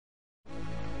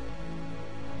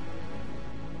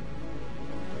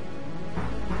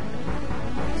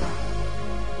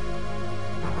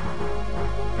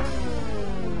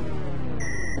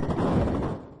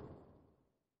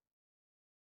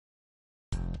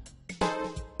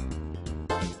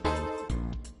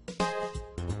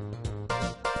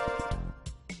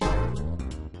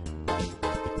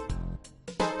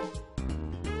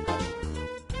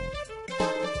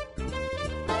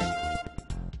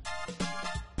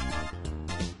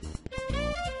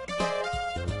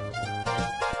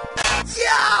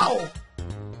No!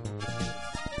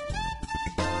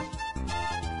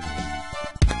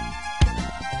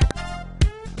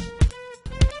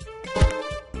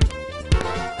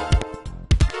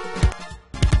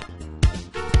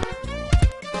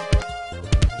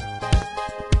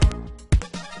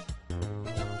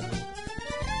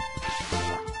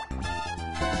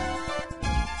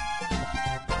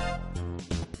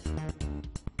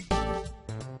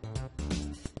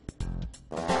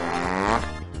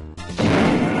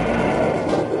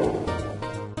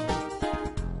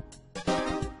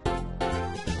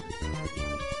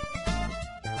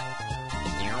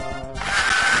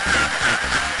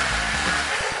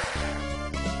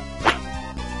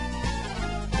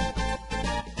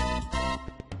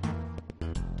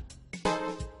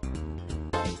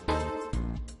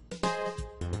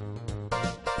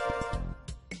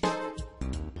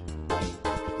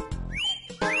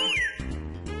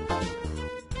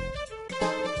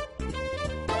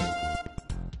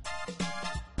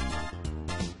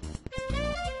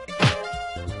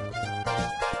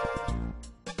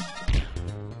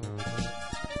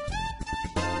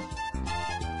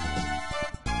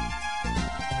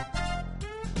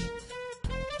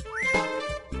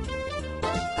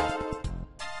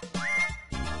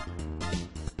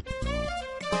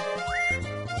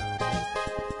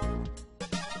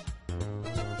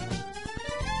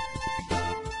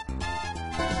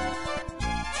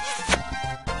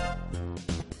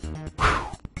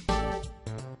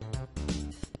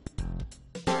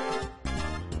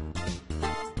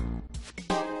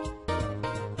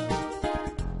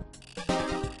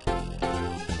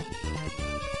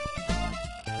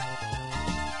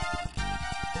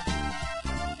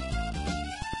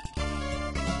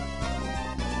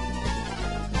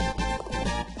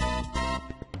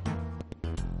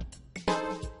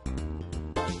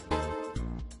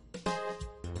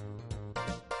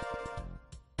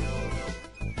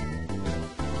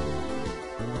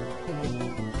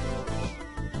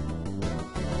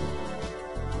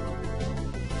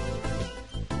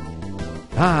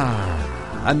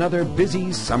 Ah, another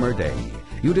busy summer day.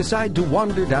 You decide to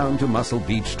wander down to Muscle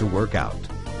Beach to work out.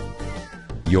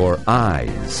 Your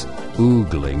eyes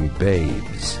oogling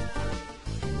babes.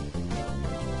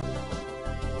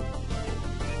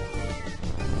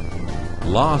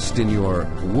 Lost in your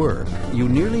work, you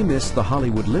nearly miss the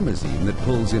Hollywood limousine that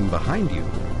pulls in behind you.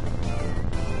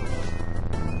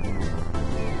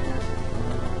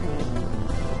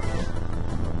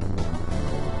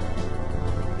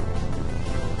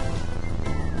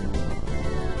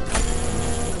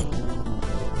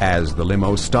 As the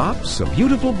limo stops, a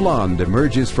beautiful blonde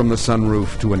emerges from the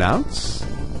sunroof to announce,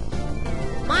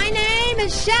 "My name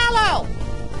is Shallow,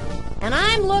 and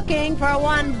I'm looking for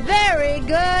one very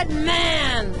good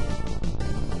man."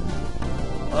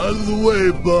 Out of the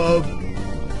way, Bob.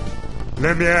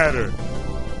 Let me at her.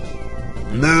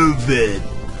 Move it.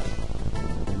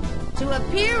 To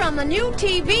appear on the new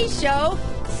TV show,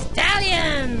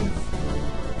 Stallions.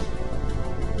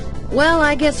 Well,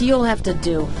 I guess you'll have to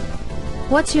do.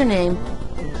 What's your name?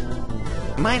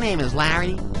 My name is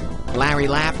Larry. Larry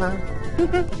Laffer.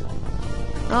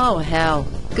 Oh, hell.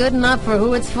 Good enough for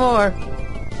who it's for.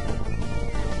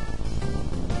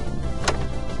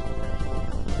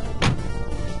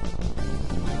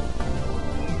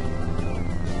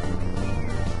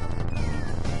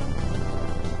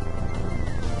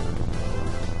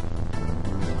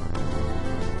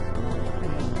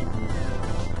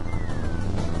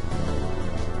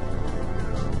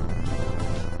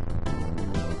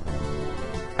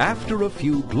 After a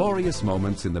few glorious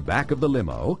moments in the back of the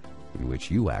limo, in which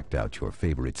you act out your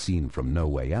favorite scene from No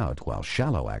Way Out while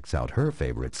Shallow acts out her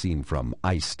favorite scene from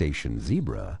Ice Station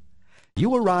Zebra,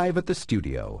 you arrive at the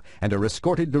studio and are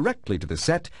escorted directly to the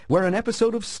set where an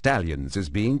episode of Stallions is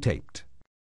being taped.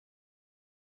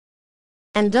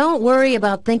 And don't worry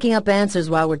about thinking up answers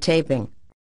while we're taping.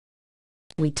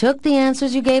 We took the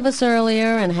answers you gave us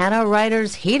earlier and had our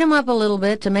writers heat them up a little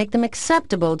bit to make them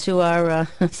acceptable to our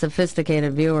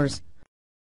sophisticated viewers.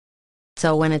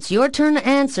 So when it's your turn to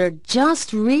answer,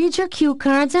 just read your cue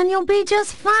cards and you'll be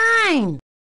just fine.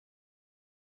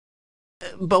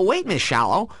 But wait, Miss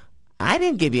Shallow. I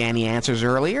didn't give you any answers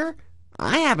earlier.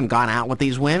 I haven't gone out with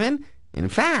these women. In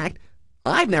fact,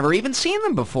 I've never even seen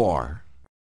them before.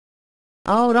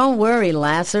 Oh, don't worry,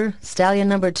 Lasser. Stallion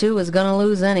number 2 is gonna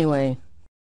lose anyway.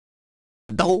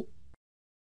 No.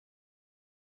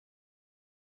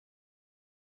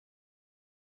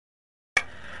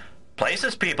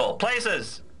 Places, people,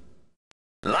 places!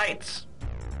 Lights!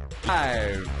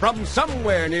 Live from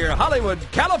somewhere near Hollywood,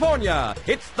 California,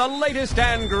 it's the latest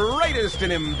and greatest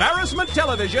in embarrassment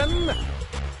television,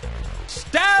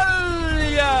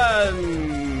 Stallions!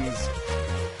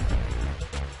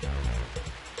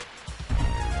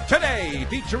 Today,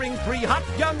 featuring 3 hot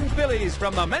young fillies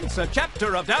from the Mensa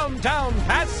chapter of Downtown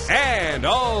Pass, and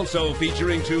also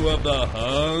featuring 2 of the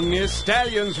hungest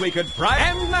stallions we could fry.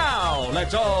 And now,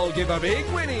 let's all give a big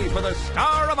whinny for the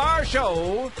star of our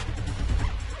show,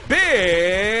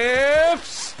 Biff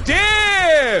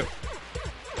Stiff!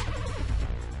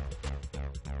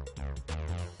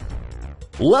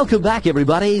 Welcome back,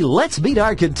 everybody. Let's meet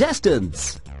our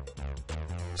contestants.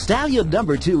 Stallion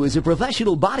number 2 is a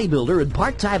professional bodybuilder and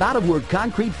part-time out-of-work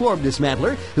concrete form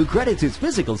dismantler who credits his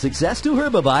physical success to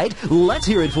Herbivite. Let's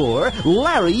hear it for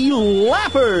Larry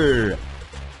Laffer.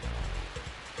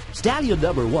 Stallion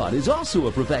number 1 is also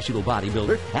a professional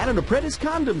bodybuilder and an apprentice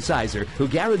condom sizer who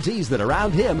guarantees that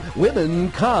around him,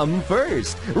 women come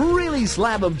first. Really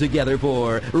slam them together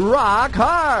for Rock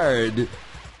Hard.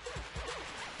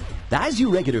 As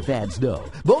you regular fans know,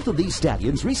 both of these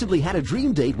stallions recently had a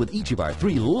dream date with each of our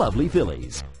 3 lovely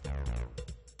fillies.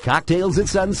 Cocktails at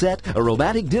sunset, a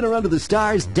romantic dinner under the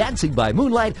stars, dancing by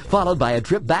moonlight, followed by a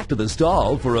trip back to the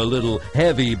stall for a little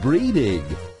heavy breeding.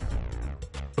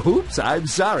 Oops, I'm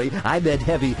sorry, I meant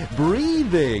heavy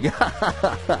breathing.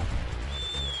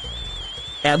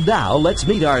 And now let's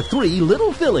meet our 3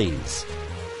 little fillies.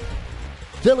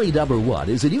 Filly number 1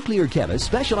 is a nuclear chemist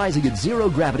specializing in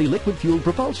zero-gravity liquid-fueled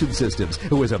propulsion systems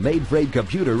who has a mainframe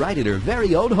computer right in her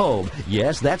very own home.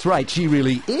 Yes, that's right, she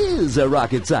really is a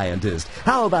rocket scientist.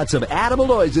 How about some animal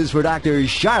noises for Dr.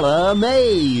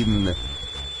 Charlemagne?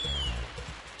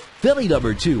 Filly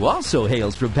number 2 also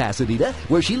hails from Pasadena,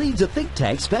 where she leads a think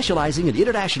tank specializing in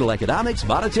international economics,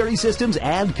 monetary systems,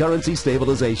 and currency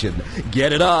stabilization.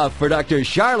 Get it off for Dr.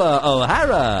 Charla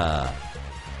O'Hara!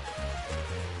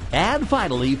 And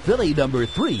finally, filly number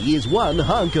 3 is one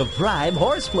hunk of prime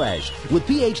horseflesh. With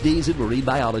PhDs in marine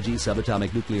biology,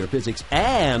 subatomic nuclear physics,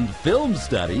 and film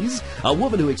studies, a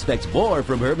woman who expects more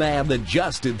from her man than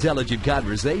just intelligent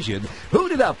conversation.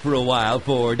 Hoot it up for a while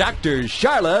for Dr.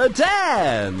 Charla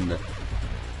Tan!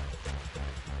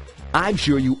 I'm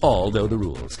sure you all know the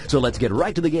rules, so let's get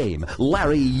right to the game.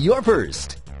 Larry, you're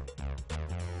first.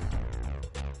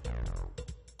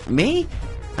 Me?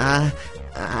 I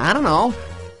don't know.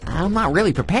 I'm not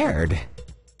really prepared.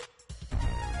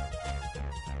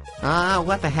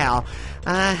 What the hell?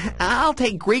 I'll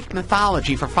take Greek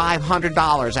mythology for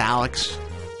 $500, Alex.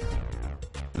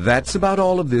 That's about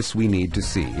all of this we need to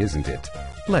see, isn't it?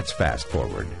 Let's fast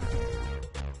forward.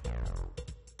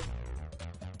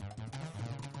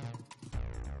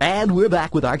 And we're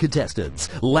back with our contestants.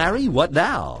 Larry, what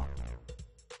now?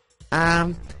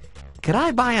 Could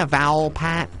I buy a vowel,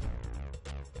 Pat?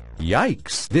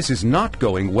 Yikes, this is not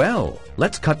going well.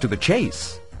 Let's cut to the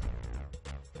chase.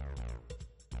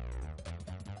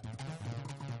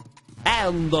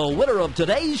 And the winner of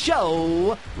today's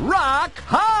show, Rock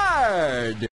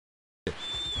Hard!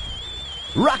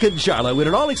 Rock and Charla win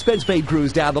an all-expense-paid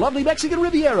cruise down the lovely Mexican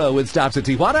Riviera with stops at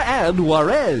Tijuana and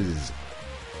Juarez.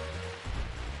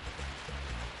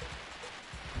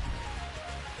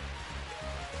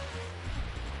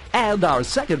 And our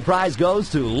second prize goes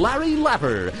to Larry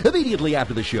Laffer. Immediately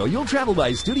after the show, you'll travel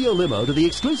by studio limo to the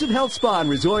exclusive health spa and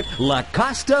resort La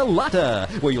Costa Lotta,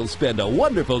 where you'll spend a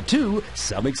wonderful 2,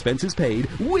 some expenses paid,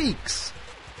 weeks.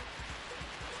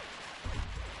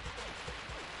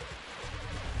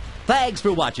 Thanks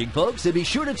for watching, folks, and be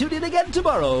sure to tune in again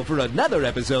tomorrow for another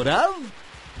episode of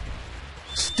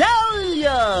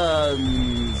Stallions!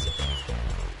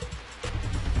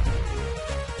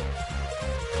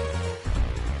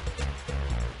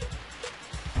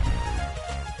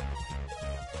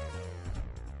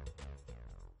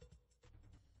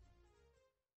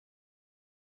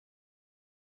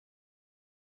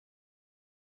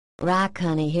 Rock,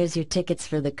 honey, here's your tickets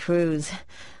for the cruise.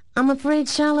 I'm afraid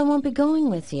Charlotte won't be going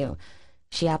with you.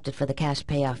 She opted for the cash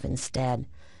payoff instead.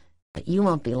 But you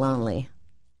won't be lonely.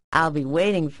 I'll be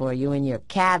waiting for you in your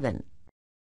cabin.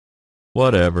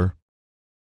 Whatever.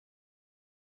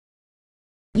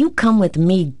 You come with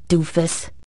me, doofus.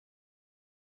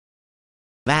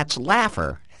 That's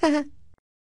Laffer.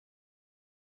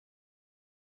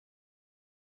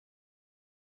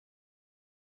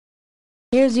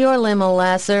 Here's your limo,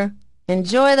 Lasser.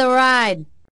 Enjoy the ride.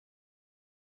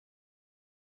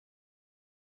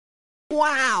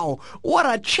 Wow! What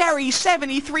a cherry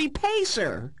 73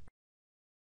 pacer!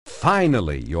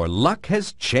 Finally, your luck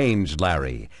has changed,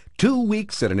 Larry. 2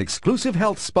 weeks at an exclusive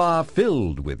health spa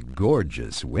filled with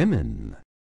gorgeous women.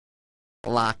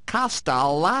 La Costa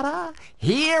Lotta,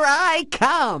 here I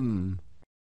come!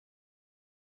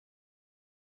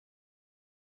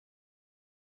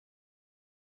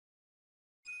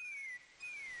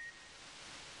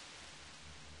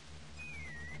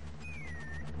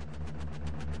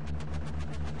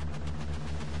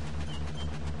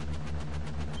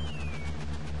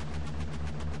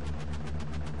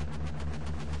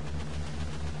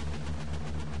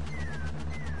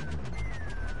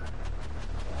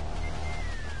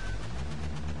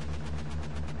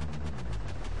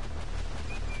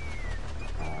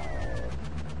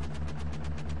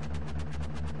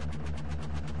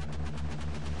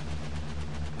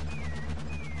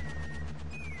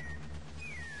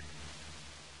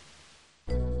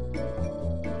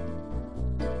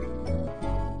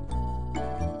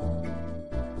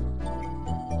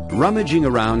 Rummaging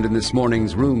around in this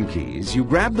morning's room keys, you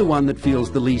grab the one that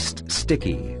feels the least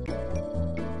sticky.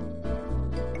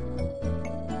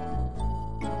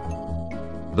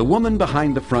 The woman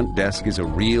behind the front desk is a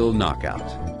real knockout.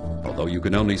 Although you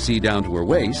can only see down to her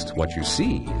waist, what you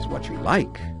see is what you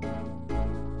like.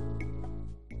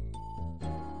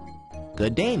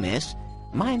 Good day, miss.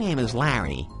 My name is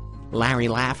Larry. Larry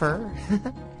Laffer.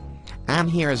 I'm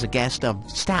here as a guest of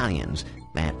Stallions,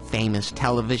 that famous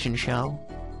television show.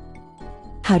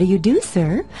 How do you do,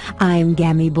 sir? I'm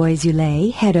Gammy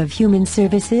Boisule, Head of Human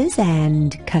Services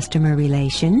and Customer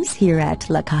Relations here at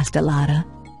La Castellata.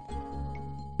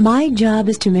 My job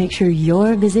is to make sure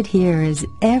your visit here is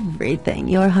everything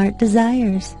your heart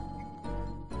desires.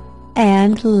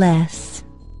 And less.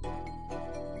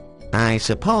 I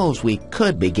suppose we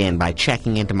could begin by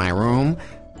checking into my room.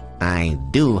 I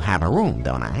do have a room,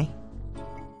 don't I?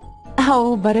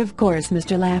 Oh, but of course,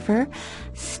 Mr. Laffer.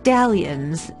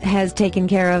 Stallions has taken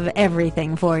care of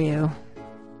everything for you.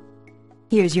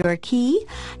 Here's your key.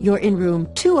 You're in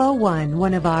room 201,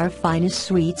 one of our finest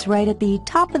suites, right at the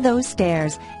top of those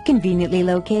stairs, conveniently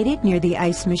located near the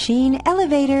ice machine,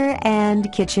 elevator,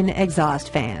 and kitchen exhaust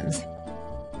fans.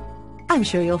 I'm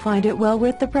sure you'll find it well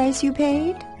worth the price you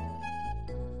paid.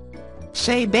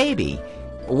 Say, baby,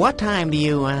 what time do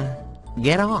you,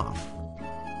 get off?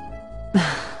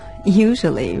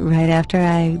 Usually right after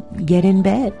I get in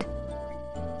bed.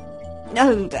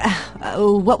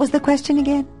 What was the question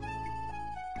again?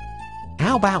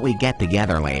 How about we get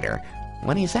together later?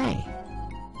 What do you say?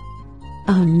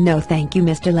 Oh, no thank you,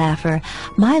 Mr. Laffer.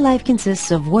 My life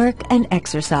consists of work and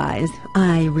exercise.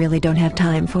 I really don't have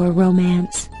time for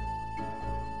romance.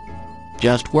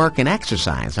 Just work and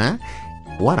exercise, huh?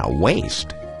 What a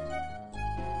waste.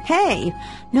 Hey,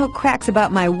 no cracks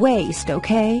about my waist,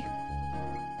 okay?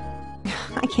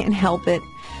 I can't help it.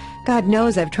 God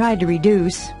knows I've tried to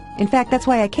reduce. In fact, that's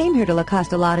why I came here to La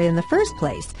Castellata in the first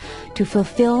place, to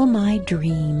fulfill my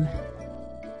dream.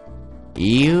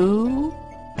 You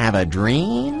have a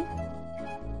dream?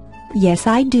 Yes,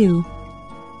 I do.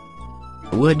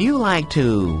 Would you like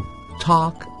to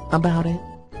talk about it?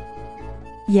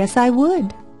 Yes, I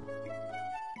would.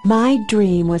 My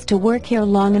dream was to work here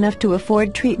long enough to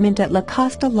afford treatment at La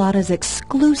Castellata's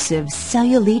exclusive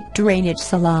cellulite drainage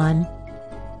salon.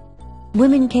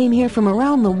 Women came here from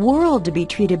around the world to be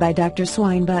treated by Dr.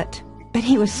 Swinebutt, but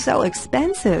he was so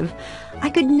expensive. I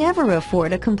could never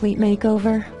afford a complete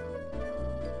makeover.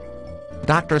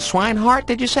 Dr. Swinehart,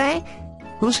 did you say?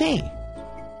 Who's he?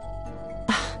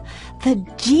 The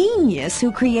genius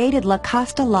who created La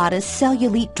Castellata's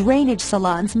cellulite drainage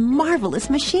salon's marvelous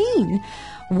machine.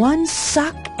 One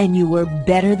suck and you were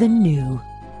better than new.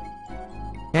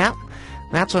 Yeah,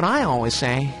 that's what I always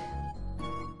say.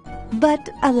 But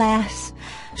alas,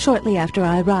 shortly after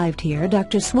I arrived here,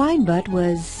 Dr. Swinebutt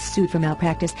was sued for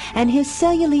malpractice, and his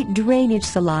cellulite drainage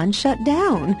salon shut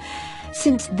down.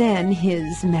 Since then,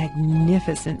 his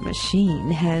magnificent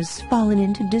machine has fallen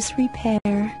into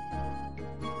disrepair.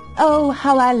 Oh,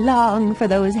 how I long for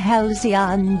those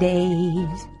halcyon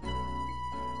days.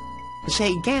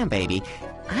 Say, Gam, baby,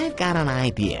 I've got an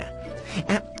idea.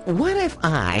 What if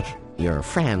I, your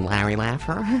friend Larry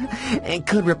Laffer,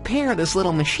 could repair this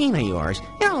little machine of yours?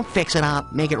 You know, fix it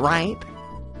up, make it right.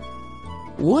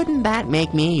 Wouldn't that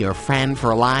make me your friend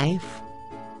for life?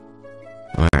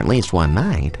 Or at least one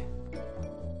night.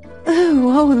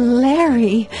 Oh,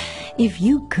 Larry, if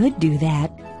you could do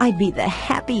that, I'd be the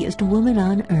happiest woman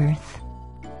on earth.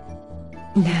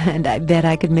 And I bet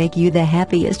I could make you the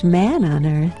happiest man on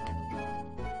earth.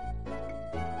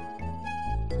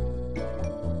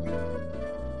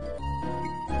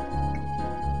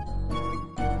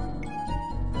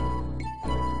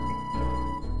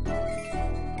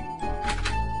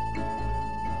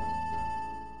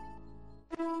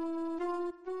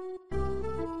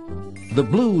 The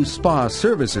blue spa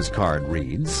services card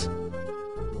reads,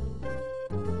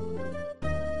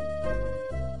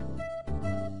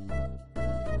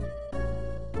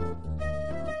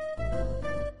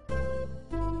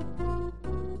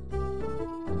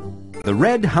 the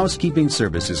red housekeeping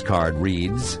services card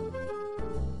reads,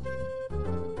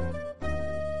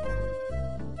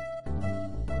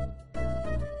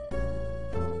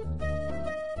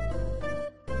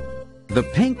 the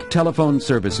pink telephone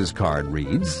services card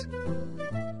reads,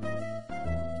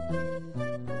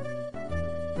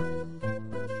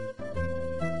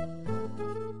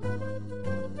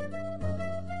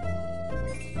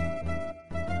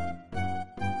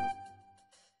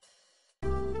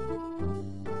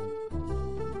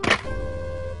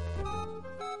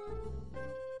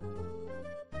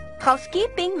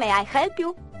 Housekeeping, may I help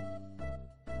you?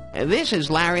 this is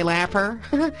Larry Lapper.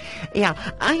 Yeah,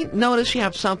 I notice you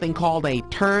have something called a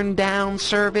turn-down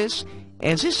service.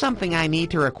 Is this something I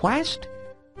need to request?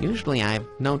 Usually I have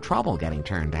no trouble getting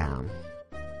turned down.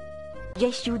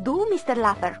 Yes, you do, Mr.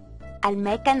 Lapper. I'll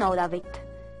make a note of it.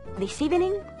 This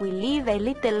evening, we leave a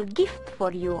little gift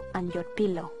for you on your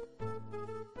pillow.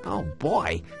 Oh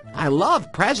boy, I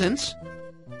love presents.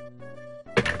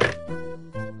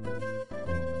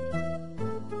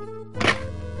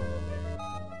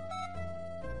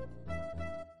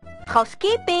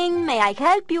 Housekeeping, may I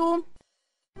help you?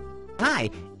 Hi,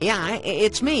 yeah,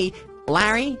 it's me,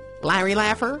 Larry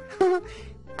Laffer.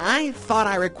 I thought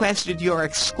I requested your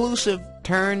exclusive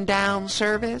turn-down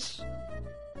service.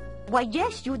 Why,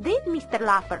 yes, you did, Mr.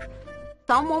 Lapper.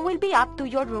 Someone will be up to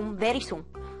your room very soon.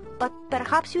 But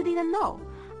perhaps you didn't know.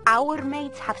 Our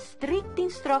maids have strict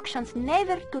instructions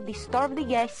never to disturb the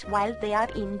guests while they are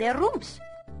in their rooms.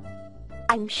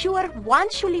 I'm sure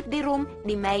once you leave the room,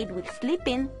 the maid will slip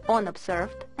in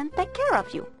unobserved and take care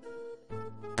of you.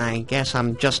 I guess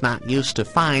I'm just not used to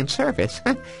fine service.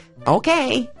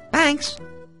 Okay, thanks.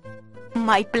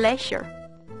 My pleasure.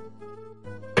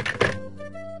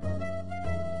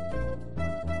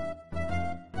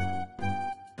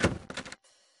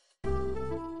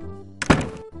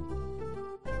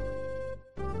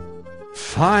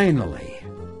 Finally,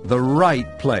 the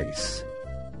right place.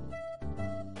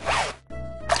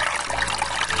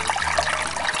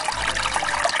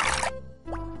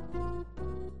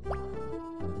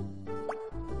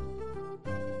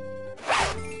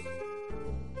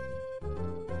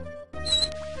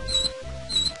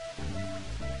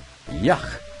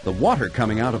 Yuck! The water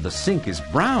coming out of the sink is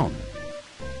brown.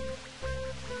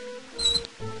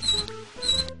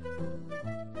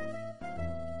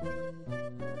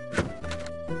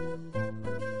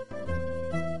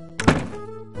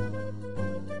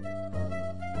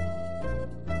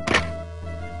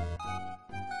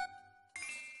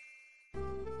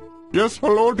 Yes,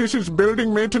 hello, this is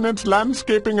Building Maintenance,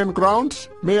 Landscaping and Grounds.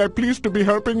 May I please to be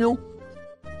helping you?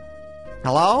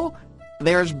 Hello?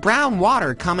 There's brown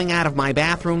water coming out of my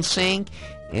bathroom sink.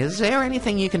 Is there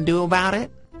anything you can do about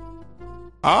it?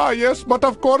 Ah, yes, but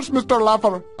of course, Mr.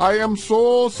 Laffer. I am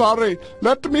so sorry.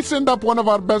 Let me send up one of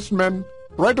our best men.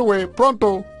 Right away,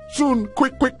 pronto, soon,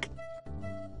 quick, quick.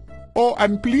 Oh,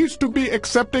 and please to be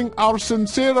accepting our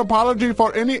sincere apology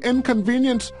for any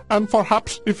inconvenience and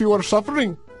perhaps if you are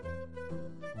suffering.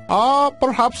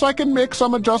 Perhaps I can make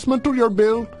some adjustment to your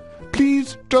bill.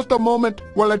 Please, just a moment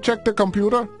while I check the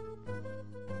computer.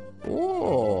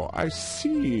 Oh, I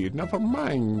see. Never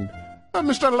mind.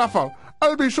 Mr. Laffer,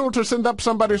 I'll be sure to send up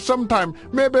somebody sometime,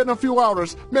 maybe in a few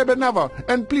hours, maybe never.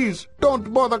 And please,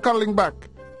 don't bother calling back.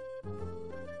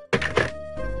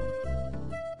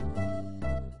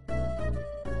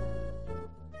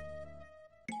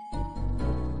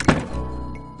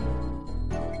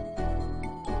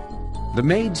 The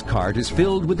maid's cart is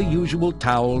filled with the usual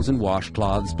towels and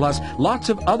washcloths, plus lots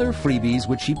of other freebies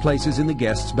which she places in the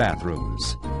guests'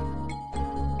 bathrooms.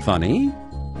 Funny,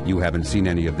 you haven't seen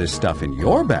any of this stuff in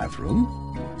your bathroom.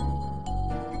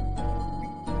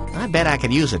 I bet I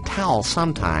could use a towel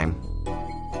sometime.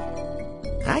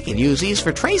 I could use these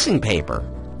for tracing paper.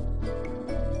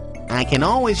 I can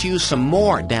always use some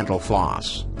more dental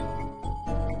floss.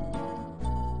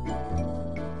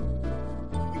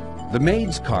 The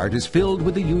maid's cart is filled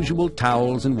with the usual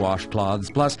towels and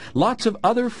washcloths, plus lots of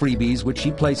other freebies which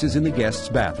she places in the guests'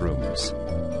 bathrooms.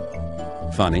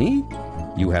 Funny,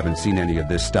 you haven't seen any of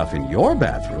this stuff in your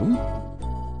bathroom.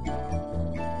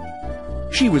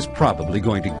 She was probably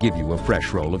going to give you a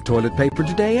fresh roll of toilet paper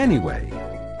today anyway.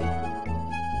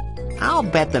 I'll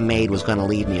bet the maid was going to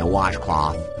leave me a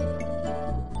washcloth.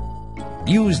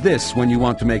 Use this when you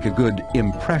want to make a good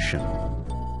impression.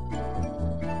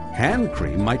 Hand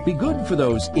cream might be good for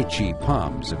those itchy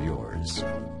palms of yours.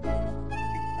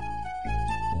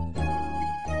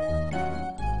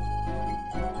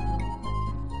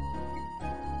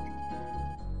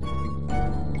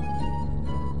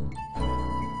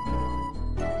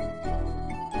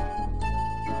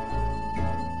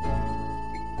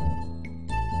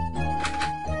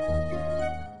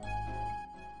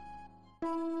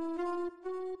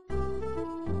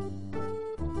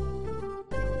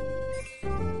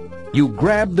 You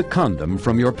grab the condom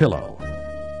from your pillow.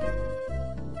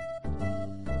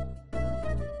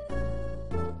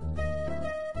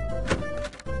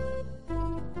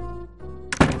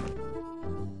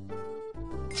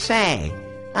 Say,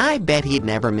 I bet he'd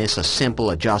never miss a simple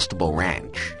adjustable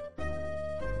wrench.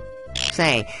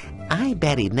 Say, I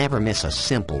bet he'd never miss a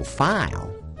simple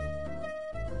file.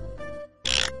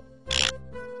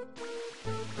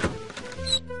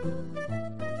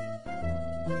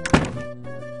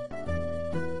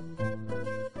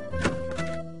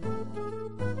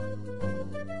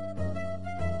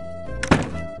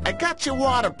 I got your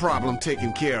water problem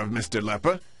taken care of, Mr.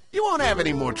 Leper. You won't have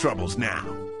any more troubles now.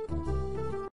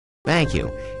 Thank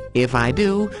you. If I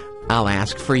do, I'll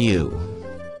ask for you.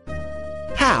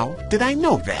 How did I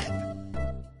know that?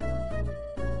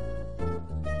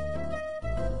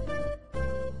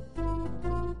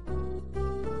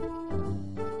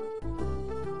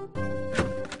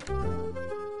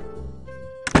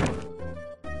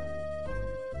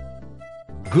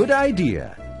 Good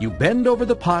idea. You bend over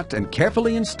the pot and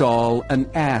carefully install an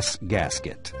ass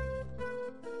gasket.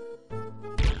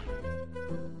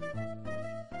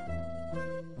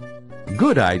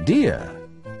 Good idea.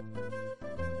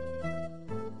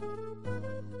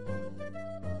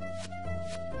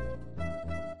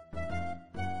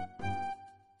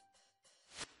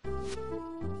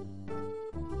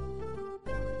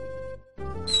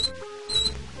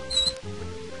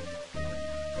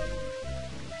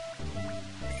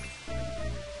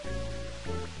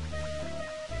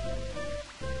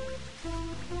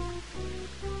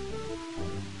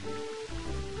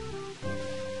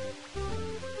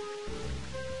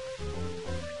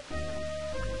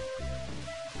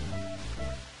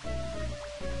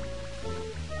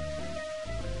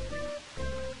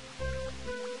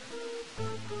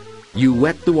 You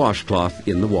wet the washcloth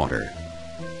in the water.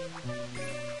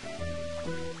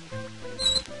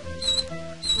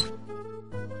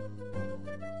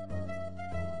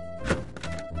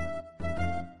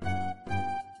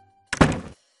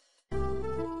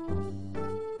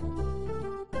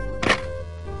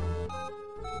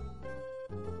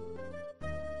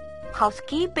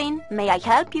 Housekeeping, may I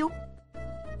help you?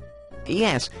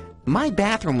 Yes, my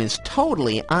bathroom is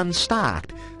totally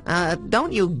unstocked.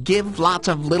 Don't you give lots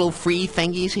of little free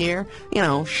thingies here? You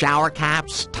know, shower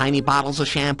caps, tiny bottles of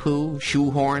shampoo, shoe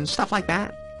horns, stuff like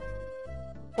that?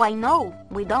 Why, no,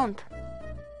 we don't.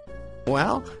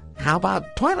 Well, how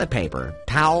about toilet paper,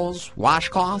 towels,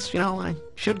 washcloths? You know, I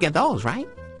should get those, right?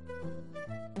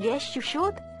 Yes, you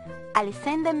should. I'll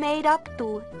send the maid up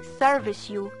to service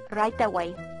you right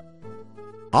away.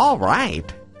 All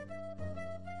right.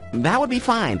 That would be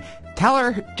fine. Tell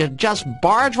her to just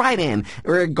barge right in,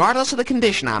 regardless of the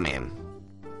condition I'm in.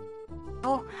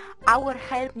 Oh, our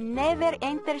help never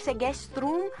enters a guest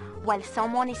room while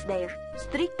someone is there.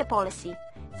 Strict policy.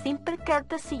 Simple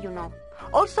courtesy, you know.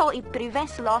 Also, it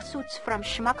prevents lawsuits from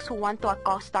schmucks who want to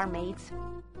accost our maids.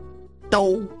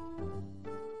 Oh,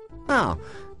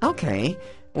 okay.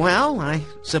 Well, I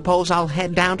suppose I'll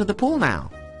head down to the pool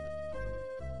now.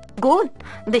 Good.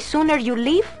 The sooner you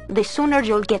leave, the sooner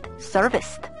you'll get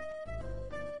serviced.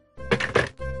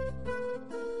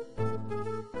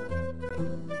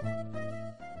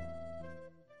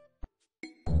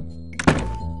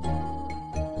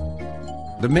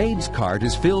 The maid's cart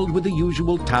is filled with the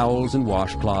usual towels and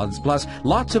washcloths, plus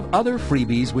lots of other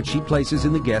freebies which she places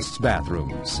in the guests'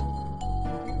 bathrooms.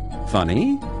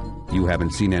 Funny, you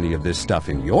haven't seen any of this stuff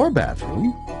in your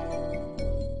bathroom.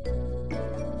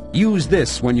 Use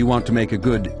this when you want to make a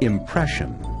good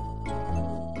impression.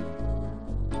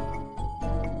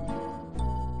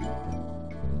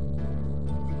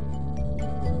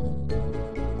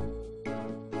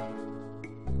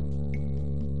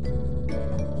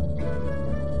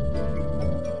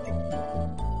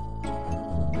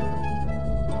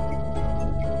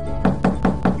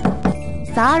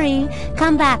 Sorry,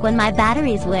 come back when my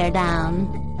batteries wear down.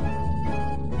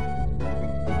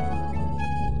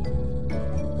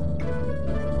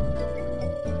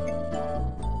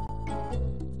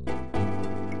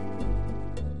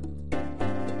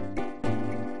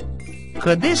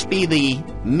 Could this be the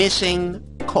missing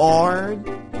cord?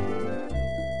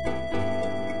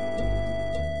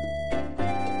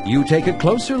 You take a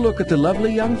closer look at the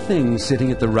lovely young thing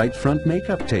sitting at the right front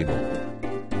makeup table.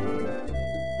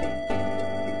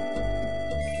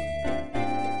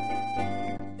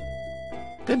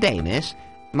 Good day, miss.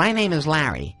 My name is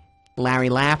Larry. Larry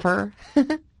Laffer.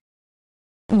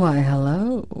 Why,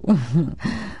 hello.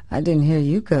 I didn't hear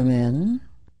you come in.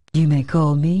 You may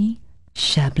call me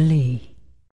Chablis.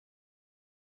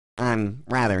 I'm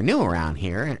rather new around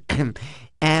here.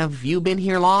 Have you been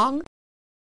here long?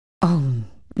 Oh,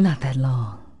 not that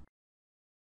long.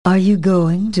 Are you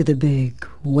going to the big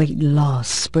weight loss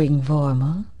spring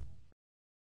formal?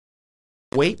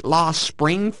 Weight loss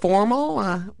spring formal?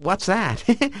 What's that?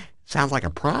 Sounds like a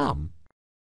prom.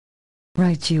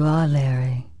 Right you are,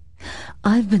 Larry.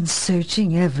 I've been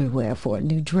searching everywhere for a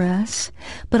new dress,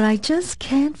 but I just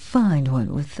can't find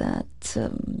one with that,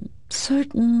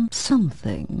 certain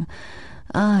something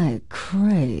I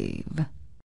crave.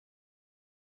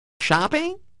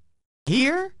 Shopping?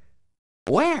 Here?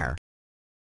 Where?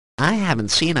 I haven't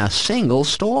seen a single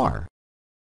store.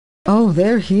 Oh,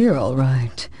 they're here, all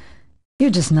right.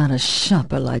 You're just not a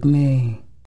shopper like me.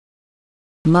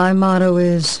 My motto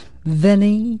is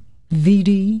Veni,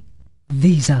 Vidi,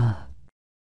 Visa.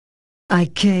 I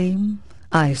came,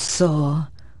 I saw,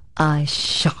 I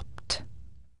shopped.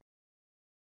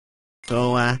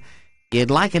 So,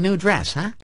 you'd like a new dress,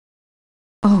 huh?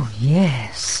 Oh,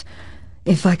 yes.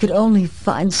 If I could only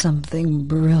find something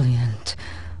brilliant,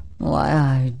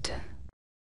 why,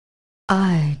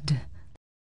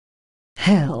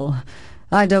 Hell,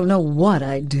 I don't know what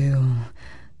I'd do.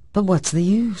 But what's the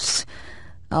use?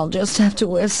 I'll just have to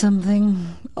wear something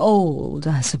old,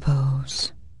 I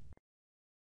suppose.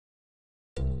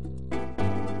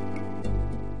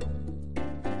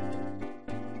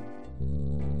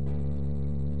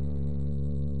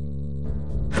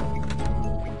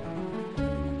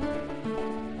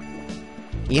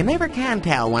 You never can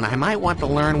tell when I might want to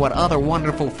learn what other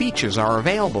wonderful features are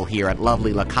available here at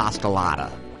lovely La Costolata.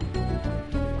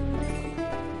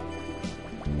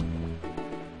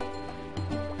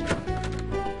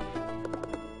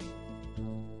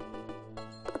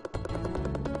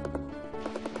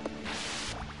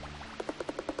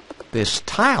 This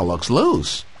tile looks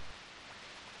loose.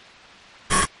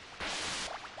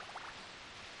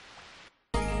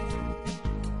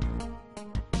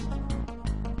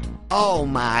 Oh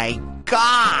my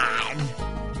God!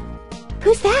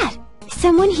 Who's that? Is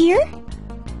someone here?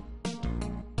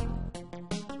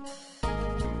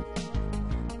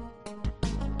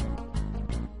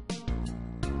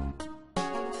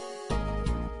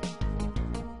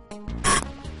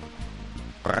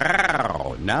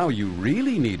 Wow, now you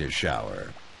really need a shower.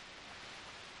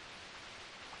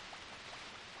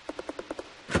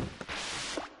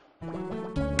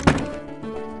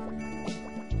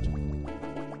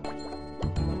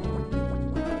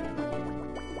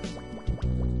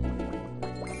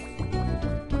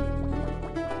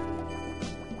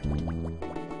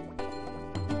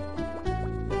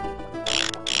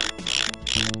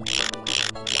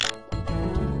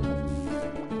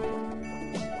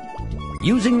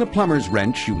 Using the plumber's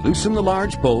wrench, you loosen the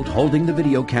large bolt holding the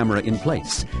video camera in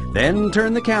place. Then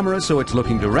turn the camera so it's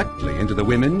looking directly into the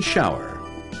women's shower.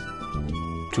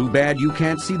 Too bad you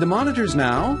can't see the monitors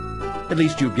now. At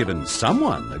least you've given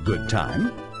someone a good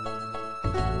time.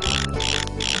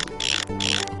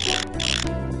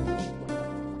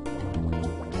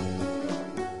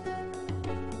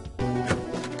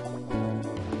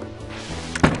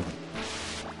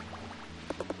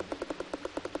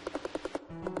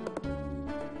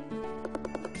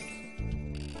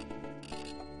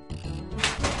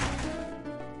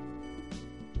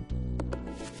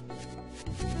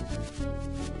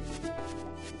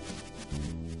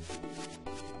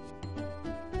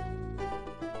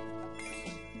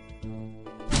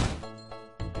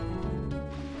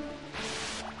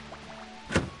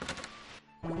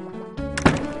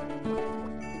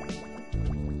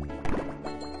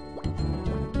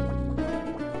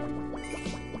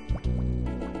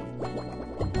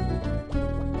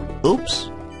 Oops.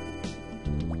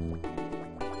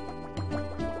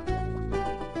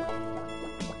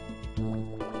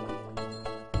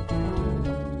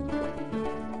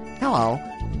 Hello,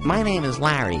 my name is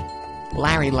Larry.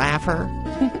 Larry Laffer.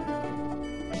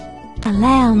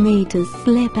 Allow me to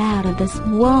slip out of this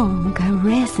warm,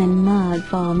 caressing mud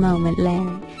for a moment,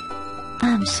 Larry.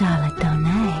 I'm Charlotte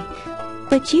Donay,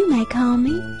 but you may call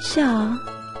me Shaw.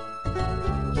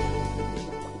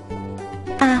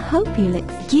 I hope you'll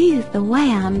excuse the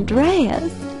way I'm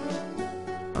dressed.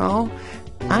 Oh,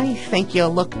 I think you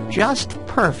look just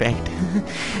perfect.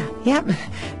 Yep,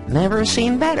 never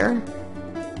seen better.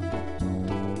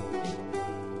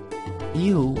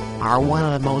 You are one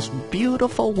of the most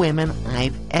beautiful women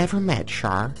I've ever met,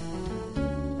 Char.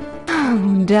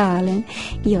 Oh, darling,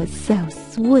 you're so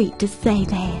sweet to say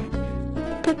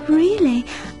that. But really,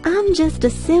 I'm just a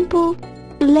simple,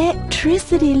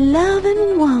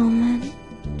 electricity-loving woman.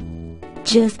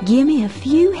 Just give me a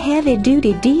few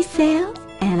heavy-duty D-cells,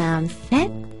 and I'm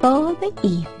set for the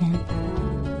evening.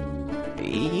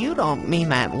 You don't mean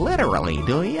that literally,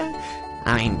 do you?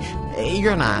 I mean,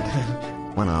 you're not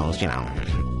one of those,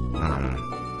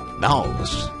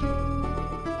 those.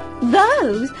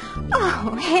 Those?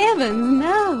 Oh, heavens,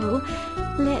 no.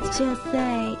 Let's just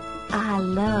say I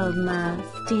love my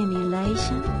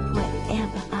stimulation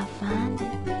wherever I find it.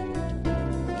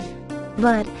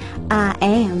 But I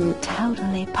am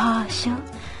totally partial.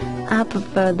 I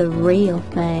prefer the real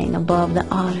thing above the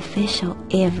artificial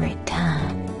every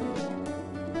time.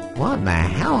 What the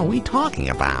hell are we talking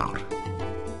about?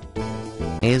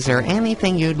 Is there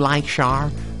anything you'd like,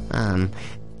 Char?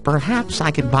 Perhaps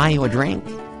I could buy you a drink?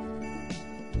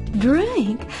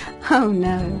 Drink? Oh,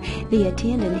 no. The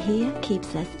attendant here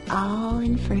keeps us all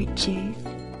in fruit juice.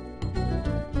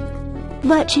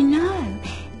 But you know,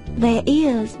 there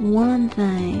is one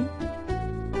thing.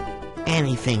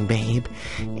 Anything, babe.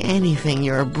 Anything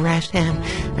your breast,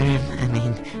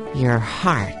 your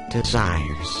heart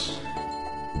desires.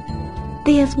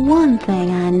 There's one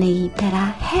thing I need that I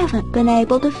haven't been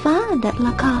able to find at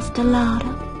La Costa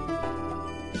Lotta.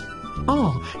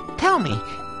 Oh, tell me.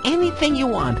 Anything you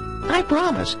want. I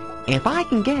promise. If I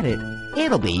can get it,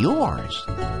 it'll be yours.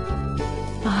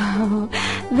 Oh,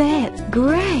 that's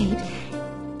great.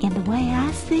 And the way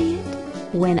I see it,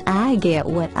 when I get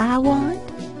what I want,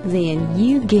 then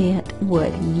you get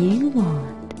what you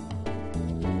want.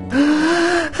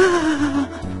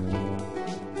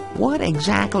 What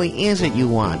exactly is it you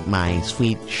want, my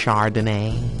sweet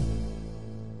Chardonnay?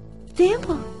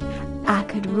 Simple. I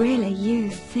could really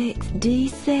use 6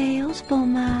 D-cells for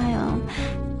my,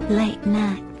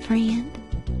 late-night friend.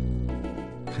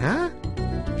 Huh?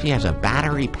 She has a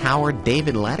battery-powered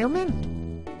David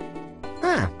Letterman?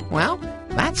 Huh, well,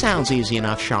 that sounds easy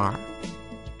enough, Char.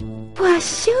 Why,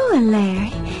 sure,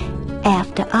 Larry.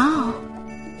 After all,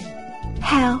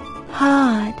 how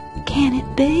hard can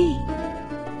it be?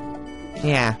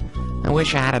 Yeah, I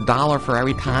wish I had $1 for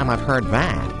every time I've heard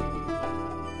that.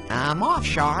 I'm off,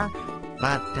 Char,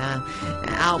 but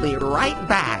I'll be right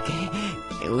back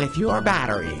with your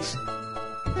batteries.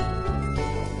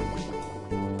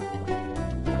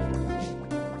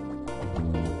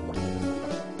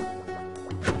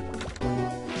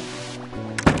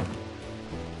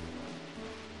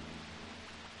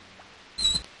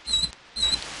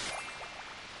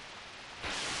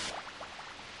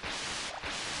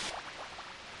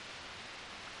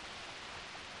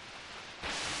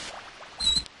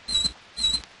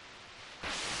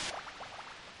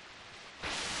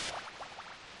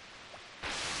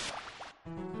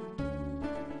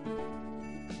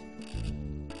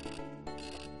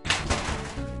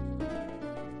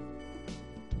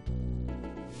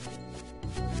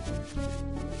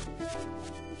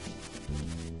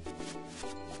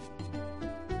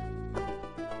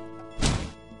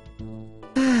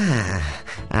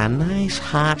 A nice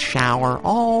hot shower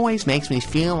always makes me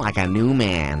feel like a new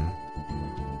man.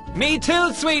 Me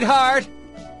too, sweetheart!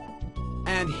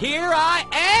 And here I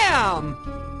am!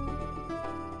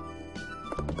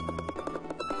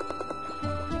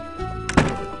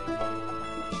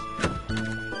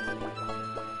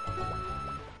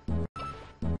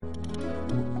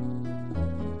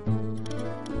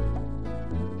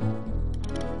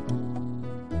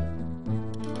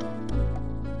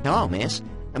 Hello, miss.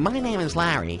 My name is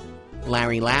Larry.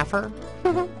 Larry Laffer?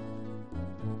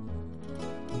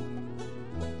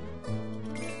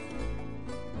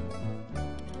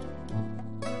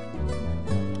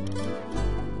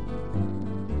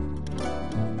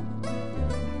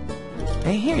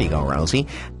 Hey, here you go, Rosie.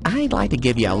 I'd like to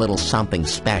give you a little something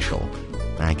special.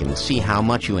 I can see how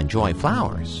much you enjoy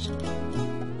flowers.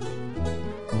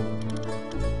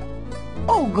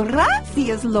 Oh,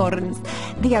 gracias, Lawrence.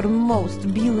 They are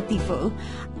most beautiful.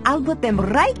 I'll put them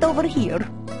right over here.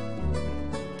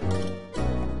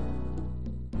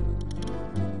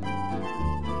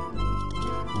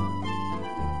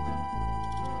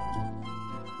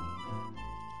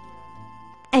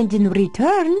 And in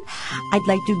return, I'd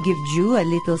like to give you a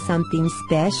little something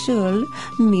special,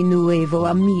 mi nuevo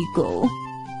amigo.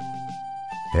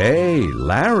 Hey,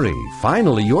 Larry,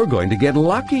 finally you're going to get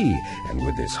lucky. And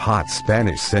with this hot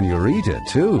Spanish senorita,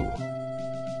 too.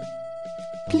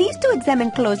 Please to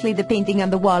examine closely the painting on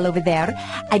the wall over there.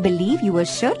 I believe you will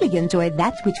surely enjoy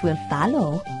that which will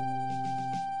follow.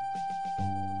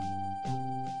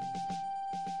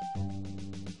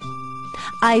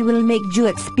 I will make you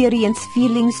experience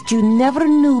feelings you never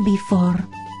knew before.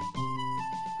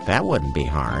 That wouldn't be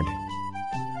hard.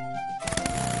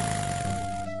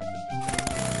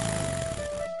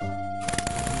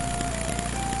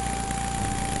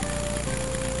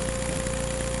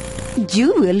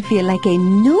 You will feel like a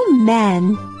new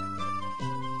man.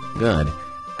 Good,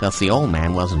 because the old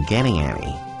man wasn't getting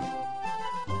any.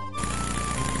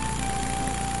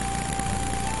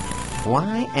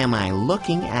 Why am I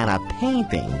looking at a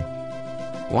painting?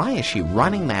 Why is she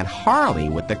running that Harley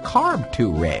with the carb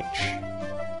too rich?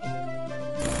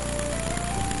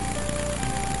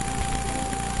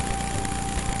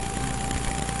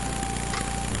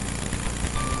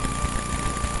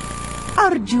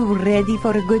 Are you ready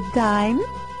for a good time?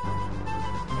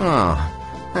 Oh,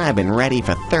 I've been ready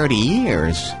for 30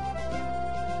 years.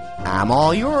 I'm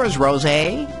all yours,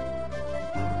 Rosé.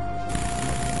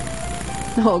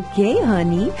 Okay,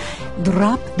 honey.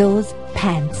 Drop those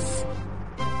pants.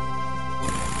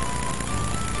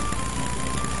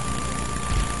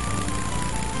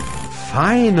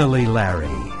 Finally, Larry.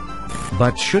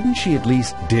 But shouldn't she at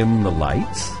least dim the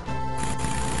lights?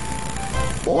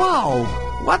 Whoa,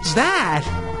 what's that?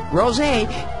 Rosé,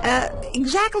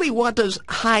 exactly what does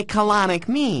high colonic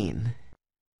mean?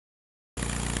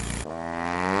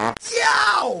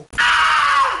 Yo!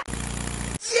 Ah!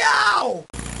 Yo!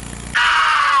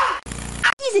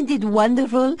 Isn't it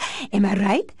wonderful? Am I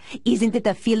right? Isn't it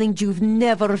a feeling you've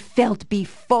never felt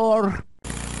before?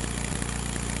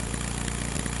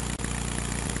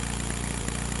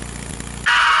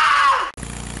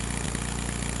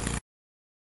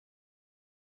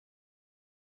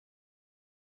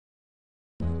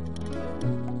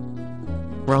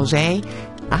 Rosé,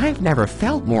 I've never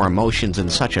felt more emotions in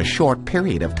such a short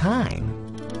period of time.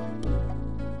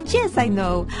 Yes, I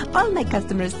know. All my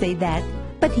customers say that.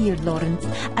 But here, Lawrence,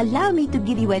 allow me to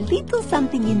give you a little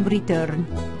something in return.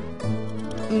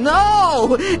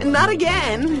 No! Not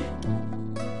again!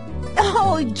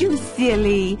 Oh, you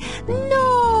silly.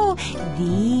 No,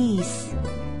 this.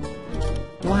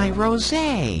 Why,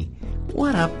 Rosé,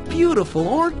 what a beautiful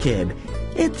orchid.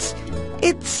 It's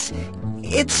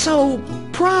so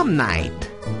prom night.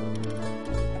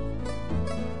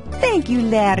 Thank you,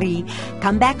 Larry.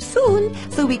 Come back soon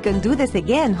so we can do this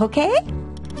again, okay?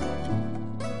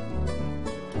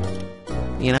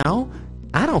 You know,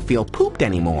 I don't feel pooped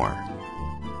anymore.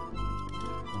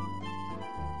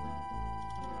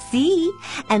 See?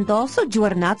 And also you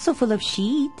are not so full of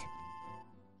shit.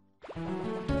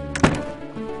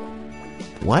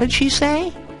 What did she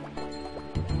say?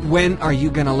 When are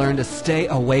you gonna learn to stay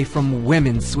away from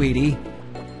women, sweetie?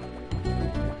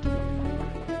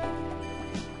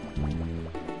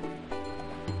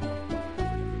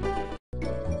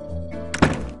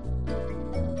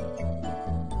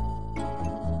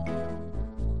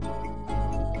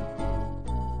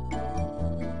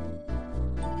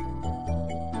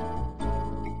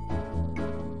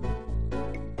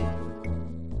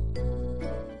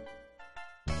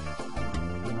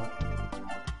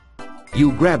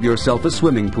 You grab yourself a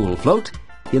swimming pool float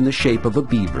in the shape of a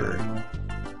beaver.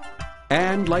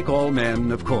 And like all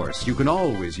men, of course, you can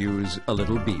always use a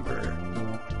little beaver.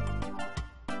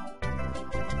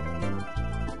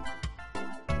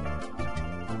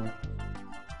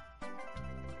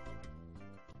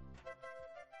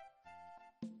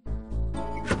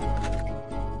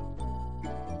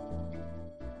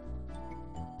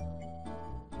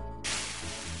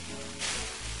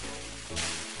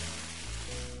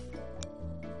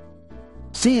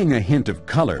 Seeing a hint of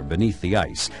color beneath the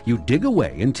ice, you dig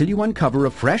away until you uncover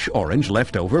a fresh orange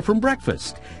left over from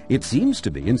breakfast. It seems to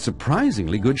be in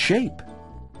surprisingly good shape.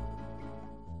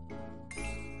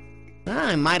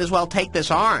 I might as well take this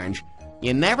orange.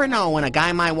 You never know when a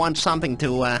guy might want something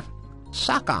to,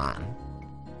 suck on.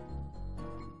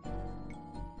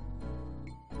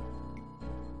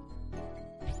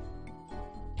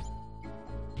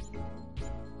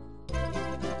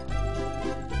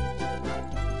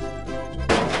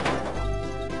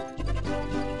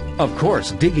 Of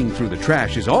course, digging through the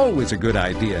trash is always a good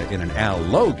idea in an Al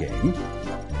Lowe game.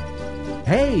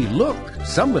 Hey, look!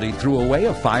 Somebody threw away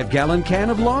a 5-gallon can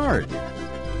of lard.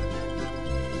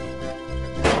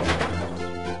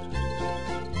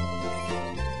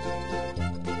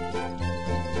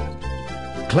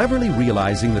 Cleverly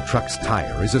realizing the truck's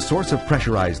tire is a source of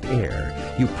pressurized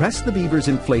air, you press the beaver's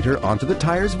inflator onto the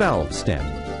tire's valve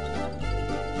stem.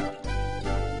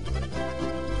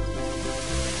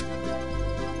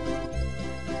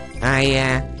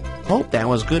 I hope that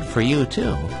was good for you,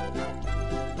 too.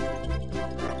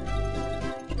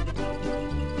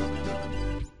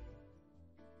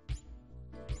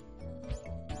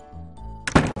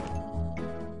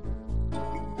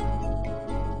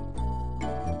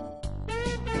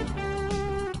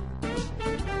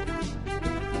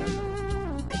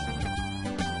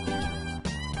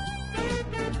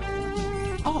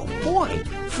 Oh, boy!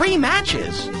 Free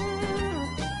matches!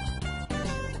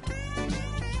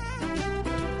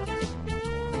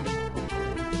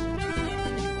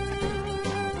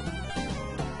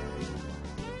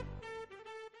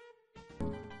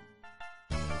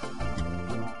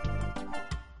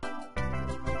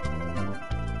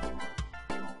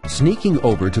 Sneaking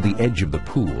over to the edge of the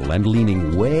pool and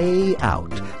leaning way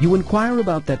out, you inquire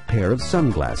about that pair of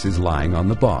sunglasses lying on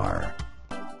the bar.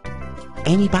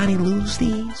 Anybody lose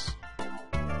these?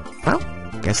 Well,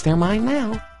 guess they're mine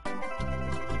now.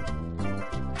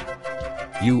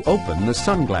 You open the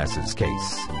sunglasses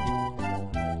case.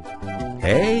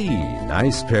 Hey,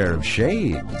 nice pair of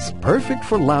shades. Perfect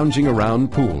for lounging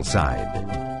around poolside.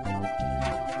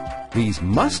 These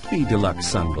must be deluxe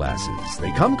sunglasses. They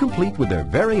come complete with their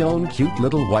very own cute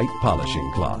little white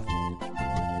polishing cloth.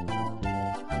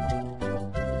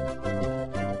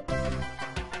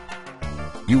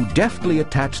 You deftly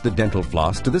attach the dental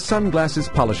floss to the sunglasses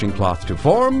polishing cloth to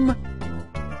form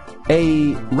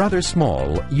a rather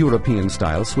small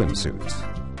European-style swimsuit.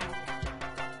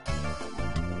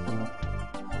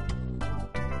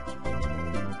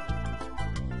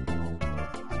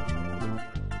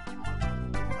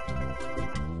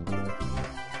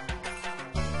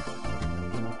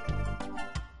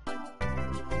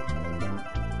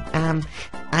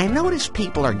 I notice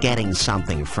people are getting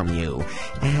something from you.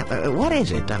 What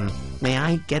is it? May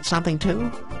I get something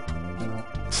too?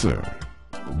 Sir,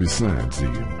 besides the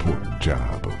important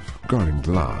job of guarding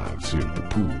the lives here at the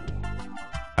pool,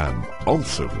 I'm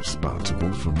also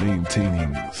responsible for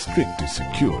maintaining strictest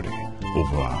security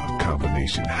over our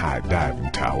combination high diving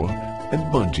tower and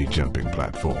bungee jumping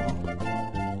platform.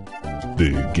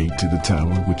 The gate to the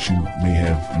tower, which you may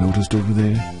have noticed over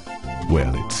there,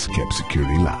 well, it's kept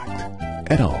securely locked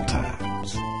at all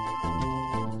times.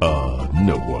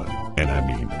 No one, and I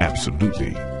mean absolutely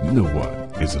no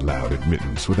one, is allowed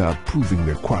admittance without proving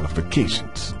their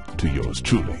qualifications to yours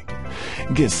truly.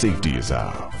 Guest safety is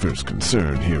our first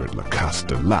concern here at La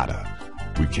Costa Lotta.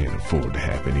 We can't afford to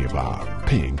have any of our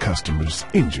paying customers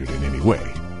injured in any way.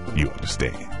 You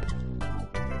understand?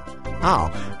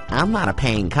 Oh, I'm not a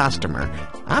paying customer.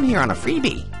 I'm here on a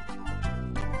freebie.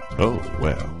 Oh,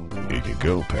 well, here you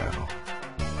go, pal.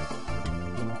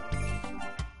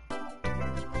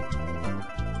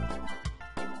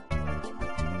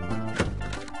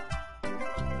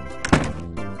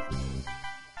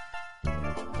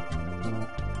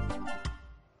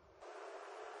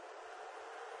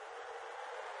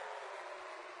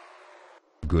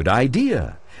 Good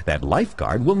idea. That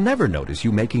lifeguard will never notice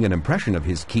you making an impression of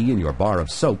his key in your bar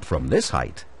of soap from this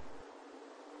height.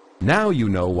 Now you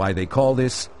know why they call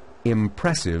this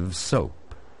impressive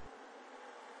soap.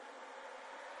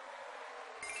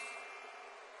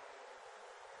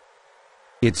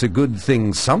 It's a good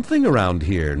thing something around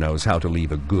here knows how to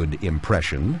leave a good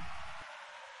impression.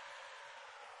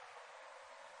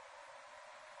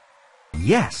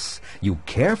 Yes, you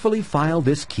carefully file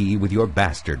this key with your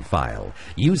bastard file,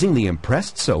 using the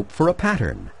impressed soap for a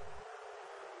pattern.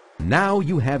 Now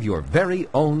you have your very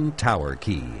own tower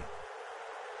key.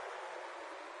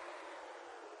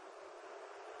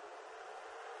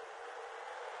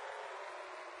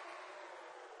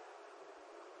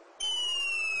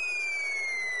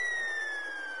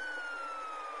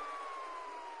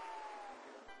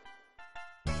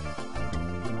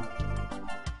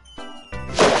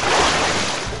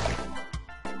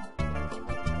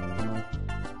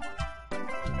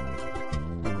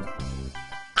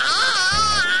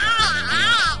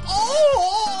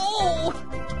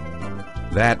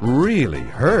 That really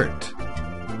hurt.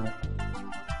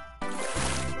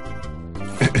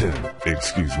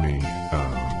 Excuse me,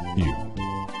 you.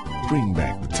 Bring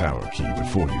back the tower key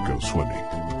before you go swimming.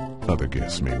 Other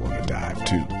guests may want to dive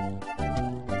too.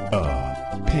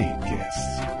 Paying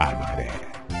guests, I might add.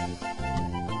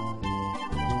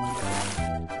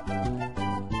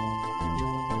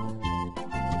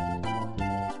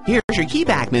 Here's your key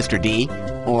back, Mr. D.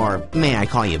 Or may I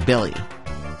call you Billy?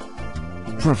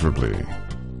 Preferably,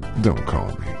 don't call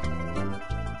me.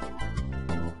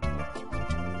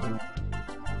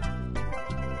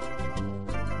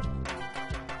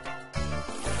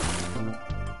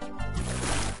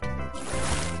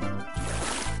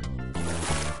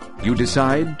 You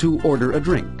decide to order a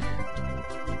drink.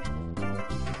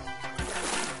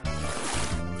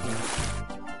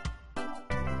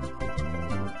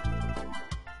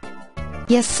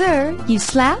 Yes, sir. You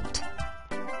slapped?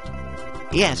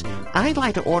 Yes, I'd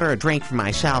like to order a drink for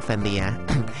myself and the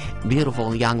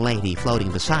beautiful young lady floating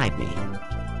beside me.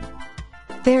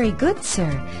 Very good,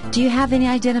 sir. Do you have any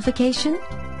identification?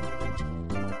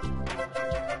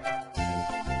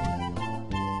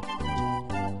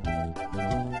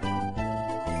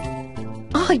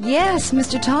 Oh, yes,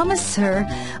 Mr. Thomas, sir.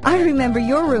 I remember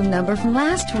your room number from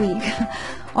last week.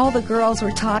 All the girls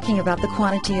were talking about the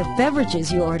quantity of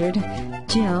beverages you ordered.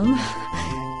 Jim,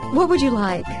 what would you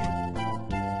like?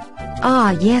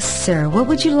 Ah, yes, sir. What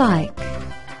would you like?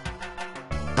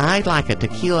 I'd like a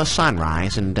tequila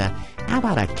sunrise and, how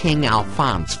about a King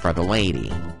Alphonse for the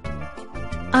lady?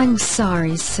 I'm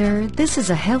sorry, sir. This is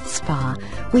a health spa.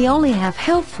 We only have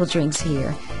healthful drinks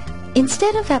here.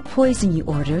 Instead of that poison you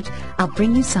ordered, I'll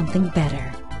bring you something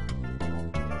better.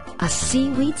 A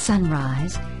seaweed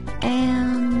sunrise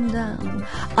And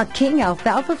a king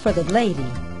alfalfa for the lady.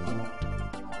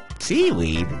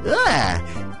 Seaweed? Ugh.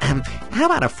 How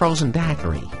about a frozen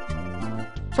daiquiri?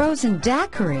 Frozen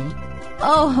daiquiri?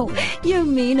 Oh, you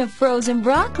mean a frozen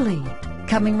broccoli.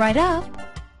 Coming right up.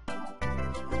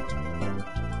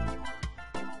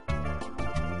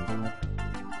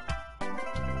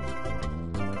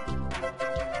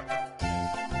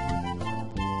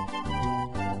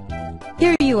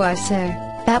 Here you are, sir.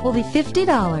 That will be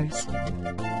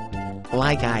 $50.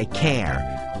 Like I care.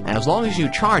 As long as you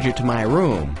charge it to my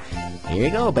room. Here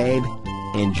you go, babe.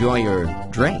 Enjoy your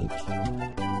drink.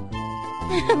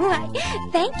 Why,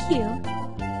 thank you.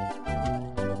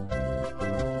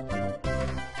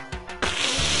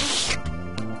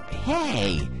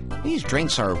 Hey, these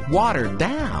drinks are watered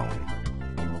down.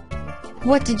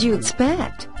 What did you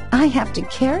expect? I have to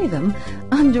carry them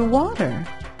underwater.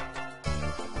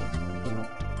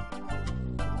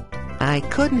 I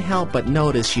couldn't help but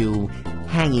notice you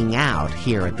hanging out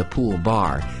here at the pool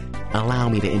bar. Allow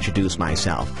me to introduce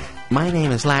myself. My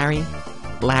name is Larry.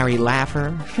 Larry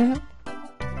Laffer.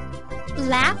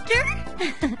 Laughter?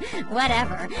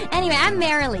 Whatever. Anyway, I'm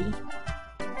Marilee.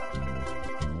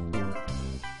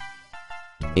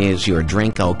 Is your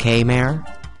drink okay, Mare?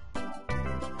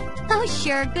 Oh,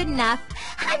 sure, good enough.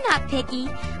 I'm not picky.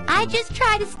 I just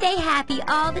try to stay happy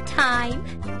all the time.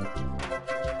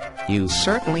 You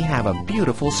certainly have a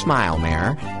beautiful smile,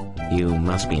 Mare. You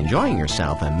must be enjoying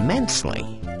yourself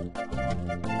immensely.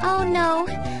 Oh, no.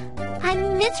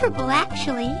 I'm miserable,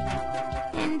 actually.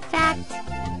 In fact,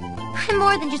 I'm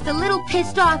more than just a little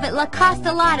pissed off at La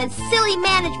Castellata's silly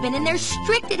management and their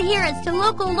strict adherence to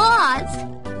local laws.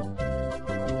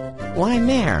 Why,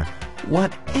 Mare,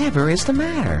 whatever is the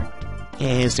matter?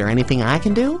 Is there anything I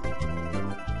can do?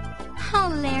 Oh,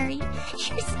 Larry,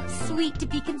 you're so sweet to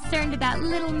be concerned about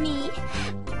little me.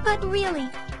 But really,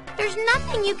 there's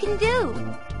nothing you can do.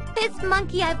 This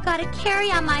monkey I've got to carry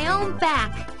on my own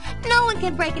back. No one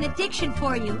can break an addiction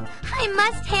for you. I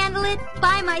must handle it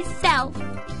by myself.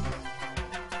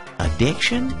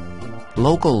 Addiction?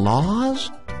 Local laws?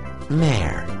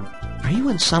 Mare, are you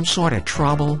in some sort of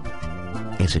trouble?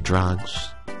 Is it drugs?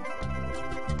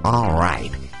 All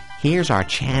right, here's our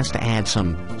chance to add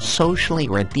some socially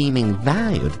redeeming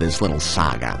value to this little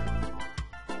saga.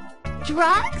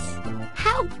 Drugs?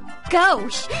 How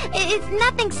gauche. It's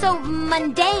nothing so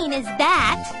mundane as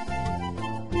that.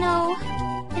 No,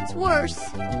 it's worse.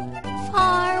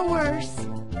 Far worse.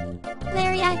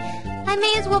 Larry, I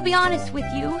may as well be honest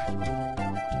with you.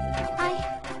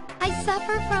 I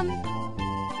suffer from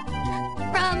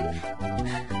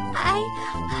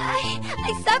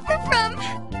I suffer from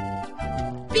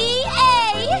BA.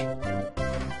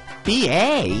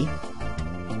 BA?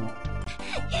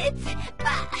 It's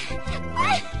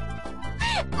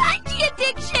bungee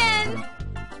addiction.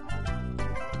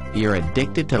 You're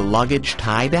addicted to luggage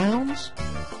tie-downs?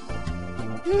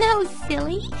 No,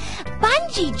 silly.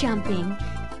 Bungee jumping.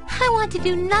 I want to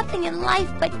do nothing in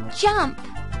life but jump.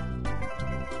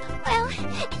 Well,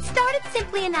 it started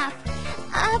simply enough.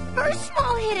 First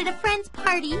small hit at a friend's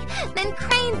party, then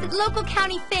cranes at local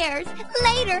county fairs,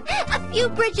 later a few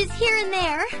bridges here and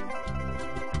there.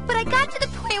 But I got to the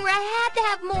point where I had to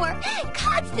have more,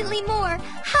 constantly more,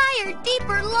 higher,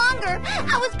 deeper, longer.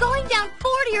 I was going down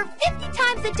 40 or 50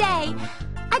 times a day.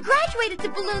 I graduated to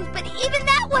balloons, but even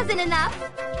that wasn't enough.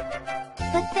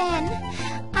 But then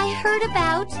I heard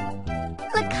about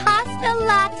La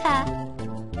Castellata.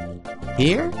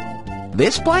 Here?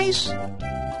 This place?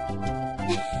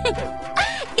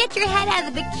 Get your head out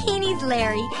of the bikinis,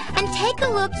 Larry, and take a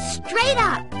look straight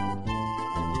up.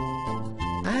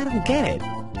 I don't get it.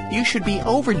 You should be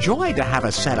overjoyed to have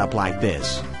a setup like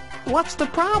this. What's the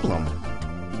problem?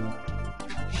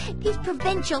 These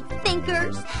provincial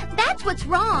thinkers, that's what's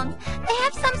wrong. They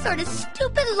have some sort of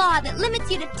stupid law that limits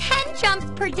you to 10 jumps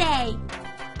per day.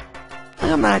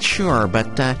 I'm not sure,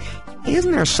 but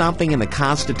isn't there something in the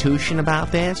Constitution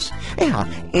about this? Yeah,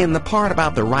 in the part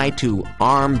about the right to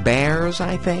arm bears,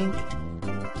 I think.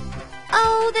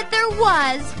 Oh, that there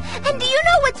was. And do you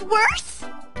know what's worse?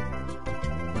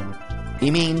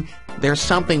 You mean there's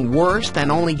something worse than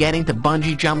only getting to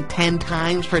bungee jump 10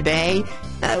 times per day?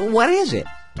 What is it?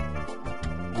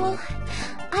 Well,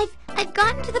 I've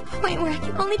gotten to the point where I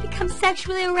can only become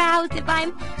sexually aroused if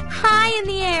I'm high in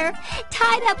the air,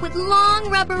 tied up with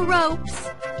long rubber ropes.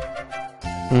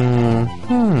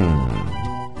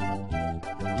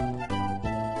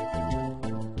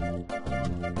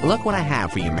 Look what I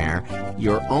have for you, Mare.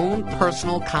 Your own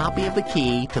personal copy of the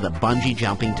key to the bungee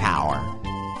jumping tower.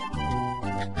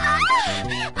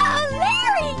 Oh,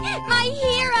 Larry! My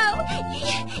hero!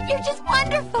 You're just one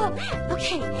wonderful!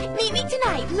 Okay, meet me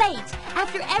tonight, late,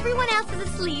 after everyone else is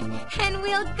asleep, and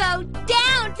we'll go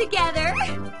down together.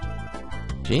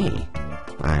 Gee,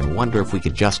 I wonder if we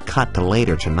could just cut to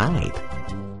later tonight.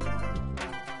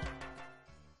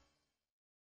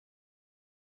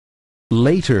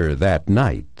 Later that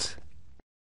night.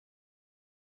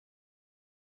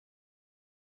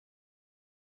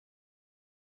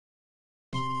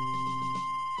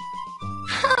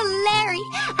 Oh, Larry,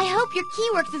 I hope your key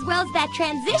works as well as that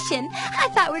transition. I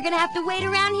thought we were going to have to wait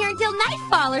around here until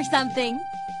nightfall or something.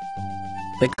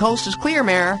 The coast is clear,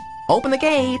 Mare. Open the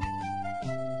gate.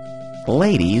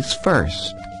 Ladies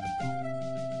first.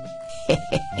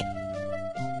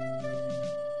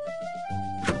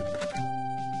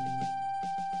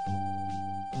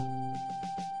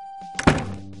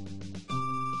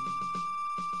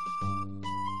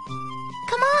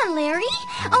 Come on, Larry.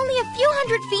 Only a few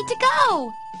hundred feet to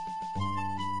go.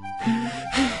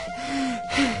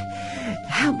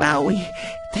 How about we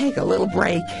take a little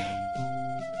break?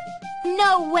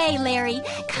 No way, Larry.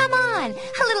 Come on.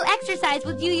 A little exercise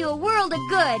will do you a world of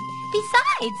good.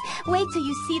 Besides, wait till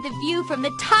you see the view from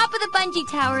the top of the bungee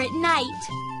tower at night.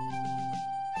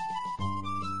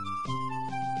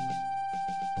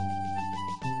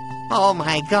 Oh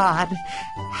my God.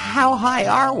 How high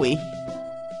are we?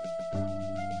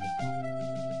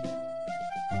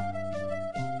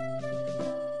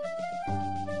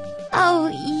 Oh,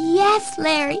 yes,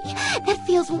 Larry. That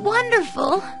feels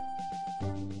wonderful.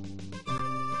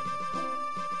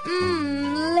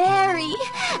 Larry,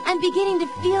 I'm beginning to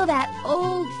feel that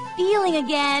old feeling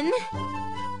again.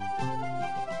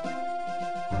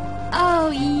 Oh,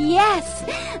 yes.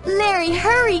 Larry,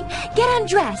 hurry. Get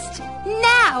undressed.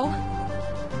 Now.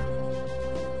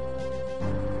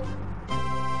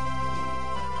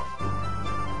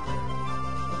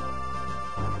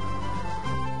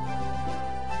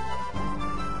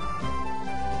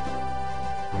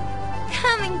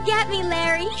 Come and get me,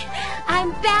 Larry.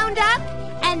 I'm bound up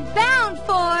and bound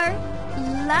for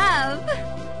love.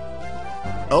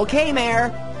 Okay,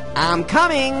 Mare. I'm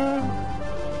coming.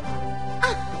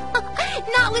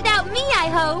 Not without me, I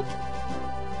hope.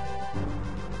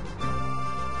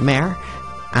 Mare,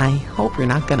 I hope you're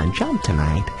not gonna jump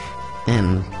tonight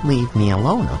and leave me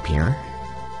alone up here.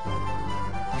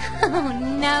 Oh,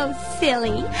 no,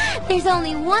 silly. There's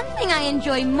only one thing I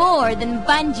enjoy more than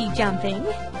bungee jumping.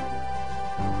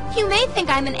 You may think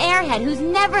I'm an airhead who's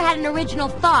never had an original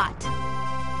thought.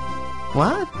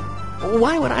 What?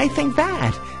 Why would I think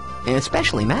that?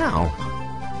 Especially now.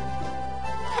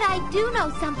 But I do know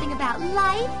something about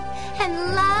life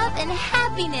and love and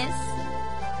happiness.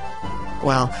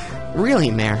 Well,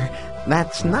 really, Mare,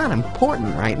 that's not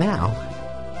important right now.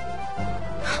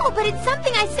 Oh, but it's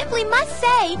something I simply must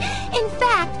say. In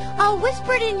fact, I'll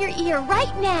whisper it in your ear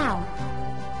right now.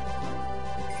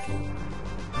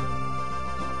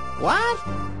 What?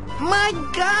 My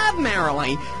God,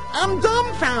 Marilee, I'm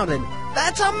dumbfounded.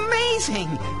 That's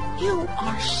amazing. You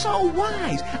are so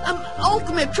wise.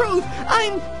 Ultimate truth.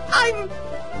 I'm...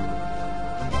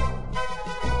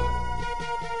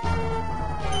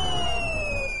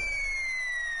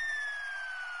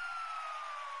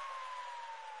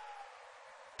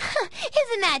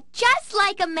 Isn't that just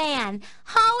like a man?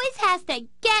 Always has to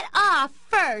get off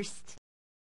first.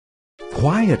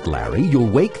 Quiet, Larry. You'll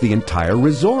wake the entire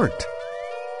resort.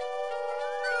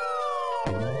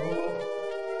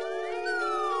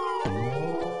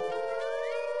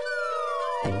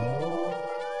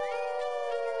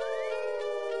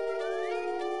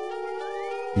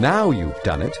 Now you've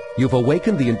done it. You've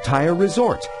awakened the entire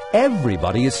resort.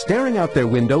 Everybody is staring out their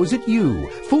windows at you,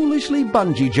 foolishly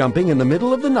bungee jumping in the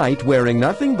middle of the night wearing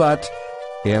nothing but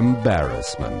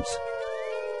embarrassment.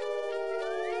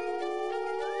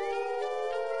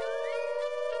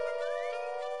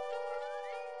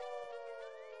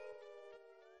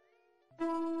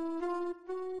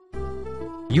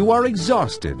 You are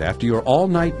exhausted after your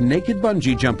all-night naked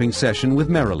bungee jumping session with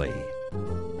Marilee.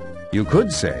 You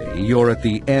could say you're at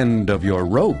the end of your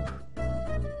rope.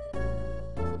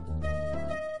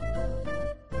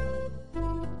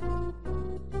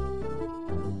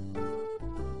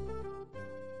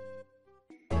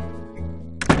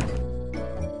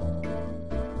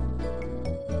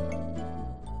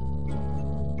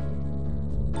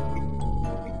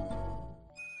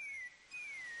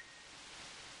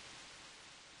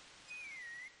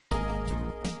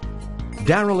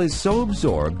 Daryl is so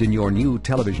absorbed in your new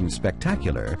television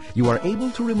spectacular, you are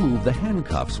able to remove the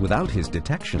handcuffs without his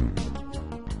detection.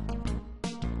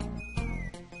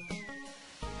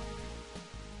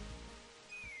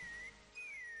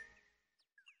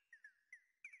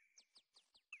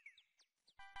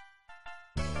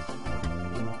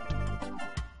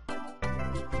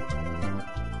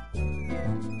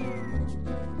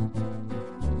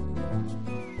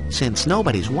 Since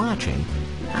nobody's watching,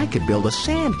 I could build a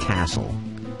sand castle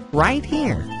right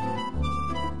here.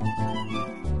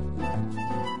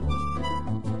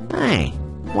 Hey,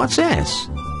 what's this?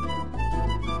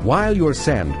 While your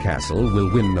sand castle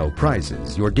will win no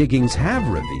prizes, your diggings have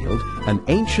revealed an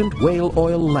ancient whale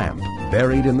oil lamp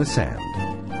buried in the sand.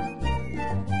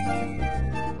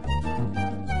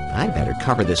 I better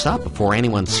cover this up before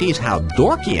anyone sees how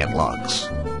dorky it looks.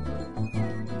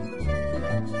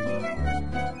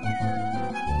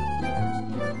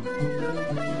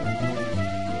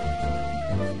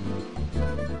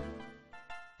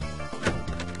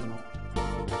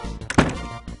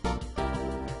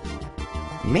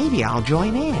 Maybe I'll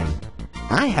join in.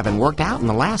 I haven't worked out in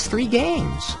the last 3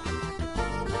 games.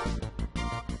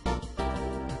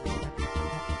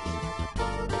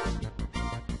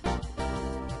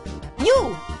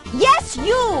 You! Yes,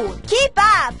 you! Keep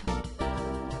up!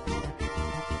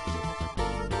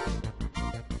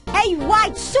 Hey,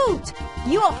 white suit!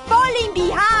 You're falling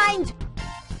behind!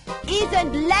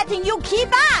 Isn't letting you keep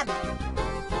up!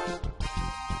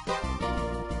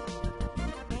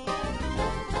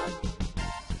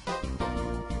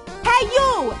 Hey,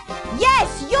 you!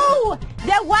 Yes, you!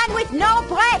 The one with no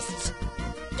breasts!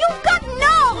 You've got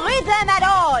no rhythm at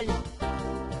all!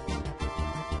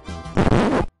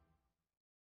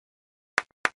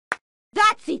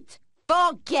 That's it!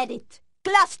 Forget it!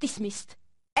 Class dismissed!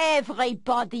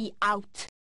 Everybody out!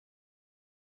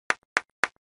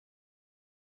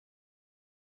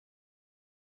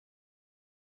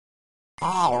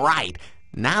 All right,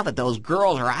 now that those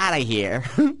girls are out of here,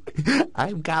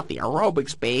 I've got the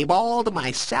aerobics babe all to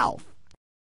myself.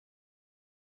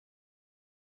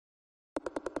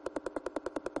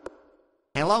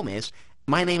 Hello, miss.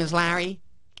 My name is Larry.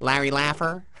 Larry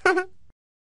Laffer.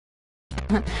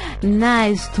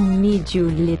 Nice to meet you,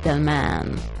 little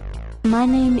man. My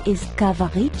name is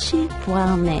Cavarici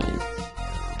Poirnet,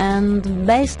 and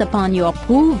based upon your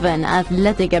proven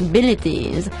athletic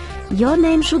abilities, your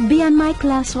name should be on my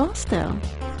class roster.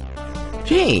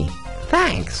 Gee,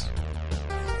 thanks.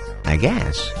 I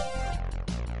guess.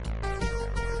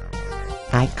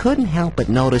 I couldn't help but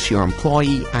notice your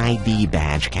employee ID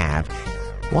badge, Cav.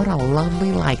 What a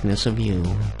lovely likeness of you.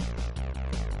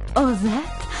 Oh,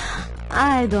 that?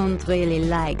 I don't really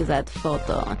like that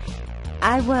photo.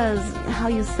 I was, how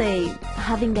you say,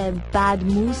 having a bad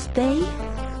moose day?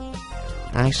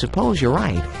 I suppose you're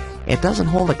right. It doesn't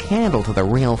hold a candle to the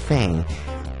real thing.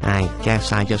 I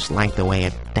guess I just like the way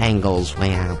it dangles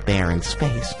way out there in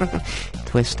space.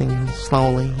 Twisting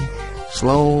slowly,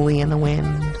 slowly in the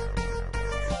wind.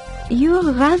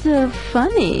 You're rather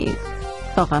funny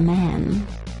for a man.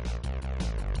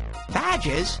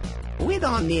 Badges? We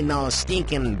don't need no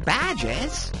stinking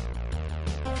badges.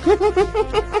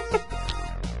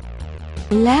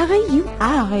 Larry, you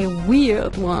are a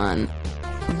weird one.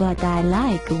 But I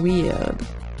like weird.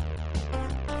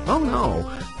 Oh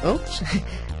no. Oops.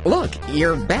 Look,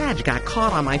 your badge got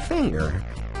caught on my finger.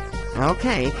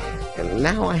 Okay,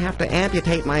 now I have to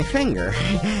amputate my finger.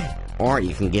 Or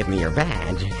you can give me your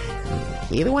badge.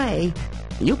 Either way,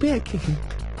 you pick.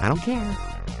 I don't care.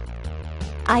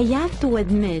 I have to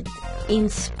admit, in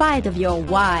spite of your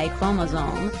Y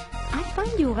chromosome, I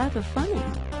find you rather funny.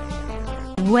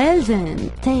 Well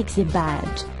then, take the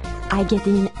badge. I get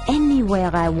in anywhere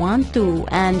I want to,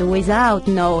 and without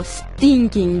no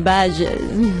stinking badges.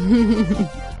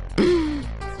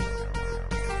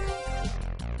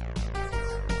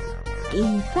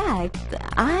 In fact,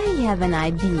 I have an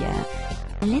idea.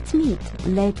 Let's meet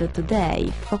later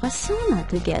today for a sauna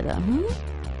together,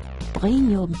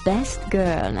 Bring your best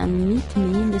girl and meet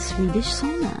me in the Swedish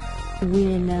sauna.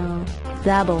 We'll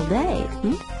double date,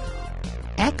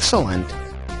 Excellent.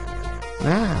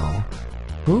 Now,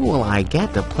 who will I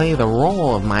get to play the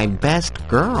role of my best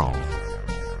girl?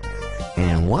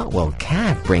 And what will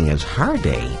Kat bring as her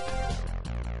date?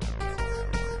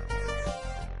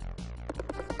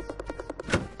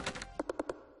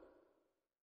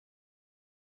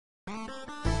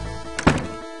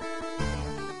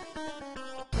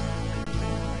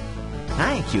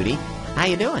 Hi, cutie. How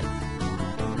you doing?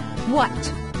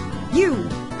 What? You!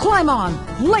 Climb on!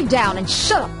 Lay down and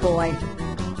shut up, boy!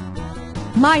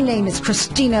 My name is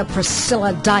Christina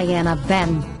Priscilla Diana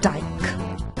Van Dyke.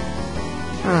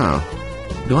 Oh.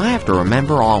 Do I have to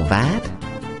remember all that?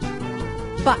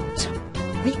 But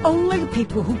the only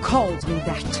people who called me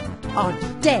that are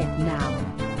dead now.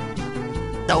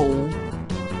 Oh.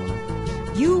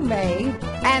 You may,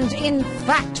 and in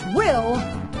fact will,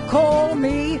 call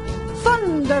me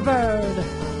Thunderbird.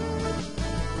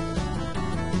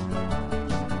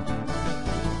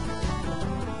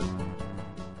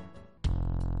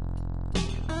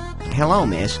 hello,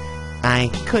 miss. I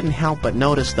couldn't help but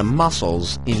notice the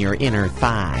muscles in your inner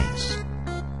thighs.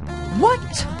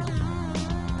 What?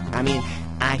 I mean,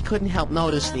 I couldn't help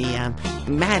notice the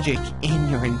magic in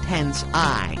your intense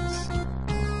eyes.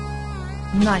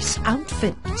 Nice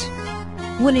outfit.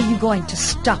 When are you going to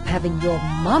stop having your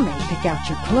mommy pick out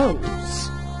your clothes?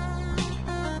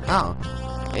 Oh,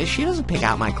 she doesn't pick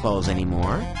out my clothes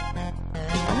anymore.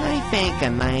 I think a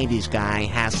 90s guy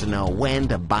has to know when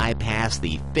to bypass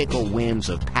the fickle whims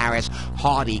of Paris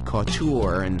haute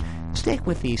couture and stick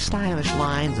with the stylish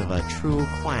lines of a true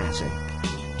classic.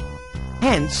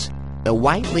 Hence, the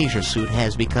white leisure suit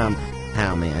has become,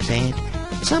 how may I say it,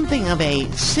 something of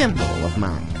a symbol of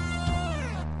mine.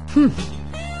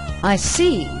 I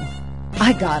see.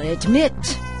 I gotta admit,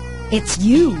 it's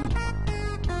you.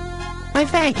 Why,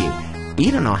 thank you.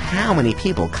 You don't know how many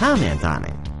people comment on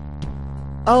it.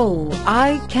 Oh,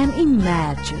 I can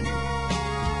imagine.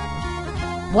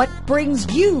 What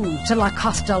brings you to La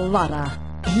Costa Lotta,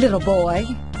 little boy?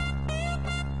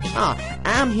 Oh,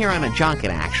 I'm here on a junket,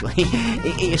 actually.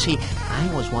 You see,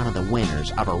 I was one of the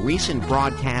winners of a recent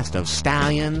broadcast of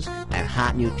Stallions, that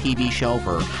hot new TV show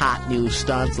for hot new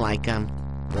studs like,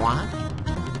 what?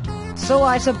 So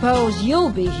I suppose you'll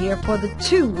be here for the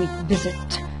 2-week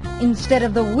visit, instead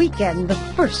of the weekend the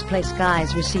first-place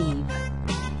guys receive.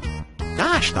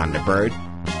 Gosh, Thunderbird,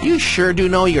 you sure do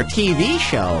know your TV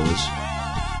shows.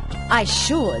 I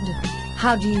should.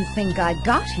 How do you think I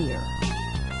got here?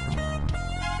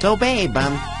 So, babe,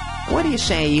 what do you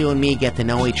say you and me get to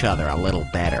know each other a little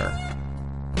better?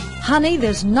 Honey,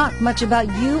 there's not much about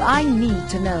you I need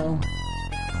to know.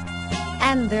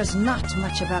 And there's not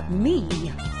much about me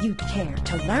you'd care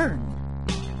to learn.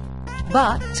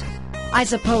 But I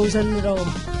suppose a little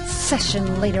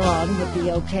session later on would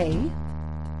be okay.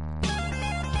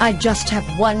 I just have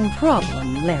one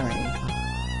problem, Larry.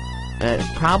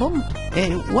 Problem?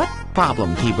 What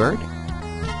problem, T-Bird?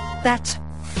 That's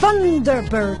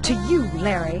Thunderbird to you,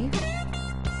 Larry.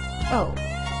 Oh,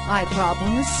 my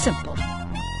problem is simple.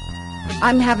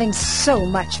 I'm having so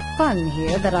much fun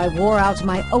here that I wore out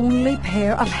my only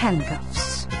pair of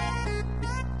handcuffs.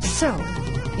 So,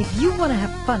 if you want to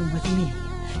have fun with me,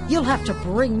 you'll have to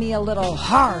bring me a little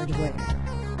hardware.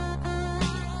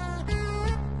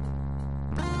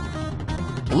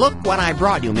 Look what I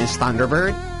brought you, Miss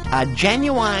Thunderbird. A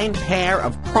genuine pair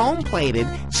of chrome-plated,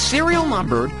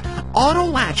 serial-numbered,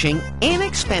 auto-latching,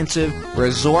 inexpensive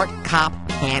resort cop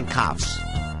handcuffs.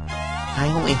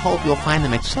 I only hope you'll find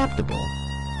them acceptable.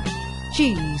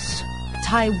 Geez,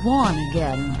 Taiwan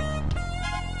again.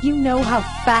 You know how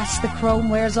fast the chrome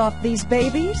wears off these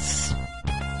babies?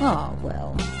 Oh,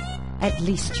 well, at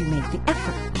least you made the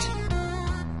effort.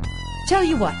 Tell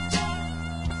you what,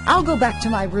 I'll go back to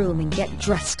my room and get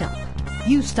dressed up.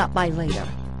 You stop by later.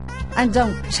 And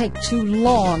don't take too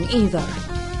long either.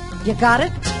 You got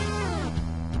it?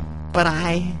 But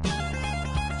I...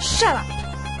 Shut up!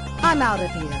 I'm out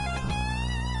of here.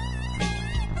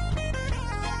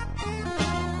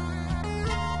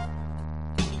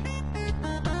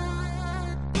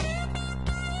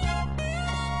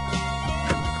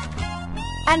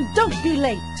 And don't be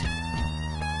late.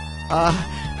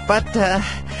 But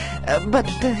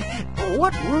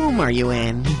what room are you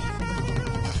in?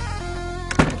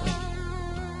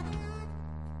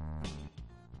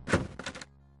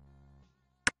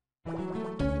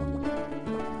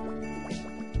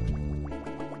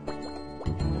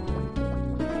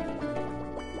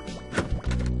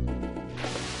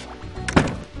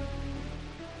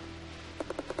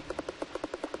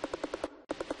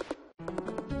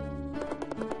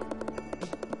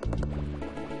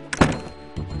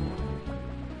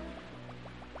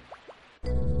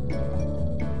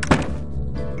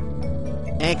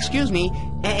 Excuse me.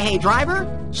 Hey, driver,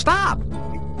 stop.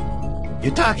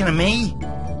 You're talking to me?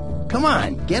 Come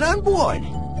on, get on board.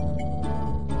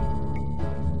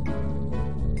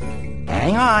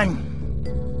 Hang on.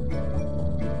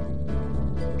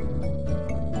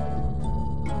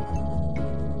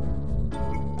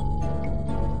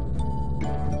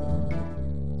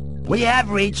 We have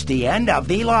reached the end of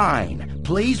the line.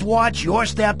 Please watch your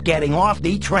step getting off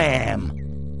the tram.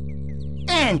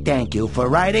 And thank you for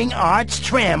riding Art's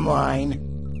tram line.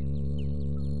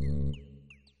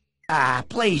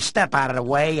 Please step out of the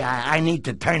way. I need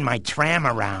to turn my tram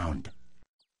around.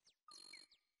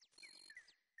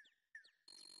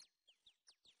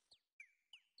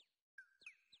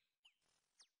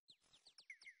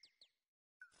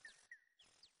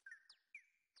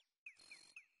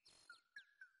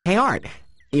 Hey, Art,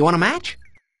 you want a match?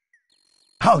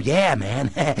 Oh, yeah, man.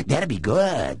 That'd be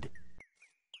good.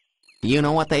 You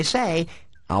know what they say,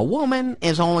 a woman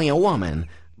is only a woman,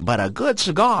 but a good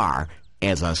cigar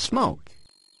is a smoke.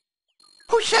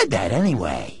 Who said that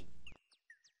anyway?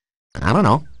 I don't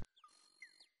know.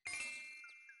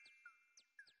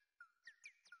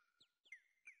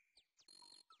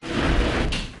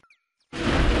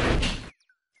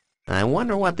 I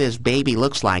wonder what this baby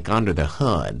looks like under the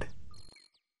hood.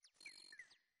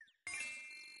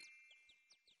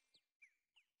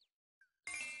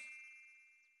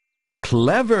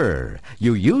 Clever!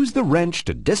 You use the wrench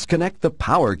to disconnect the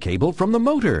power cable from the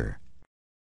motor.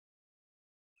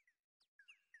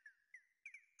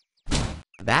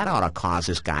 That ought to cause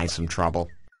this guy some trouble.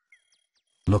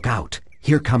 Look out!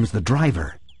 Here comes the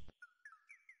driver.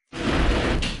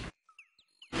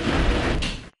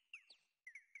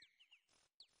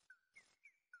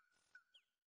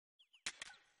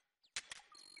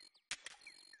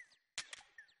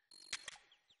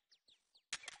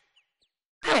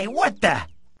 Hey, what the?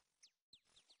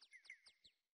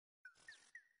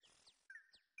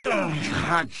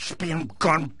 Hot spin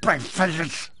gone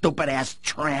breakfast, stupid-ass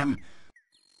tram.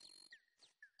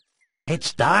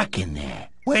 It's dark in there.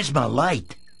 Where's my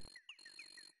light?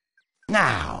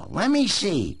 Now, let me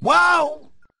see.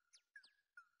 Whoa!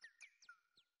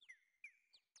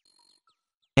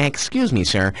 Excuse me,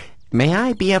 sir. May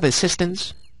I be of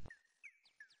assistance?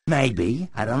 Maybe.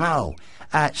 I don't know.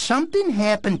 Something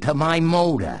happened to my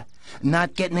motor.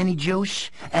 Not getting any juice,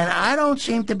 and I don't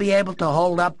seem to be able to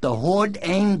hold up the hood,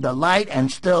 aim the light,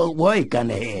 and still work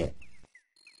under here.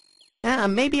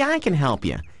 Maybe I can help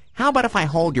you. How about if I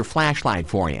hold your flashlight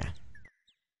for you?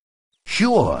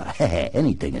 Sure.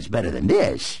 Anything is better than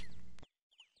this.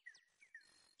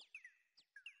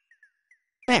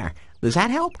 There. Does that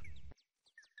help?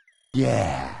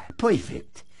 Yeah,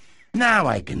 perfect. Now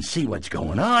I can see what's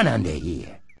going on under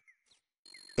here.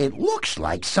 It looks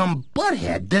like some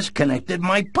butthead disconnected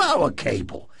my power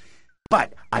cable,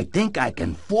 but I think I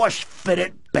can force fit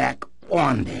it back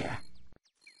on there.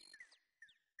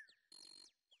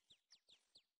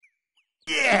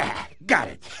 Yeah, got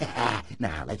it.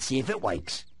 Now let's see if it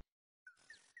works.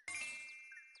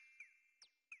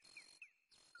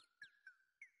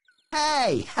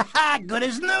 Hey, good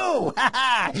as new.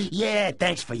 Yeah,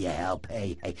 thanks for your help.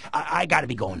 Hey, I gotta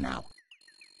be going now.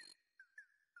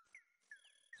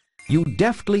 You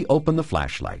deftly open the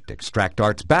flashlight, extract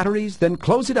Art's batteries, then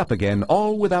close it up again,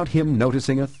 all without him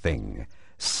noticing a thing.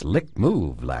 Slick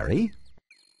move, Larry.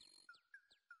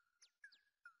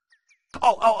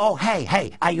 Oh,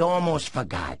 hey, I almost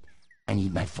forgot. I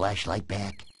need my flashlight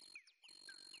back.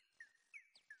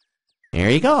 Here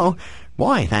you go.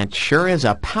 Boy, that sure is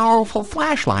a powerful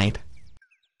flashlight.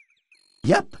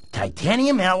 Yep,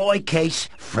 titanium alloy case,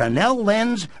 Fresnel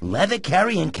lens, leather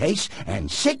carrying case,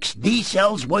 and 6 D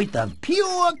cells worth of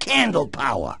pure candle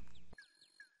power.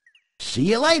 See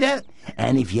you later,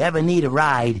 and if you ever need a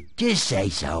ride, just say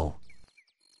so.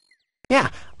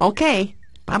 Yeah, okay.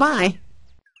 Bye-bye.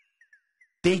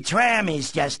 The tram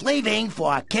is just leaving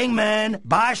for Kingman,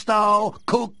 Barstow,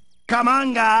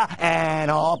 Cucamonga, and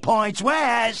all points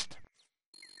west.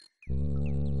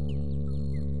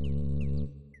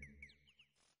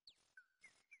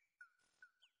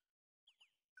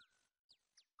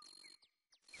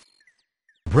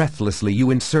 Breathlessly,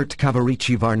 you insert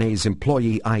Cavaricci Varney's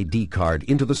employee ID card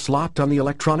into the slot on the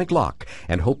electronic lock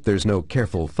and hope there's no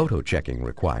careful photo-checking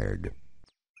required.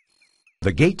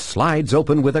 The gate slides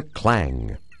open with a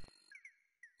clang.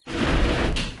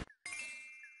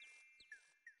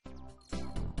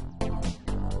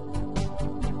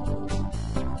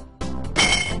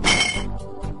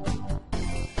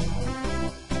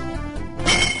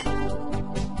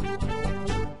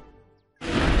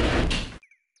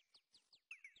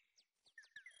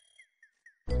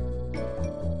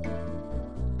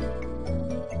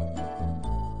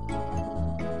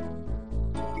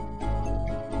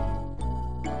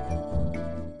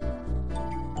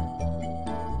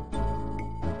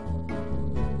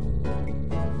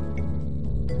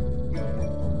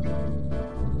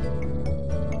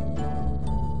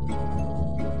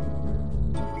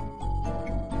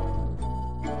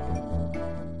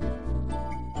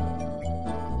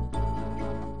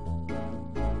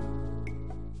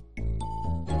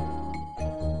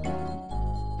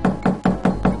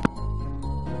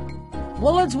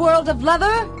 Willard's World of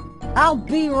Leather? I'll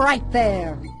be right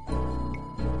there.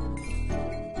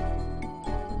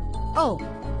 Oh,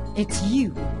 it's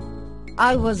you.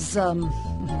 I was,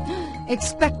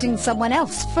 expecting someone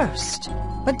else first.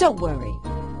 But don't worry.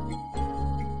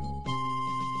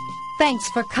 Thanks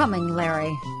for coming,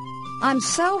 Larry. I'm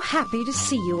so happy to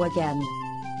see you again.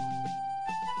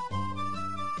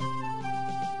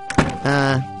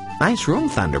 Nice room,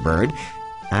 Thunderbird.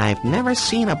 I've never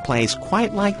seen a place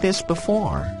quite like this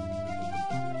before.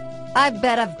 I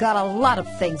bet I've got a lot of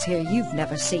things here you've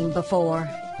never seen before.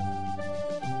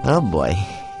 Oh boy.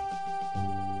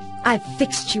 I've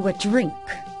fixed you a drink.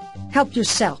 Help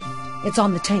yourself. It's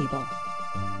on the table.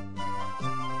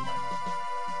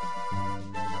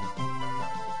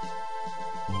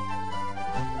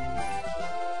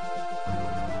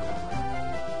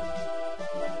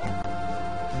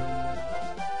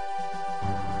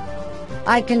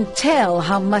 I can tell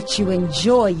how much you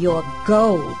enjoy your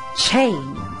gold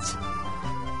chains.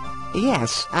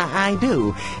 Yes, I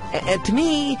do. To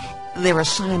me, they're a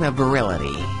sign of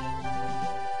virility.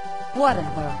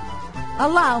 Whatever.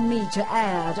 Allow me to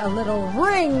add a little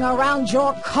ring around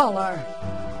your collar.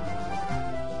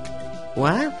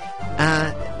 What?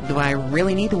 Do I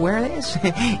really need to wear this?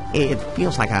 It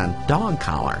feels like a dog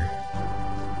collar.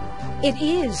 It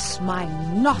is, my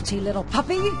naughty little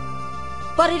puppy.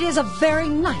 But it is a very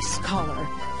nice collar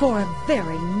for a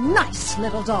very nice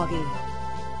little doggy.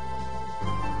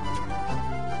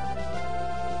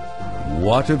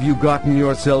 What have you gotten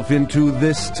yourself into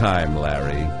this time,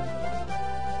 Larry?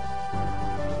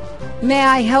 May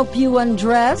I help you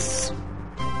undress?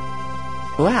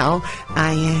 Well,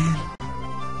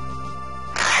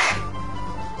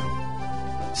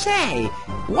 Say,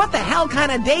 what the hell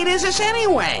kind of date is this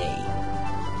anyway?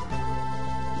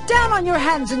 Down on your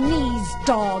hands and knees,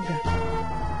 dog.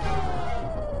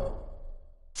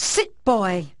 Sit,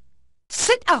 boy.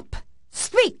 Sit up.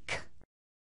 Speak.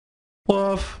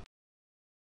 Woof.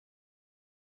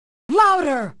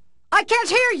 Louder! I can't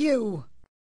hear you!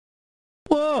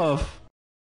 Woof.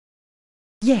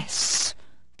 Yes,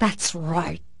 that's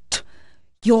right.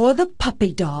 You're the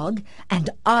puppy dog, and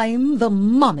I'm the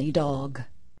mommy dog.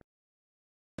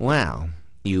 Well,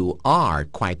 you are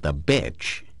quite the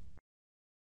bitch.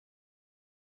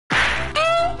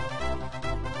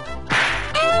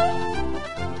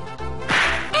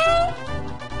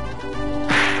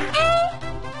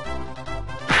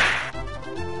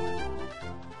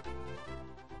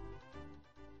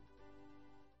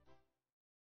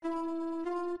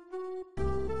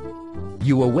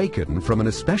 You awaken from an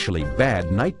especially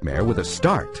bad nightmare with a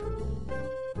start.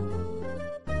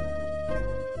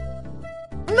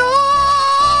 No!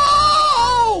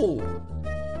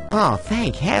 Oh,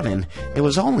 thank heaven. It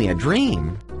was only a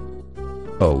dream.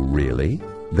 Oh, really?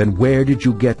 Then where did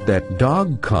you get that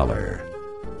dog collar?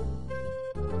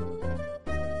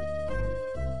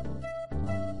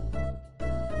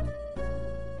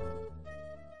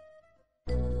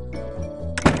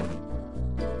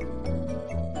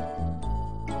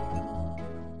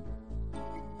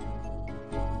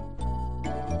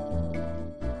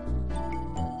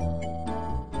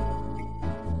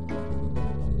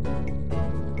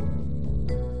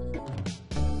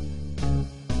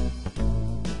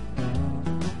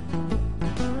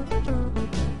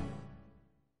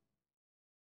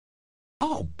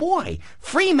 Oh, boy,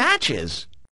 free matches.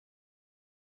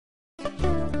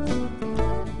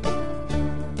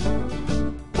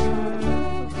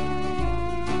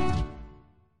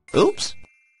 Oops.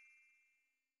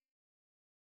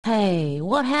 Hey,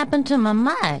 what happened to my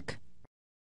mic?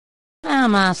 How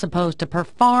am I supposed to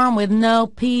perform with no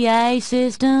PA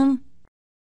system?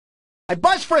 I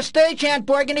buzzed for a stagehand,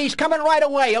 Burgundy. He's coming right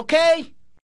away, okay?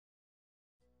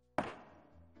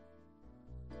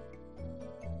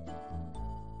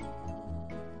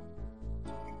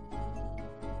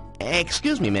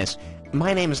 Excuse me, miss.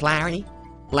 My name is Larry.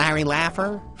 Larry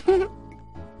Laffer.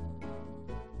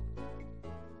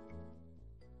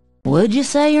 Would you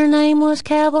say your name was,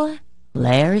 cowboy?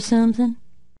 Larry something?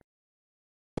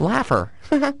 Laffer.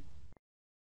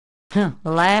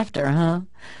 Laughter, huh?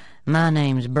 My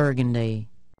name's Burgundy.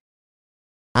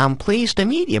 I'm pleased to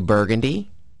meet you,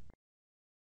 Burgundy.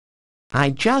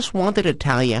 I just wanted to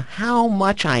tell you how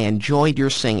much I enjoyed your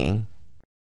singing.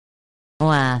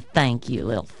 Why, thank you,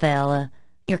 little fella.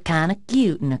 You're kinda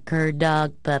cute in a cur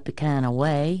dog puppy kinda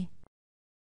way.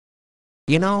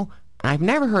 You know, I've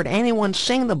never heard anyone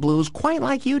sing the blues quite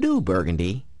like you do,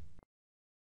 Burgundy.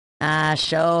 I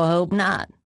sure hope not.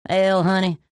 Hell,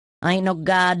 honey, I ain't no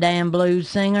goddamn blues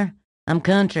singer. I'm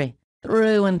country,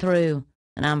 through and through,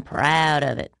 and I'm proud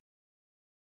of it.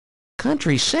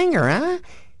 Country singer, huh?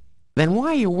 Then why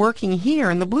are you working here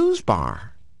in the blues bar?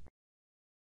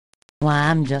 Why,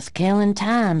 I'm just killing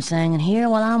time singing here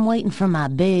while I'm waiting for my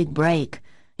big break.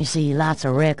 You see, lots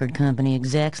of record company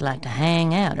execs like to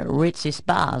hang out at ritzy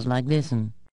spas like this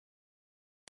one.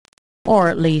 Or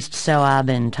at least so I've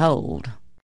been told.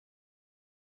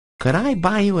 Could I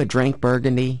buy you a drink,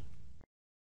 Burgundy?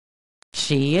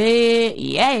 Shit,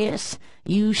 yes,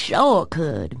 you sure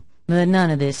could. But none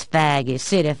of this faggy,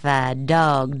 citified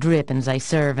dog drippings they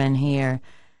serve in here.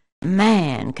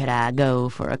 Man, could I go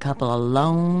for a couple of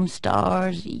Lone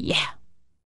Stars? Yeah.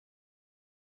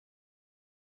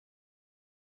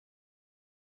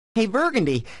 Hey,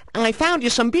 Burgundy, I found you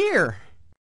some beer.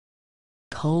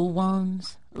 Cold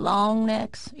ones? Long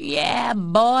necks? Yeah,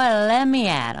 boy, let me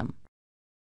at 'em.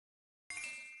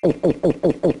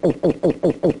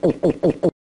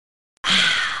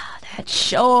 That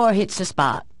sure hits the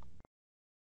spot.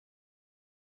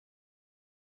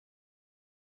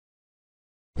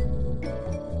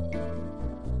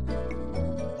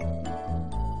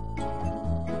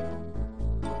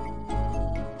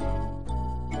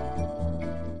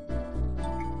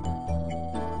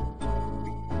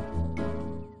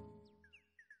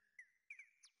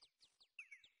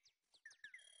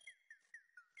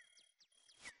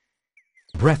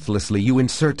 Breathlessly, you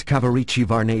insert Cavaricci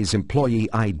Varney's employee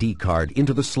ID card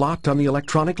into the slot on the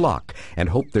electronic lock and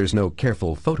hope there's no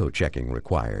careful photo-checking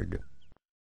required.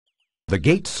 The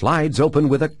gate slides open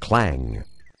with a clang.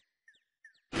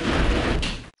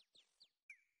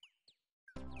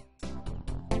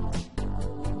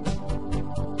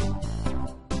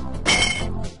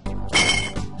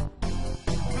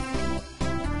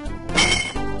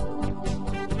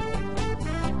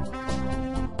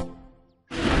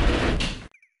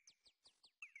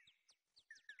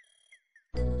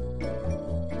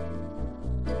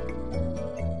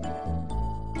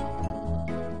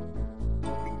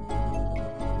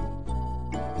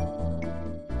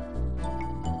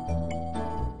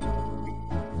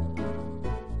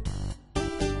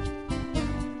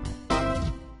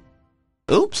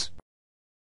 Oops.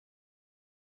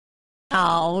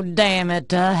 Oh, damn it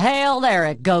to hell, there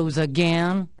it goes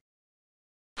again.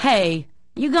 Hey,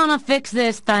 you gonna fix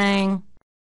this thing?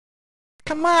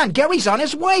 Come on, Gary's on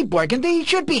his way, Burgundy. He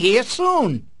should be here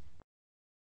soon.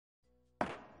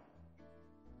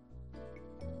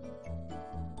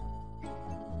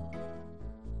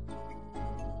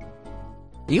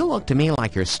 You look to me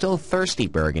like you're still thirsty,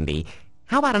 Burgundy.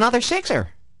 How about another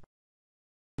sixer?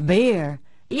 Beer?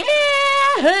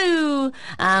 Yahoo!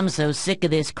 I'm so sick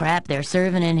of this crap they're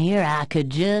serving in here I could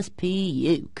just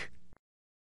puke.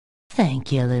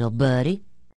 Thank you, little buddy.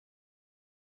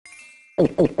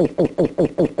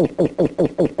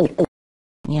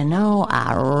 You know,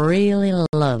 I really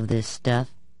love this stuff.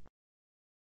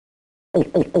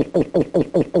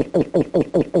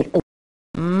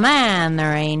 Man,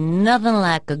 there ain't nothing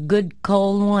like a good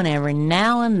cold one every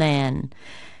now and then.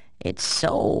 It's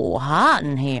so hot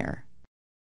in here.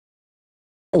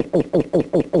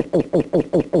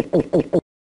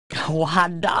 Why,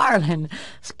 darling,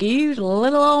 excuse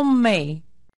little old me.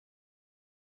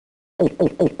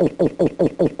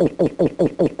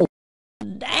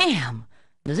 Damn,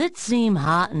 does it seem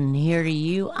hot in here to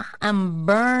you? I'm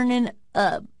burning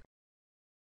up.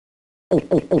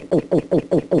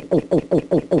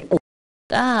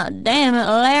 God damn it,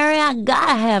 Larry, I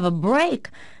gotta have a break.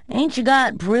 Ain't you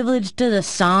got privilege to the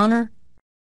sauna?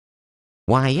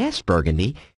 Why, yes,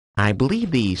 Burgundy. I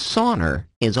believe the sauna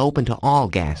is open to all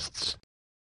guests.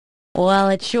 Well,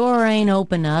 it sure ain't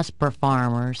open to us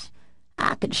performers.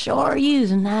 I could sure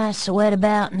use a nice sweat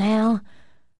about now.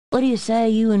 What do you say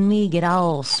you and me get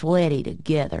all sweaty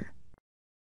together?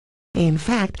 In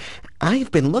fact,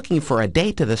 I've been looking for a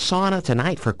date to the sauna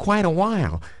tonight for quite a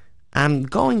while. I'm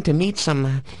going to meet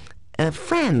some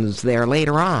friends there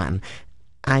later on.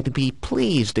 I'd be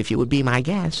pleased if you would be my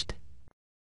guest.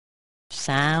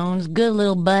 Sounds good,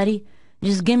 little buddy.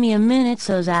 Just give me a minute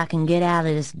so's I can get out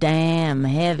of this damn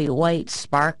heavyweight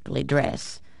sparkly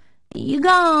dress. You go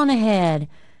on ahead.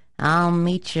 I'll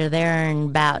meet you there in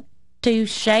about 2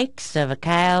 shakes of a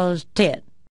cow's tit.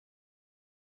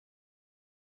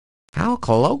 How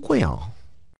colloquial.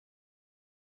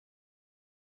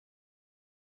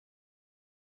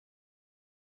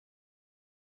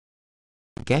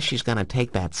 Guess she's gonna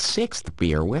take that 6th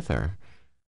beer with her.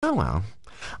 Oh well,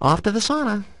 off to the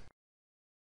sauna.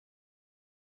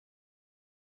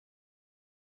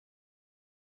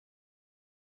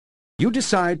 You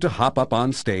decide to hop up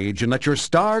on stage and let your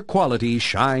star quality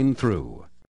shine through.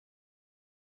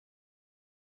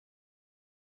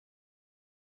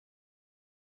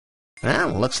 Well,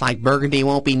 looks like Burgundy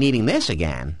won't be needing this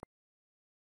again.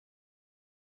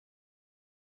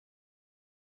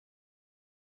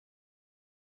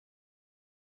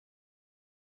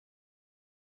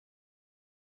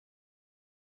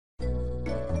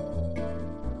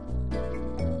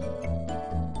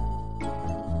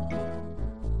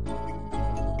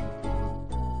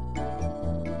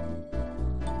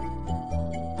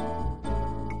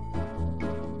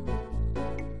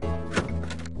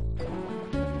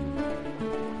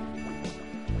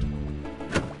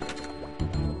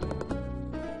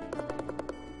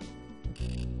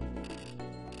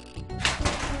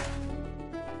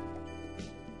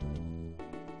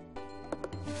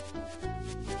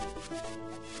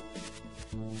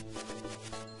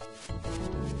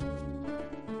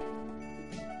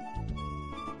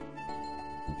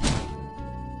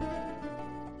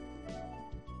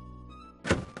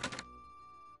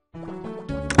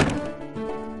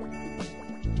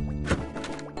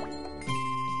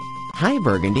 Hi,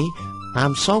 Burgundy.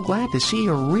 I'm so glad to see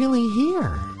you're really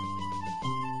here.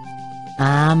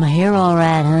 I'm here all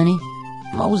right, honey.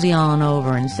 Mosey on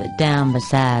over and sit down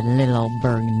beside little old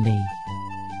Burgundy.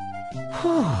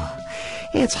 Whew.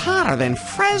 It's hotter than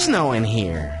Fresno in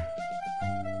here.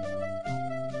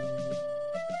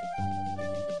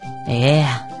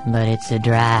 Yeah, but it's a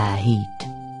dry heat.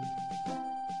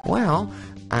 Well,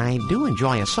 I do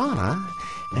enjoy a sauna,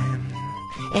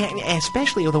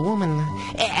 especially with a woman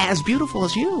as beautiful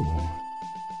as you.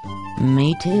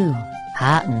 Me too.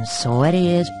 Hot and sweaty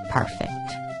is perfect.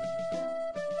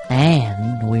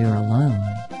 And we're alone.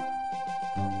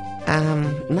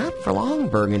 Not for long,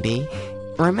 Burgundy.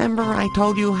 Remember I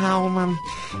told you how,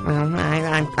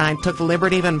 I took the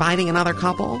liberty of inviting another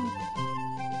couple?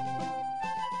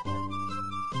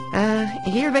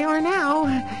 Here they are now.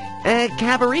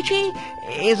 Cavarici,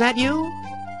 is that you?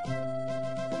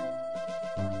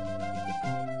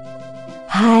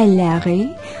 Hi,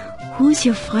 Larry. Who's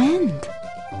your friend?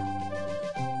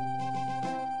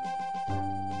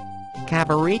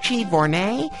 Cavarici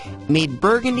Vornay, meet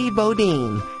Burgundy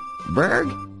Bodine. Berg,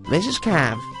 this is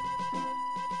Cav.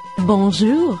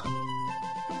 Bonjour.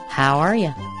 How are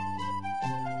you?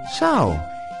 So,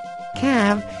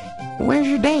 Cav, where's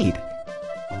your date?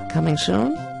 Coming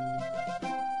soon?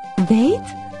 Date?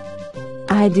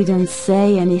 I didn't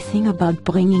say anything about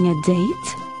bringing a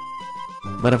date.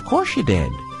 But of course you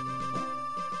did.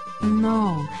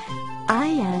 No,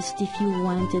 I asked if you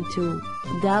wanted to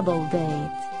double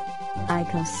date. I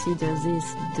consider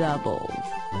this doubled.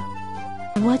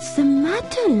 What's the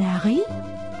matter, Larry?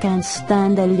 Can't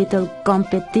stand a little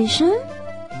competition?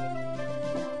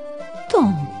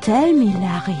 Don't tell me,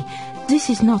 Larry, this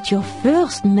is not your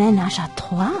first ménage à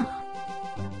trois.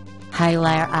 Hey,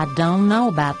 Larry, I don't know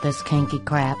about this kinky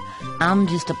crap. I'm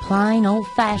just a plain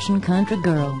old-fashioned country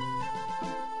girl.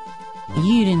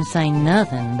 You didn't say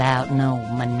nothing about no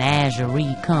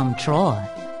menagerie come Troy.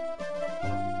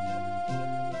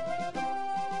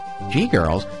 Gee,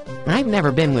 girls, I've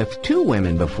never been with two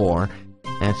women before,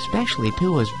 especially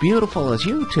two as beautiful as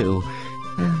you two.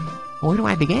 Where do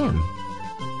I begin?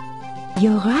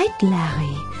 You're right,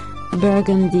 Larry.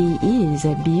 Burgundy is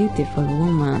a beautiful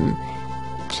woman.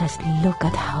 Just look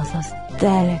at how those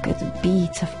delicate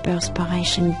beads of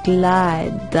perspiration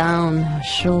glide down her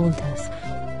shoulders,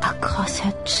 across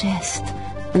her chest,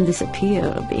 and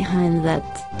disappear behind that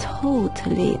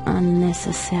totally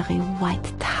unnecessary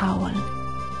white towel.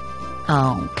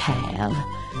 Oh, Cav,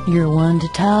 you're one to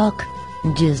talk.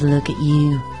 Just look at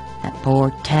you. That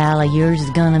poor towel of yours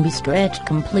is gonna be stretched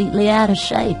completely out of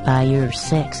shape by your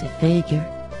sexy figure.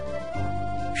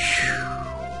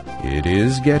 It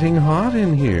is getting hot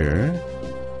in here.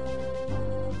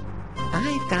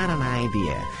 I've got an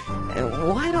idea.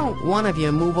 Why don't one of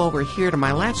you move over here to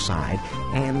my left side,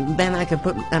 and then I can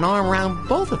put an arm around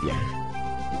both of you?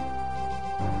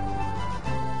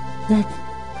 That's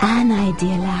an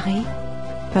idea, Larry.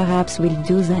 Perhaps we'll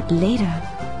do that later.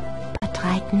 But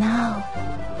right now,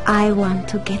 I want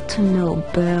to get to know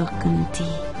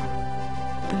Burgundy.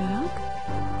 Burg?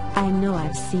 I know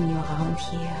I've seen you around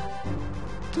here.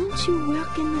 Don't you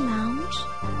work in the lounge?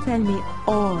 Tell me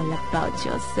all about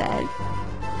yourself.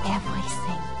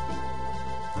 Everything.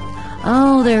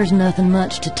 Oh, there's nothing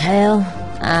much to tell.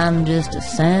 I'm just a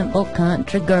simple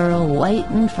country girl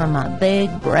waiting for my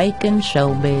big break in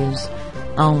showbiz.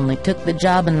 Only took the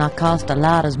job in La Costa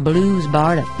Lata's blues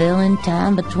bar to fill in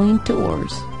time between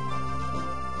tours.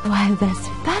 Why, that's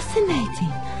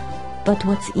fascinating. But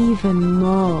what's even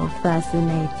more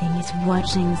fascinating is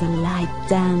watching the light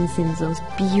dance in those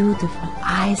beautiful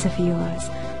eyes of yours.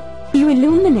 You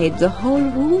illuminate the whole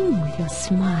room with your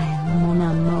smile, mon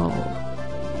amour.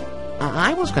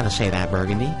 I was going to say that,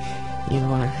 Burgundy. You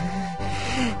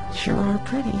sure are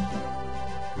pretty.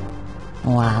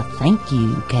 Why, thank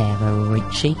you,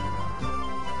 Cavarici.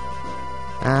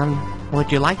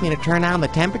 Would you like me to turn down the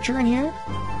temperature in here?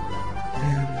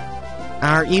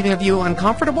 Are either of you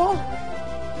uncomfortable?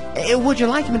 Would you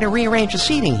like me to rearrange the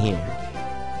seating here?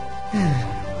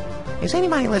 Is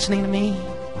anybody listening to me?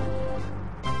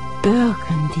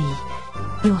 Burgundy,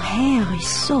 your hair is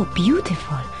so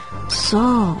beautiful,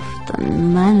 soft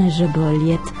and manageable,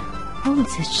 yet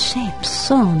holds its shape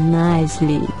so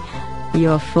nicely.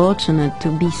 You're fortunate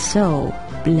to be so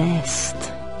blessed.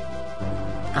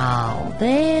 Oh,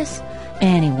 this?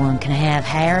 Anyone can have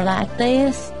hair like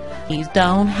this? Please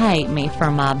don't hate me for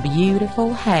my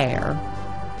beautiful hair.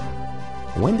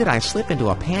 When did I slip into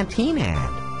a Pantene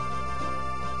ad?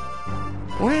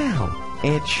 Wow,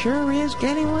 it sure is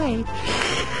getting late.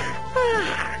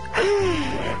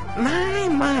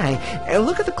 My,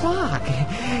 look at the clock.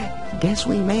 guess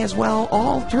we may as well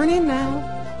all turn in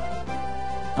now.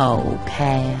 Oh,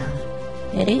 Cal,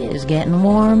 it is getting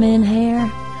warm in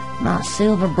here. My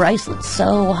silver bracelet's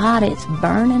so hot it's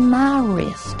burning my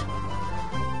wrist.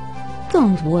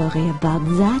 Don't worry about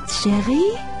that,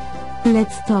 Sherry.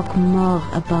 Let's talk more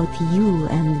about you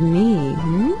and me,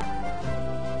 hmm?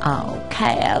 Oh,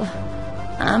 Cal,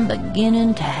 I'm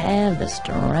beginning to have the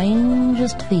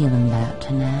strangest feeling about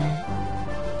tonight.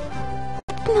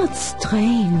 Not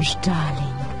strange,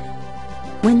 darling.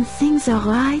 When things are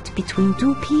right between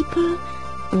two people,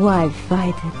 why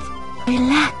fight it?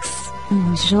 Relax.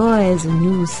 Enjoy the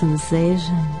new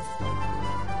sensations.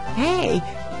 Hey,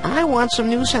 I want some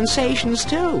new sensations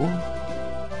too.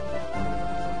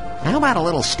 How about a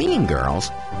little steam, girls?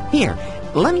 Here,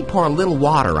 let me pour a little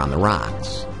water on the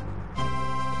rocks.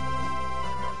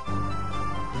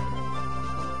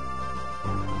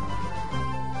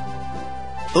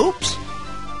 Oops.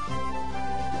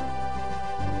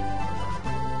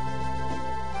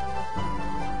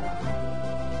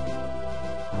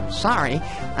 Sorry,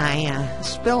 I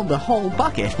spilled the whole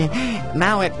bucket.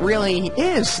 Now it really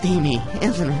is steamy,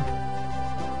 isn't it?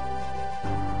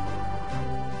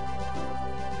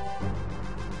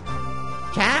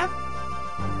 Cat?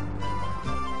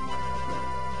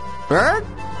 Bird?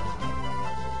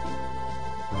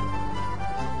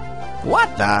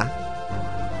 What the?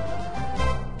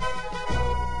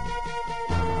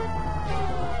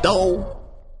 Oh.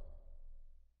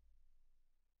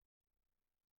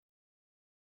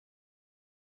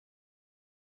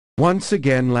 Once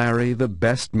again, Larry, the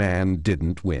best man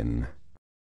didn't win.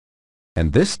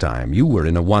 And this time you were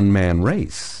in a one-man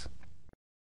race.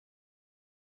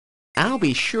 I'll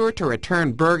be sure to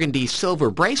return Burgundy's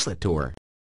silver bracelet to her.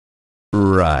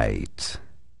 Right.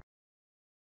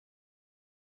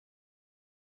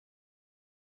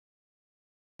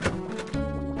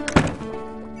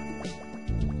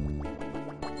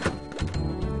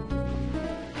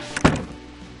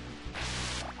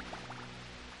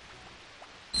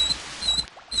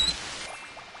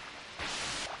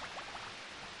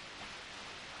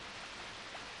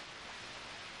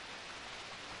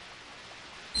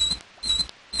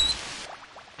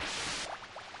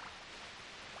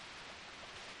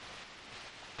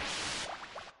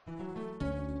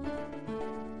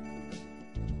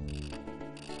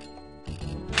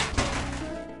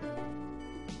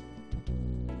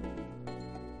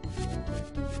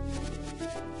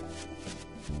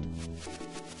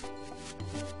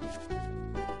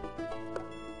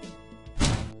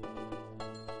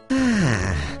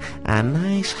 A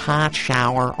nice hot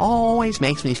shower always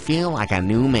makes me feel like a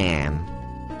new man.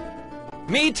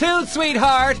 Me too,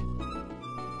 sweetheart!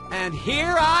 And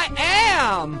here I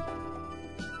am!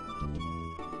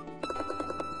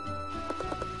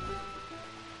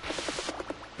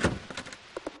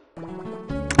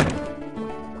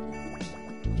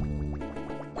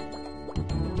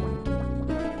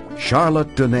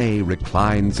 Charlotte Danae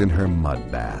reclines in her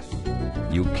mud bath.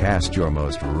 You cast your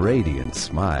most radiant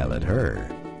smile at her.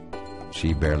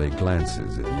 She barely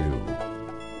glances at you.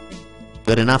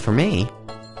 Good enough for me.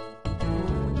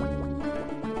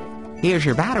 Here's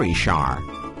your batteries, Char.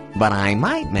 But I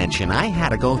might mention I had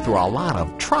to go through a lot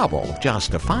of trouble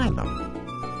just to find them.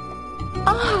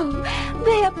 Oh,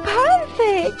 they're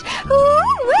perfect!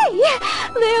 Ooh-wee!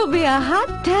 There'll be a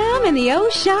hot time in the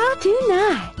ocean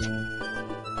tonight.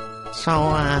 So,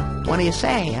 what do you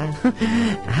say?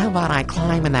 How about I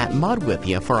climb in that mud with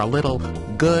you for a little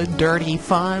good, dirty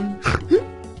fun?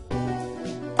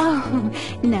 Oh,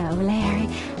 no, Larry.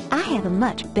 I have a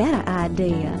much better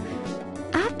idea.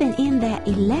 I've been in that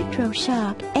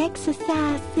electroshock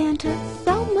exercise center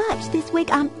so much this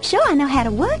week, I'm sure I know how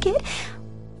to work it.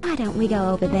 Why don't we go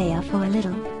over there for a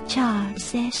little charge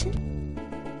session?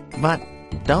 But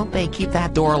don't they keep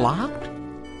that door locked?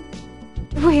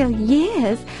 Well,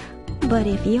 yes. But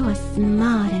if you're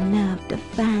smart enough to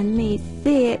find me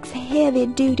 6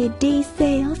 heavy-duty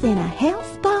D-cells in a health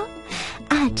spa,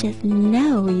 I just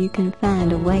know you can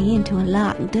find a way into a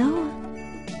locked door.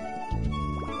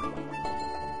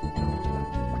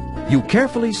 You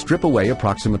carefully strip away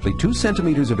approximately 2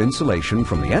 centimeters of insulation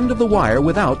from the end of the wire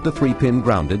without the 3-pin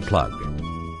grounded plug.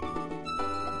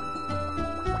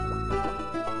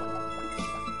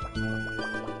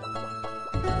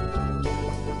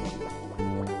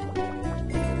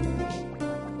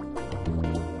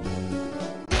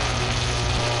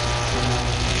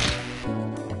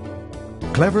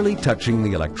 Cleverly touching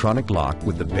the electronic lock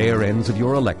with the bare ends of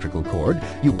your electrical cord,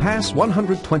 you pass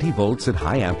 120 volts at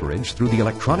high amperage through the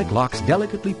electronic lock's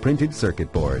delicately printed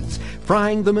circuit boards,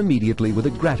 frying them immediately with a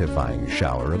gratifying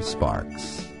shower of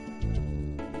sparks.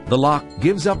 The lock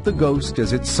gives up the ghost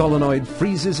as its solenoid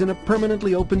freezes in a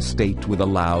permanently open state with a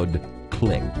loud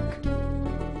click.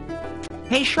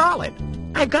 Hey, Charlotte,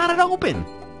 I got it open.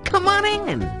 Come on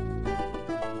in.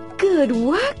 Good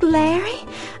work, Larry.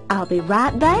 I'll be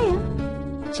right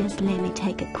there. Just let me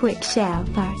take a quick shower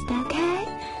first, okay?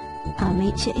 I'll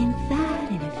meet you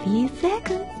inside in a few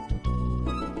seconds.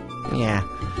 Yeah,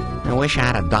 I wish I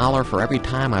had $1 for every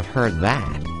time I've heard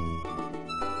that.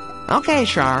 Okay,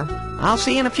 Char, I'll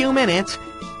see you in a few minutes.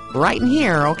 Right in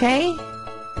here, okay?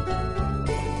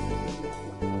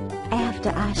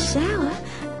 After I shower,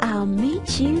 I'll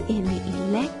meet you in the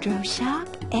electroshock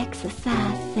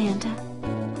exercise center.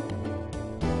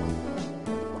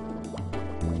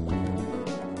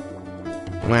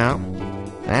 Well,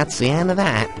 that's the end of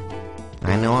that.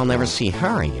 I know I'll never see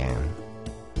her again.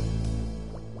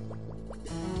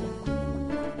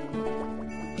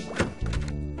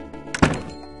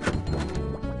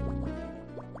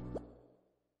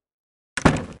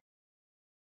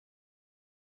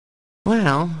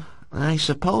 Well, I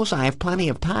suppose I have plenty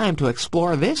of time to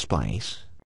explore this place.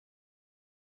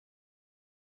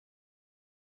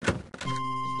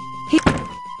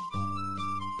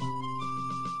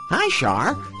 Hi,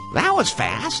 Char. That was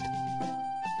fast.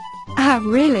 I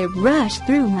really rushed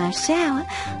through my shower.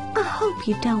 I hope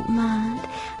you don't mind.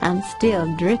 I'm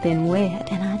still dripping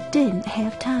wet and I didn't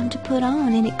have time to put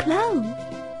on any clothes.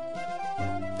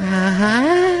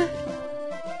 Uh-huh.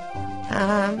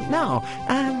 No.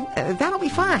 That'll be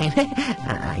fine.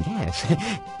 I guess.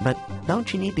 But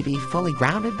don't you need to be fully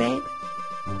grounded, babe?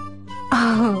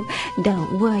 Oh,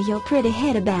 don't worry your pretty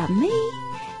head about me.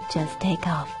 Just take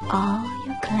off all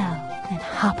your clothes and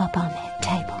hop up on that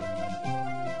table.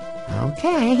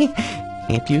 Okay,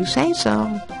 if you say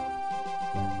so.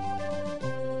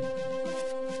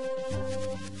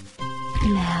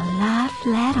 Now lie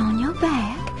flat on your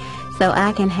back so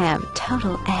I can have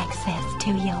total access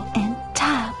to your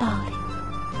entire body.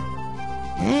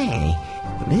 Hey,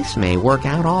 this may work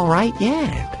out all right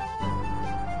yet.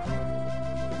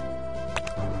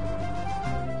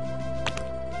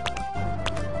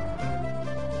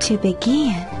 To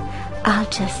begin, I'll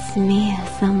just smear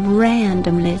some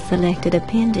randomly selected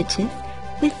appendages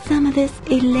with some of this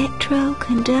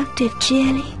electroconductive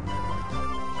jelly.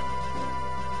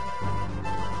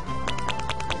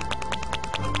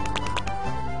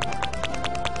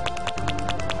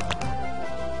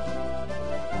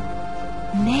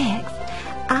 Next,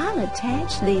 I'll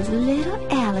attach these little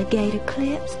alligator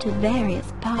clips to various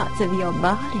parts of your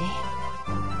body.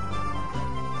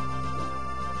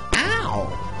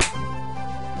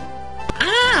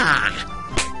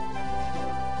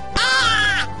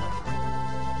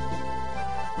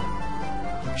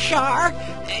 Char,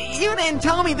 you didn't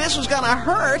tell me this was gonna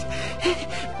hurt.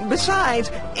 Besides,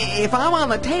 if I'm on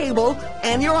the table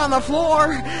and you're on the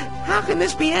floor, how can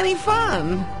this be any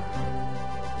fun?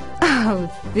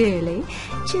 Oh, silly.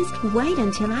 Just wait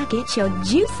until I get your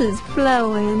juices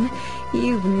flowing.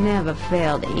 You've never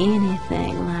felt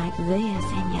anything like this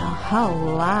in your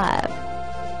whole life.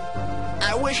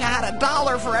 I wish I had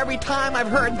 $1 for every time I've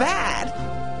heard that.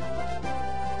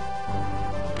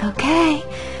 Okay.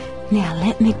 Now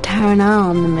let me turn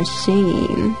on the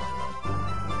machine.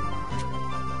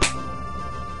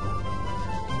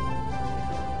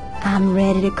 I'm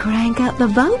ready to crank up the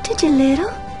voltage a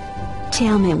little.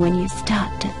 Tell me when you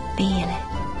start to feel it.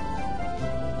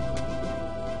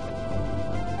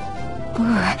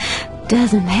 Ooh,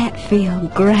 doesn't that feel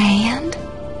grand?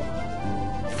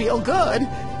 Feel good?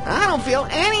 I don't feel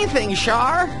anything,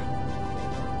 Char.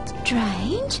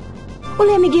 Strange. Well,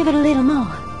 let me give it a little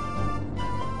more.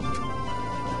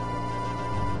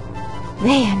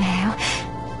 There now.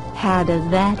 How does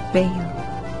that feel?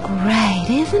 Great,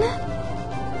 isn't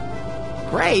it?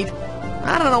 Great?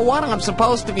 I don't know what I'm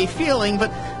supposed to be feeling,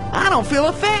 but I don't feel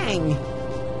a thing.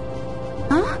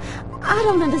 Huh? I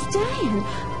don't understand.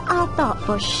 I thought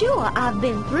for sure I've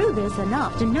been through this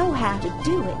enough to know how to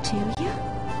do it to you.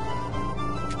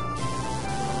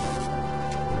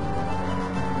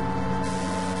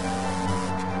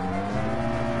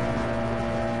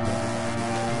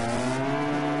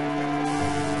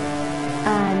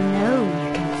 I know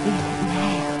you can feel it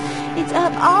now. It's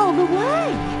up all the way.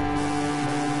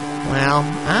 Well,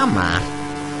 I'm not.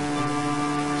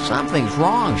 Something's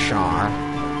wrong, Char.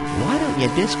 Why don't you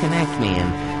disconnect me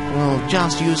and we'll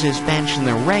just use this bench in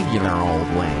the regular old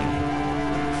way?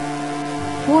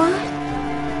 What?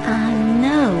 I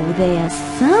know there's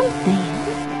something.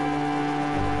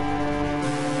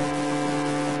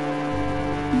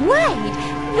 Wait!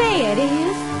 There it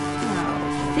is! Oh,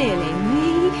 silly me.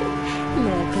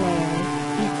 Look, Larry,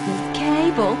 it's this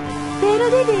cable.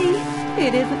 Fiddle-dee-dee.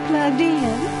 It isn't plugged in.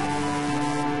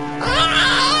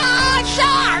 Ah!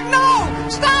 Shark! No!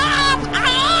 Stop!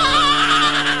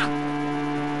 Ah!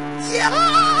 Yeah!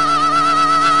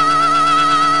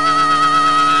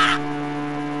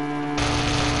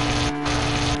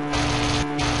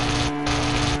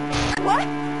 What?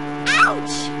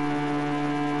 Ouch!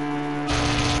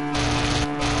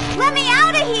 Let me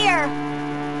out of here!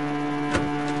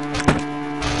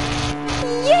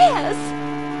 Yes!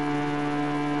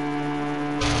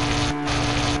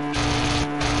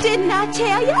 Didn't I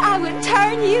tell you I would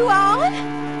turn you on?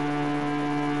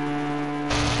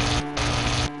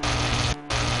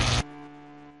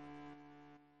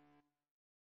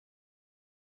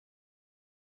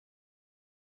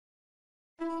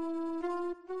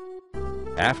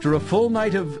 After a full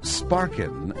night of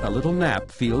sparkin', a little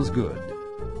nap feels good.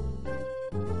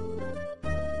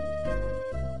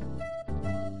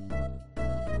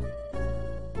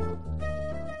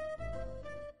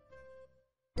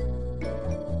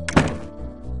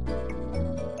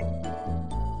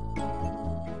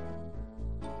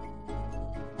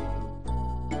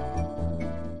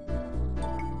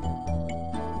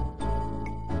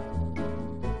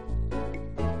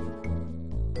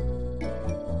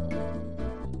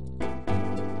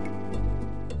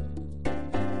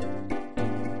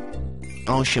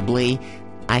 Oh, Chablis,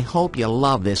 I hope you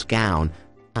love this gown.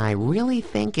 I really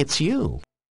think it's you.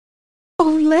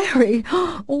 Oh, Larry!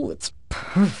 Oh, it's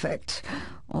perfect.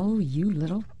 Oh, you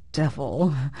little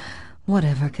devil.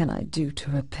 Whatever can I do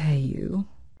to repay you?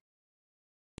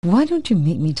 Why don't you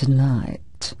meet me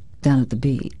tonight down at the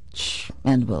beach,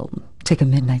 and we'll take a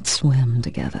midnight swim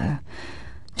together.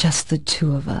 Just the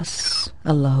two of us,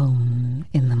 alone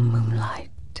in the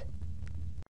moonlight.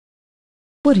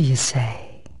 What do you say?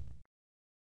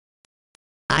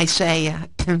 I say,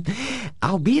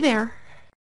 I'll be there.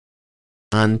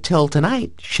 Until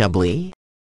tonight, Chablis.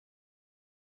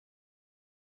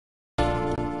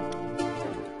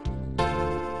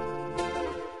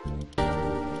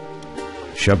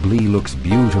 Chablis looks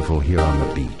beautiful here on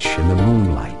the beach in the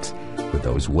moonlight, with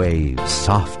those waves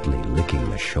softly licking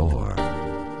the shore.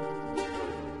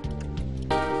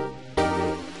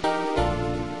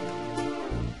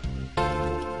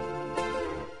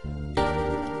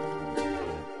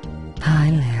 Hi,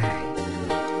 Larry.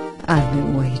 I've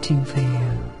been waiting for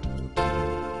you.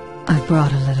 I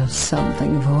brought a little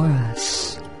something for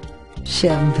us.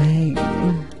 Champagne.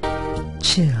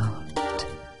 Chilled.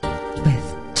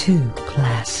 With 2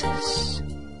 glasses.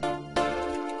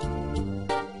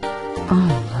 Oh,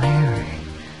 Larry.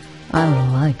 I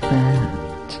like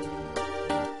that.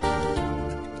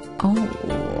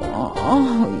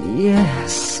 Oh,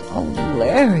 yes. Oh,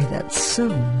 Larry, that's so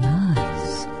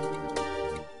nice.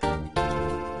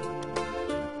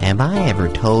 Have I ever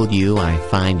told you I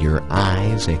find your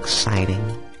eyes exciting?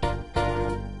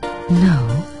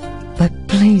 No, but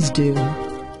please do.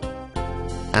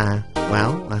 I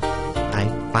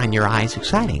find your eyes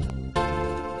exciting.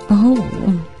 Oh,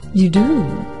 you do?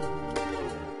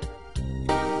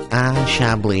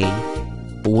 Chablis,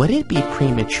 would it be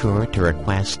premature to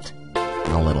request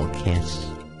a little kiss?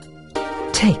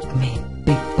 Take me,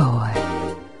 big boy.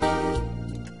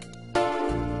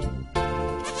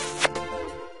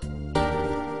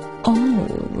 Oh,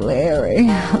 Larry,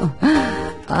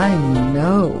 I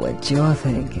know what you're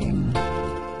thinking.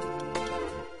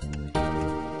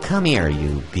 Come here,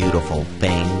 you beautiful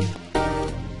thing.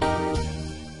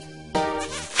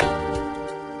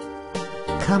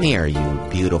 Come here, you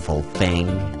beautiful thing.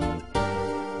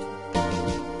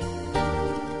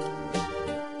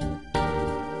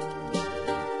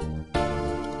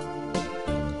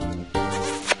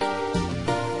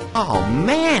 Oh,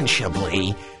 man,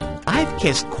 Chablis. I've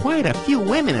kissed quite a few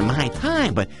women in my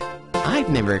time, but I've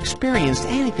never experienced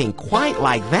anything quite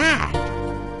like that.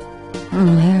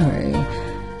 Larry,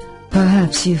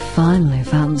 perhaps you finally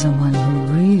found someone who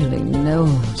really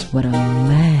knows what a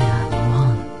man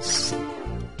wants.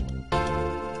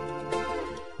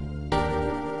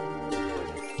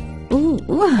 Ooh,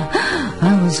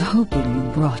 I was hoping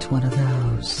you brought one of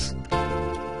those.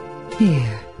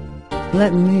 Here,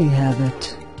 let me have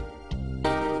it.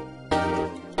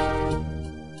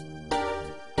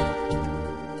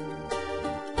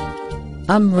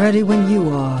 I'm ready when you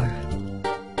are.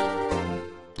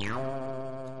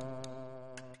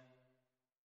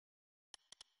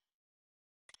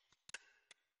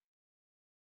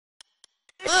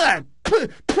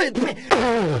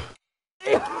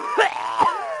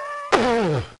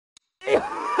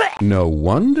 No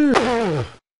wonder.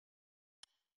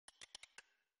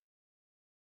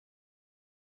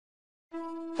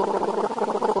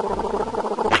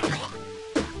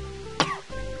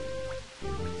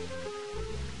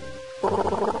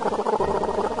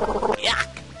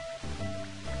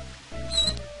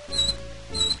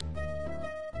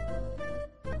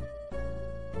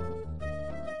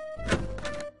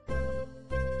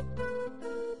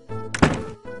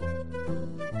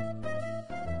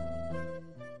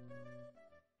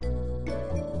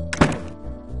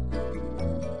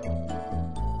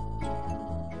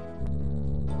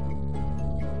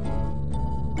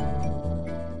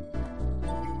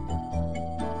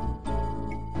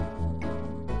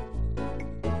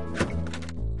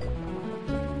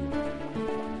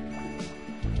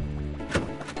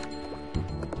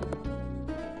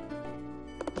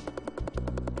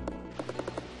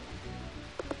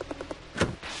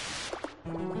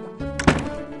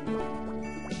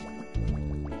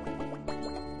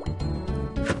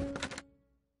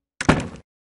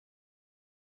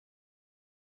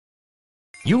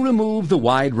 You remove the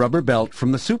wide rubber belt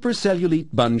from the Super Cellulite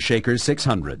Bun Shaker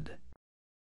 600.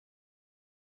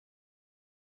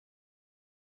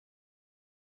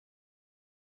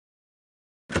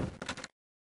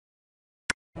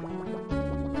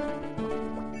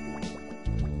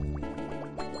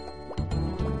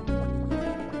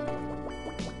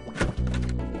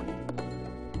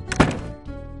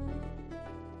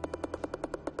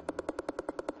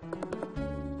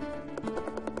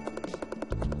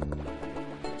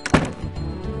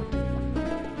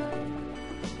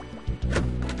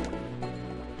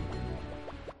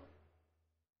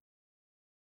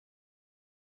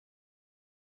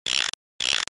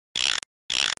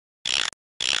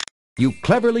 You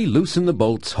cleverly loosen the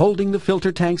bolts holding the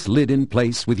filter tank's lid in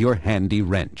place with your handy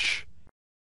wrench.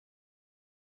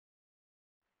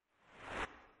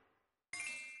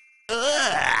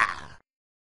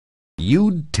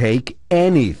 You'd take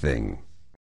anything.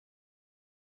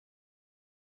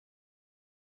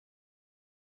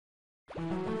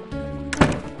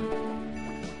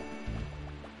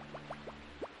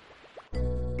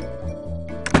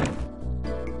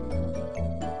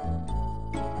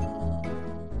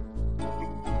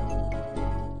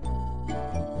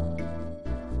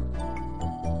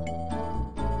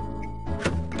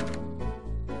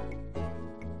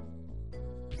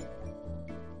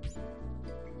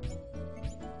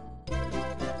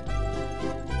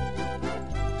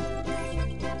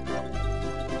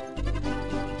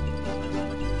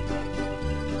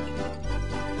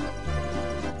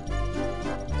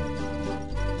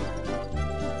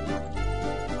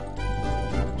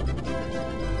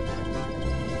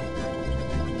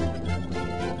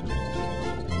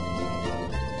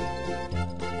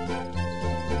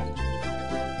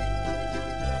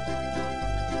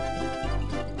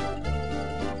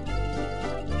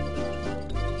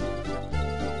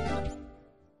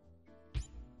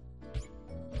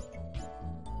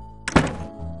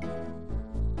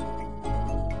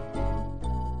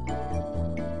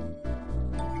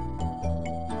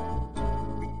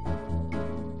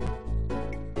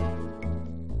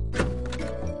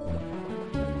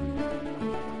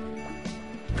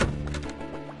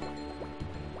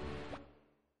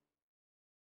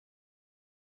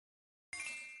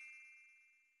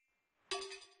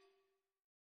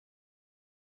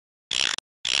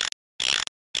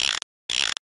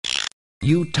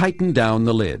 You tighten down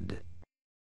the lid.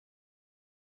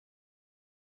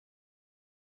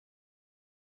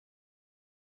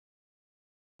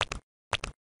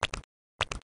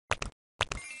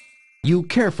 You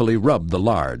carefully rub the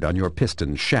lard on your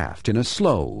piston shaft in a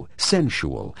slow,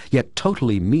 sensual, yet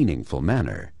totally meaningful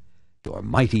manner. Your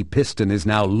mighty piston is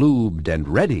now lubed and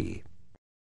ready.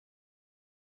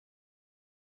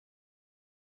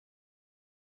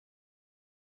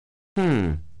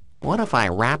 What if I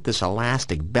wrap this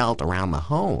elastic belt around the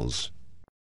hose?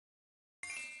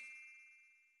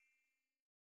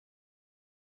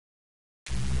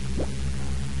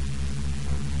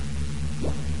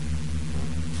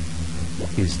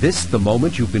 Is this the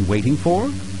moment you've been waiting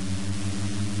for?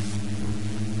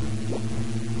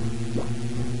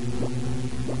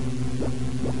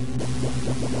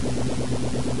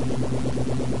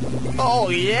 Oh,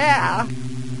 yeah!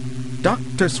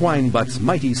 Dr. Swinebutt's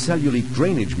mighty cellulite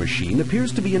drainage machine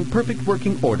appears to be in perfect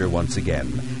working order once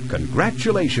again.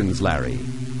 Congratulations, Larry.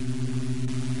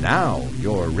 Now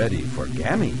you're ready for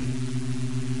Gammy.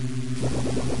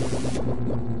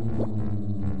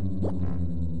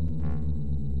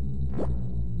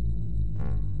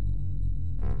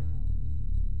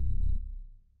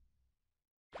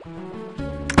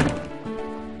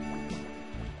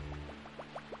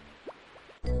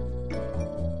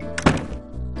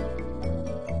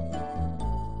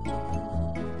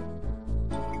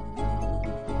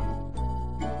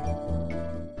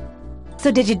 So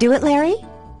did you do it, Larry?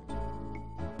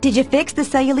 Did you fix the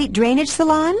cellulite drainage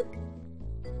salon?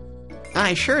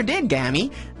 I sure did,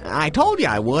 Gammy. I told you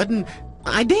I would, and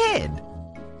I did.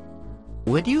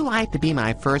 Would you like to be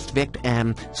my first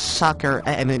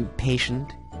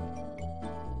patient?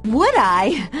 Would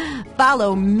I?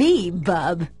 Follow me,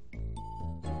 bub.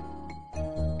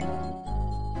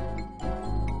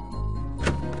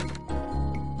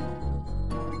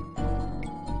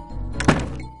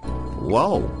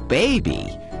 Whoa, baby.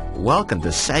 Welcome to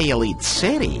Cellulite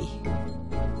City.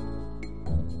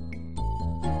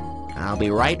 I'll be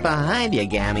right behind you,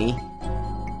 Gammy.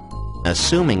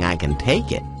 Assuming I can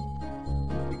take it.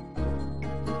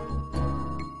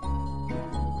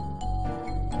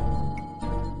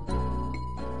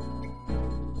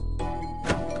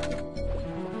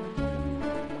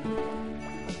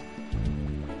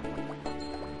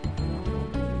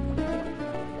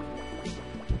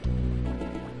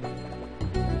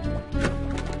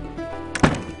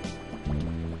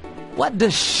 What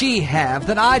does she have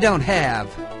that I don't have?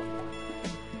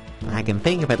 I can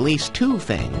think of at least two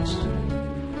things.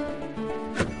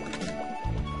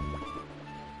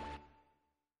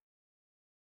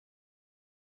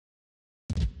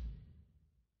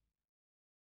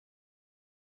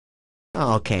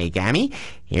 Okay, Gammy,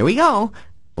 here we go.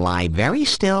 Lie very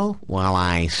still while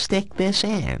I stick this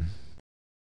in.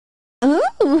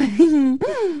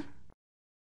 Ooh!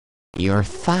 Your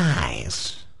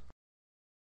thighs.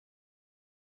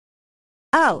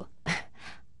 Oh,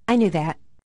 I knew that.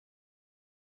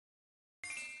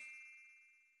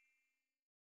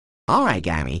 All right,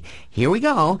 Gammy, here we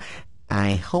go.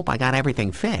 I hope I got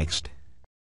everything fixed.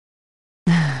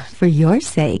 For your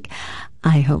sake,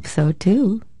 I hope so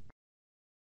too.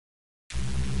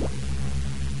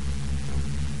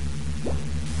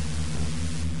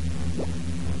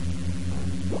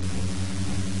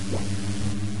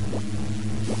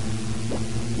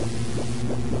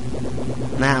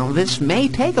 Now, this may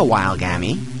take a while,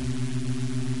 Gammy.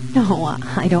 No,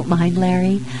 I don't mind,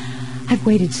 Larry. I've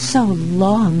waited so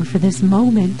long for this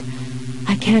moment.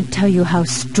 I can't tell you how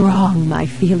strong my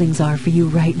feelings are for you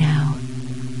right now.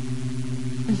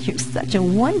 You're such a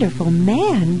wonderful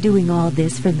man doing all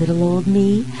this for little old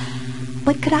me.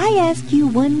 But could I ask you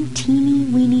one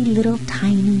teeny-weeny little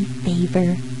tiny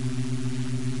favor?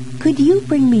 Could you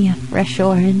bring me a fresh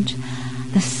orange?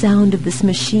 The sound of this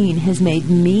machine has made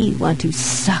me want to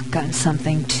suck on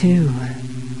something, too.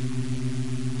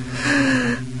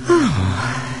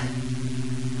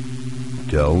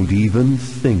 Don't even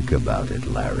think about it,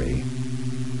 Larry.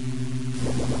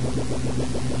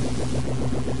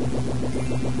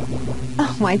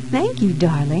 Oh, why, thank you,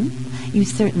 darling. You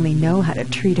certainly know how to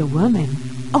treat a woman.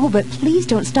 Oh, but please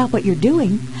don't stop what you're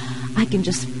doing. I can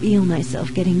just feel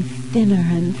myself getting thinner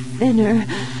and thinner,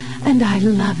 and I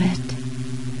love it.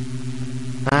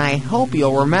 I hope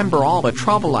you'll remember all the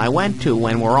trouble I went to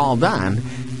when we're all done.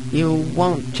 You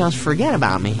won't just forget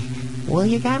about me, will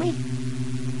you, Gammy?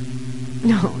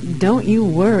 No, don't you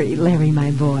worry, Larry, my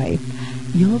boy.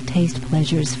 You'll taste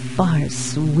pleasures far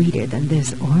sweeter than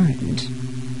this orange.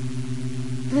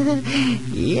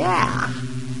 Yeah.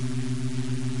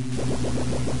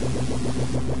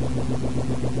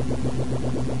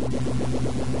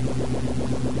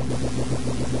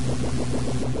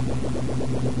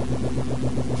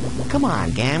 Come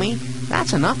on, Gammy.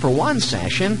 That's enough for one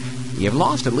session. You've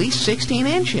lost at least 16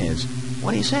 inches.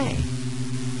 What do you say?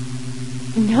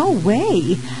 No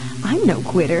way. I'm no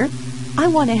quitter. I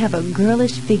want to have a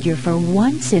girlish figure for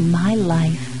once in my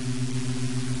life.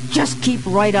 Just keep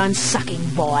right on sucking,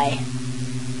 boy.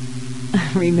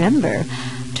 Remember,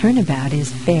 turnabout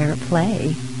is fair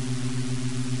play.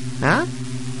 Huh?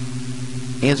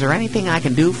 Is there anything I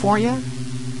can do for you?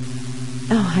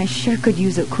 Oh, I sure could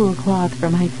use a cool cloth for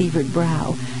my fevered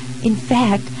brow. In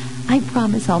fact, I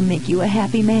promise I'll make you a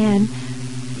happy man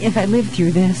if I live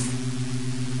through this.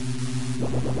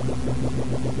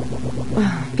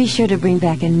 Be sure to bring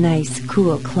back a nice,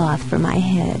 cool cloth for my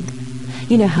head.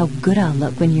 You know how good I'll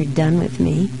look when you're done with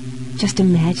me. Just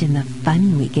imagine the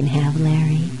fun we can have,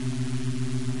 Larry.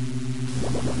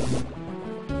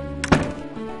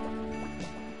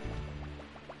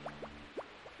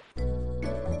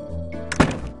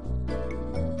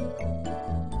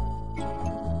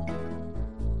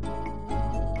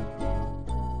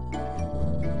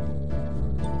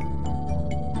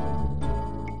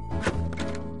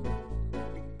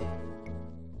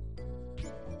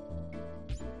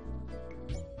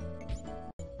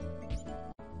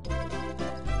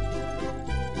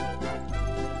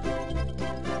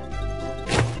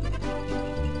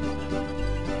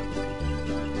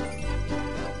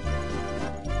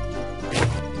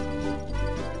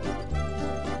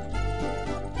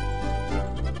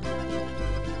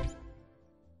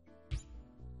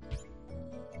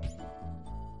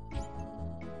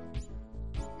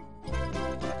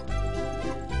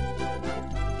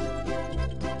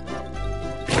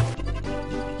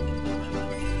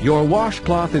 Your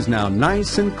washcloth is now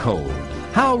nice and cold.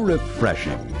 How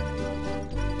refreshing.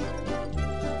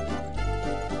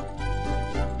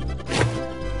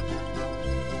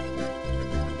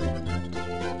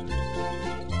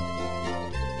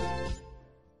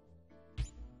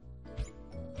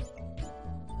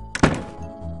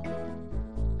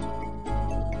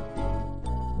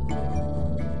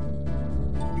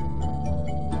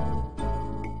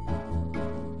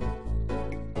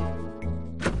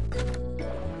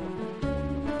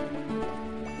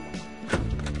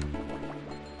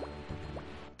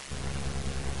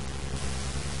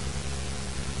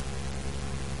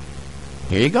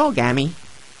 Here you go, Gammy.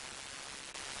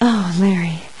 Oh,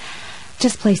 Larry,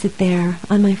 just place it there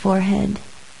on my forehead.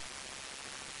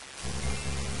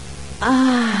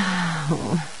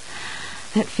 Oh,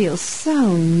 that feels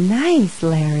so nice,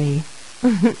 Larry.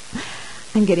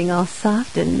 I'm getting all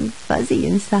soft and fuzzy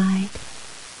inside.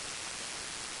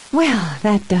 Well,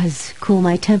 that does cool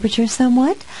my temperature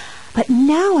somewhat. But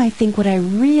now I think what I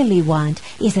really want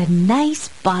is a nice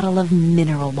bottle of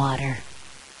mineral water.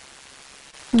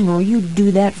 Oh, you'd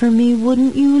do that for me,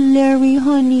 wouldn't you, Larry,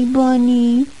 honey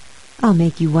bunny? I'll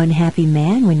make you one happy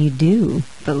man when you do,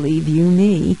 believe you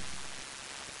me.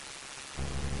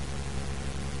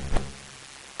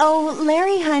 Oh,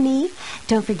 Larry, honey,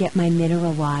 don't forget my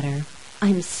mineral water.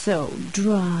 I'm so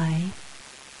dry.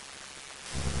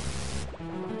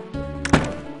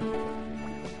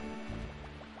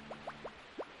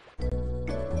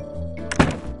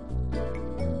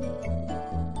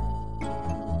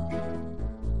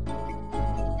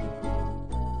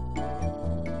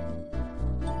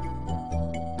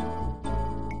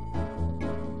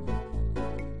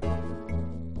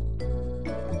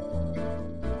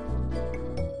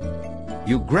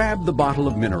 You grab the bottle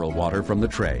of mineral water from the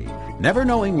tray, never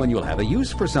knowing when you'll have a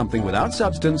use for something without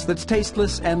substance that's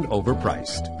tasteless and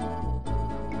overpriced.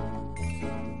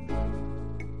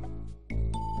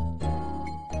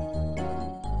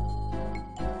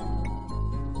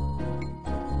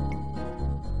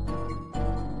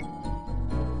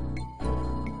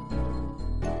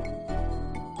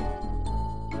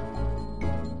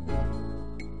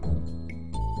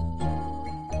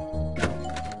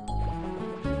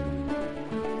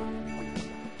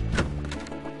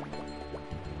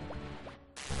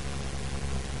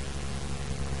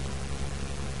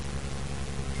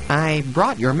 I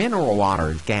brought your mineral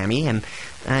water, Gammy, and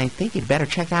I think you'd better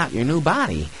check out your new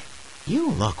body.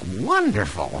 You look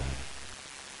wonderful.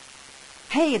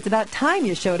 Hey, it's about time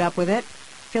you showed up with it.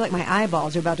 I feel like my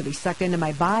eyeballs are about to be sucked into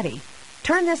my body.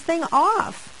 Turn this thing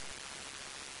off.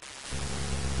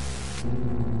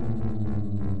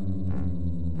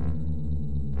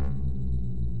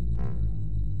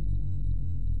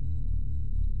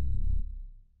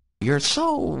 You're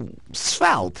so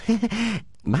svelte.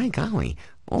 My golly,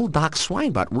 old Doc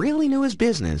Swinebutt really knew his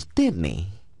business, didn't he?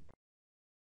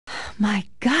 My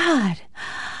God!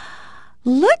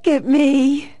 Look at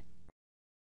me!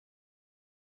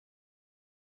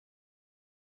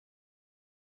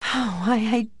 Oh,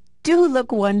 I do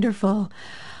look wonderful.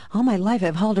 All my life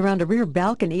I've hauled around a rear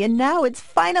balcony, and now it's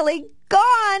finally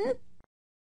gone!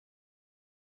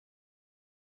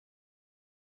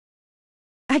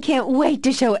 I can't wait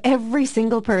to show every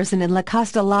single person in La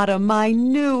Castellata my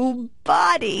new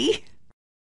body.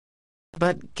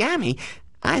 But, Gammy,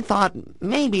 I thought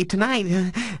maybe tonight,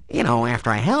 after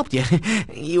I helped you,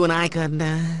 you and I could,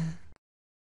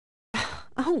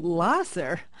 Oh,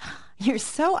 Lasser, you're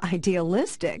so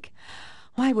idealistic.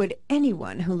 Why would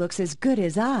anyone who looks as good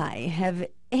as I have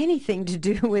anything to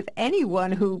do with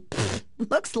anyone who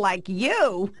looks like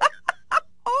you?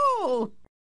 Oh!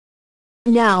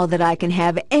 Now that I can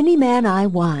have any man I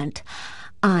want,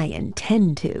 I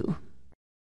intend to.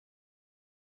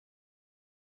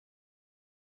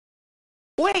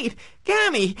 Wait,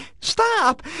 Gammy,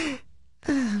 stop!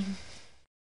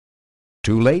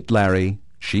 Too late, Larry.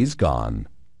 She's gone.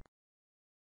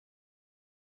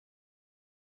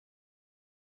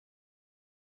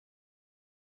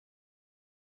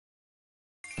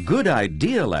 Good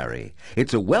idea, Larry.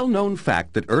 It's a well-known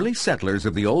fact that early settlers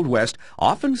of the Old West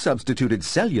often substituted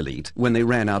cellulite when they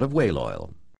ran out of whale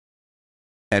oil.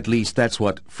 At least that's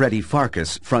what Freddie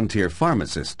Farkas, frontier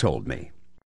pharmacist, told me.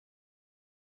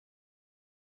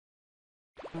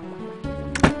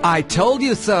 I told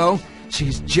you so!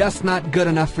 She's just not good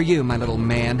enough for you, my little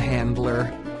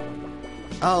manhandler.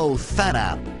 Oh, shut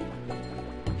up.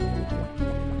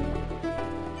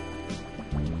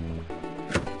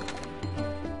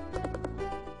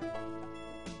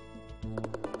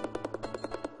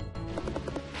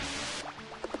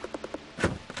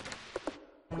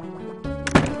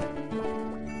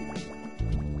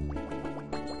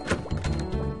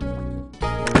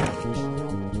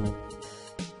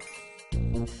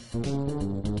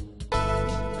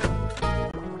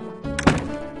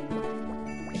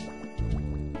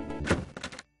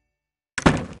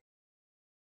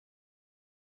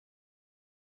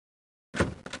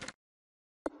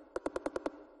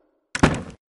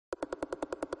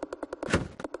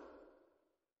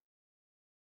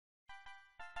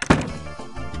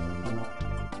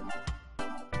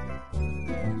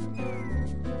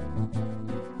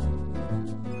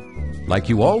 Like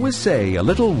you always say, a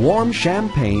little warm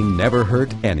champagne never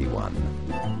hurt anyone.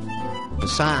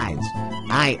 Besides,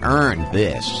 I earned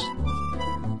this.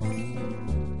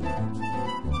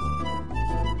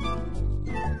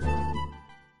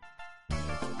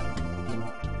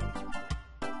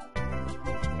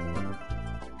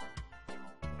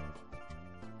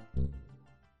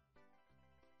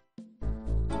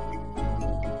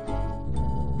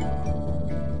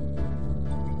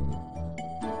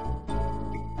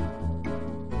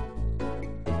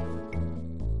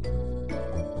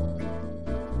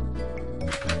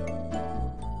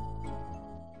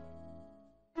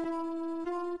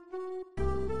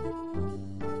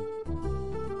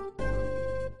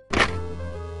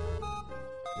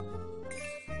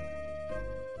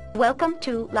 Welcome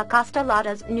to La Costa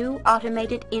Lada's new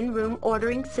automated in-room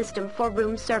ordering system for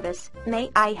room service.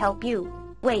 May I help you?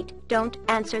 Wait, don't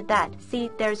answer that. See,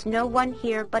 there's no one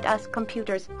here but us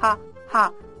computers. Ha,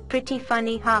 ha. Pretty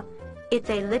funny, huh? It's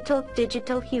a little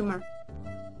digital humor.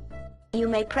 You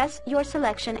may press your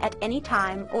selection at any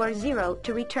time or 0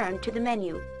 to return to the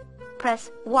menu.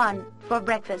 Press 1 for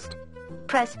breakfast.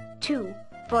 Press 2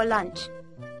 for lunch.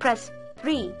 Press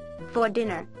 3 for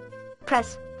dinner.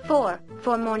 Press 4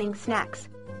 for morning snacks.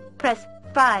 Press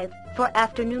 5 for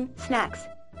afternoon snacks.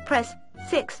 Press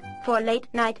 6 for late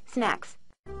night snacks.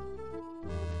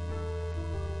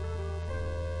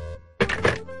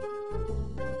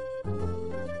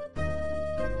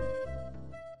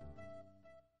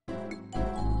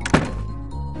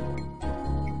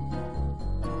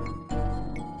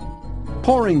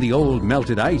 Pouring the old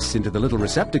melted ice into the little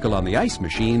receptacle on the ice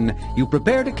machine, you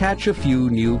prepare to catch a few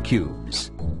new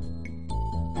cubes.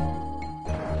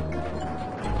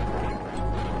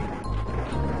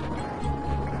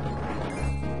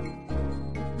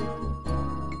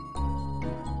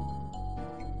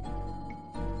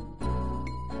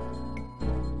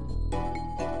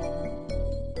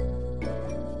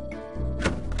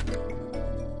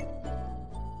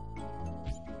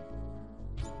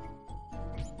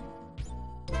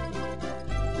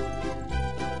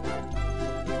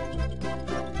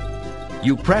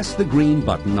 You press the green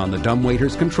button on the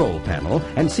dumbwaiter's control panel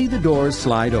and see the doors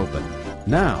slide open.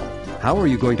 Now, how are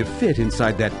you going to fit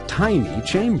inside that tiny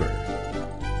chamber?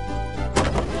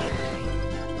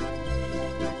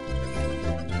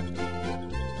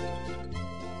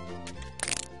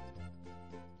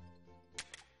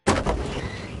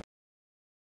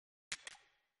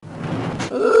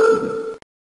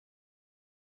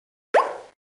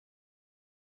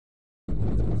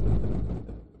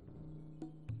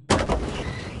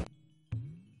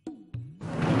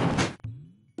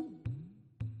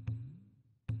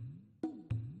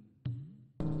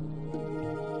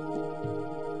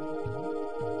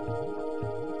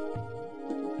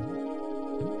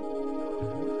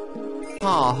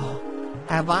 Oh,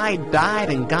 have I died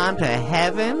and gone to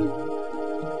heaven?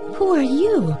 Who are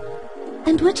you?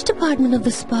 And which department of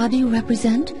the spa do you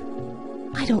represent?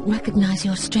 I don't recognize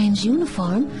your strange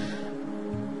uniform.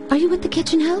 Are you with the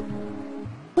kitchen help?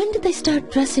 When did they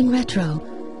start dressing retro?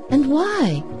 And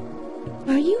why?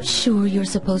 Are you sure you're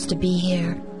supposed to be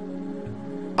here?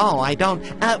 Oh, I don't...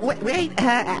 wait,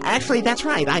 actually, that's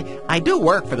right. I do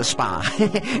work for the spa.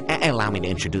 Allow me to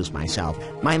introduce myself.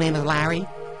 My name is Larry.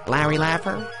 Larry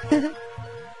Laffer.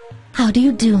 How do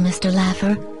you do, Mr.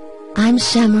 Laffer? I'm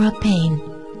Shamara Payne.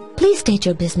 Please state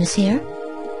your business here.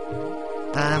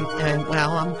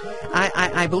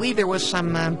 I believe there was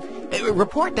some,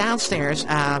 report downstairs,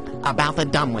 about the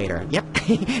dumbwaiter. Yep,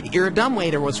 your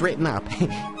dumbwaiter was written up.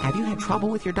 Have you had trouble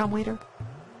with your dumbwaiter?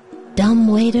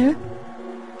 Dumbwaiter?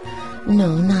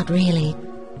 No, not really.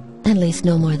 At least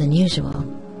no more than usual.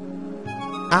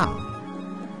 Oh.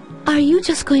 Are you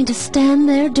just going to stand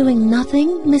there doing nothing,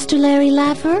 Mr. Larry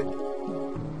Laffer?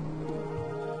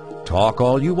 Talk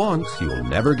all you want, you'll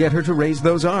never get her to raise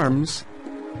those arms.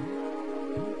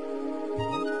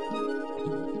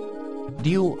 Do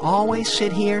you always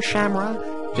sit here, Shamara,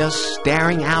 just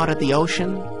staring out at the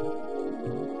ocean?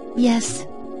 Yes.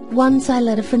 Once I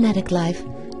led a frenetic life,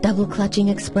 double-clutching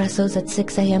espressos at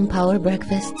 6 a.m. power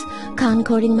breakfasts,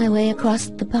 concording my way across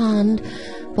the pond.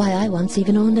 Why, I once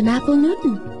even owned an Apple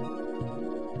Newton.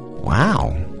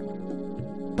 Wow.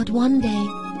 But one day,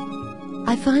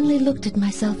 I finally looked at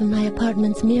myself in my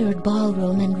apartment's mirrored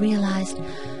ballroom and realized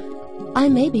I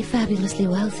may be fabulously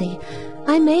wealthy.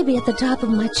 I may be at the top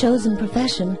of my chosen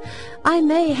profession. I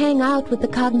may hang out with the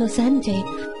cognoscenti.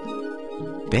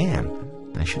 Damn,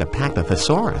 I should have packed a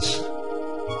thesaurus.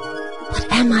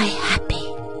 But am I happy?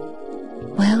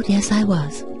 Well, yes, I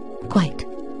was. Quite.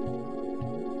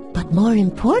 But more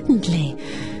importantly,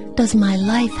 does my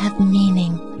life have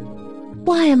meaning?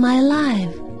 Why am I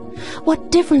alive? What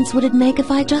difference would it make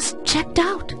if I just checked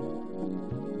out?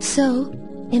 So,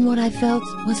 in what I felt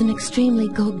was an extremely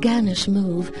Gauguinish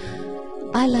move,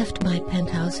 I left my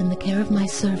penthouse in the care of my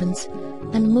servants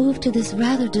and moved to this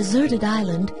rather deserted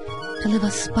island to live a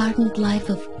Spartan life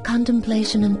of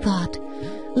contemplation and thought,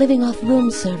 living off room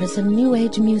service and New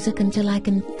Age music until I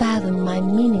can fathom my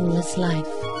meaningless life.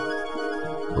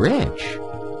 Rich.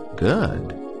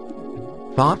 Good.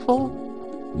 Thoughtful.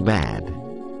 Bad.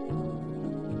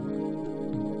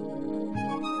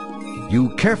 You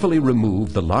carefully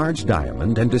remove the large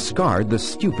diamond and discard the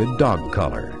stupid dog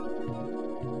collar.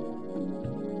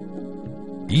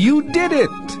 You did it!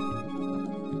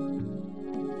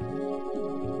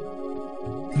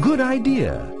 Good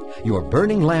idea. your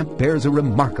burning lamp bears a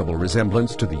remarkable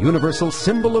resemblance to the universal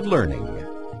symbol of learning.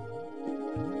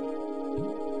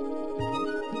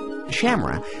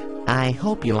 Shamra, I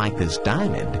hope you like this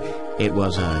diamond. It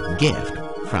was a gift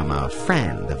from a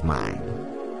friend of mine.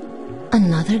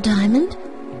 Another diamond?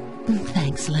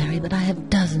 Thanks, Larry, but I have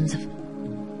dozens of...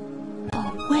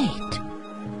 Oh, wait.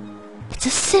 It's a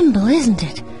symbol, isn't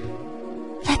it?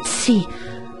 Let's see.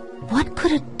 What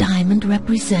could a diamond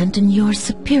represent in your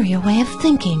superior way of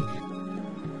thinking?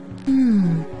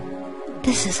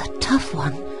 This is a tough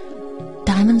one.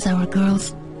 Diamonds are a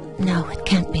girl's... No, it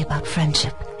can't be about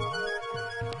friendship.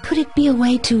 Could it be a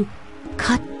way to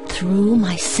cut through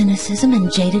my cynicism and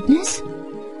jadedness?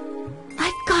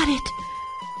 I've got it.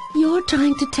 You're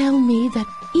trying to tell me that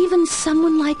even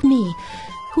someone like me,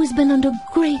 who has been under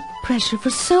great pressure for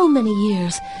so many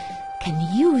years, can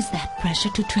use that pressure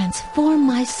to transform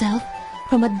myself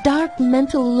from a dark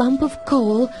mental lump of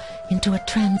coal into a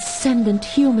transcendent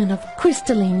human of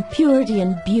crystalline purity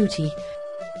and beauty.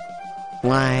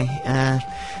 Why,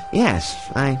 yes,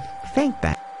 I think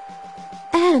that.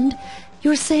 And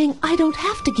you're saying I don't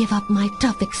have to give up my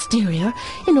tough exterior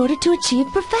in order to achieve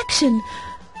perfection.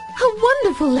 How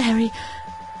wonderful, Larry!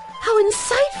 How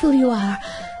insightful you are!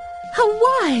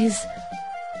 How wise!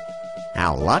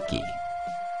 How lucky.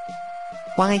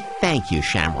 Why, thank you,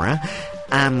 Shamra.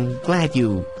 I'm glad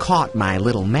you caught my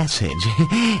little message.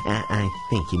 I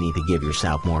think you need to give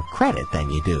yourself more credit than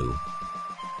you do.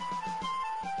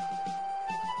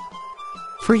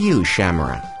 For you,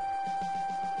 Shamra.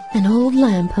 An old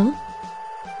lamp, huh?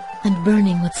 And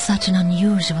burning with such an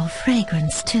unusual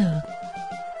fragrance, too.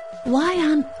 Why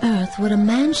on earth would a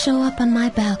man show up on my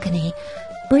balcony,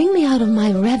 bring me out of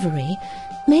my reverie,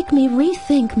 make me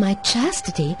rethink my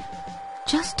chastity,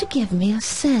 just to give me a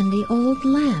sandy old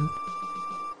lamp?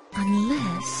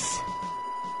 Unless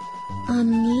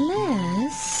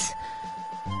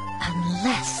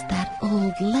that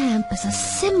old lamp is a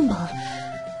symbol,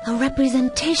 a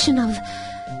representation of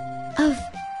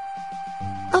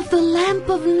the lamp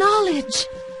of knowledge.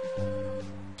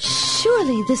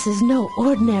 Surely this is no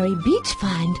ordinary beach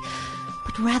find,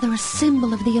 but rather a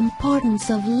symbol of the importance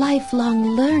of lifelong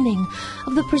learning,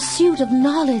 of the pursuit of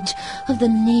knowledge, of the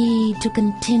need to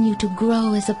continue to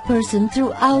grow as a person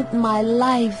throughout my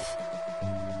life.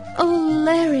 Oh,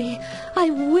 Larry, I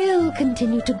will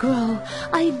continue to grow.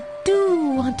 I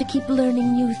do want to keep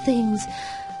learning new things.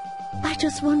 I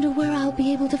just wonder where I'll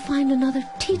be able to find another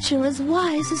teacher as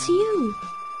wise as you.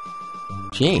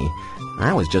 Gee,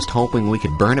 I was just hoping we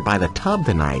could burn it by the tub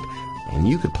tonight, and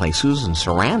you could play Susan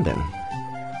Sarandon.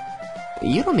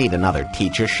 You don't need another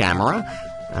teacher, Shamara.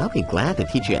 I'll be glad to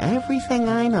teach you everything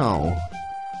I know.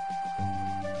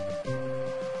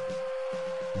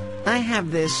 I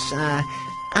have this,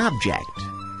 object.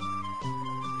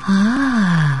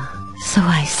 Ah, so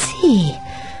I see.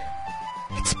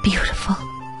 It's beautiful.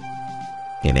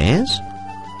 It is?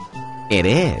 It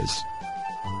is.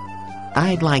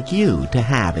 I'd like you to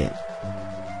have it.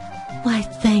 Why,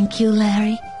 thank you,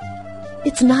 Larry.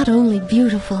 It's not only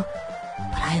beautiful,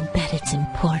 but I bet it's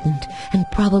important and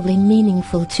probably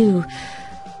meaningful, too.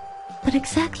 But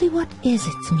exactly what is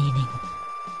its meaning?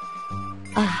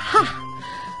 Aha!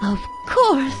 Of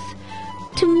course!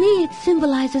 To me, it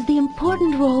symbolizes the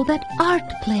important role that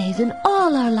art plays in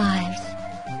all our lives.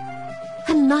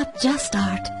 And not just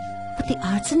art, but the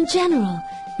arts in general.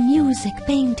 Music,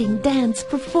 painting, dance,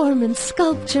 performance,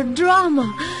 sculpture,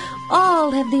 drama.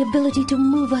 All have the ability to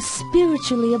move us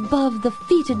spiritually above the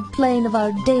fetid plane of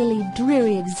our daily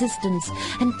dreary existence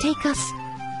and take us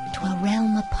to a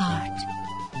realm apart.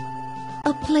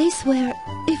 A place where,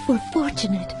 if we're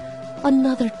fortunate,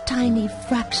 another tiny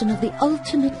fraction of the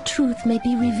ultimate truth may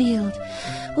be revealed,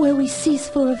 where we cease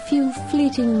for a few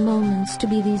fleeting moments to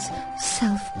be these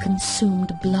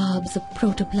self-consumed blobs of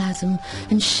protoplasm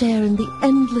and share in the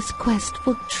endless quest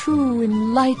for true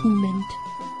enlightenment.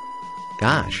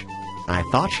 Gosh, I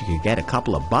thought you could get a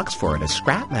couple of bucks for it as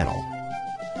scrap metal.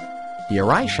 You're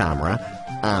right, Shamra.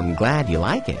 I'm glad you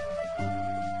like it.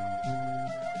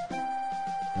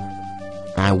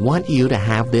 I want you to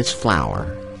have this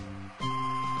flower.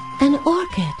 An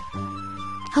orchid.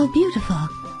 How beautiful.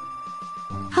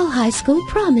 How high school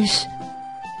promise.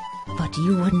 But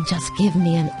you wouldn't just give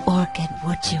me an orchid,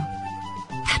 would you?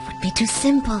 That would be too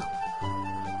simple.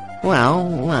 Well,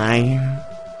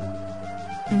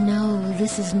 No,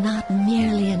 this is not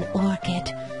merely an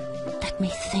orchid. Let me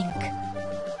think.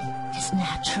 It is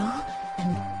natural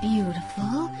and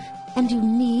beautiful and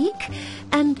unique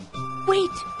and...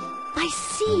 Wait, I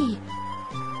see.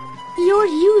 You're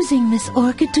using this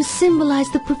orchid to symbolize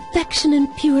the perfection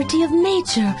and purity of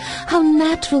nature, how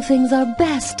natural things are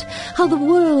best, how the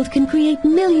world can create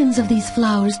millions of these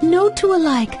flowers, no two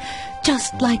alike,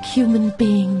 just like human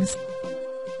beings.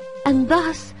 And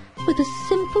thus, with a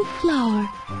simple flower,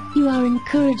 you are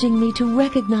encouraging me to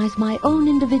recognize my own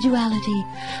individuality,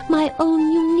 my own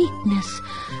uniqueness,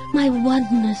 my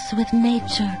oneness with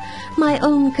nature, my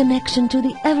own connection to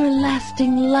the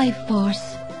everlasting life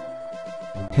force.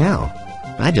 Hell,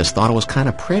 I just thought it was kind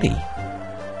of pretty.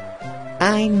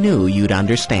 I knew you'd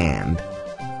understand.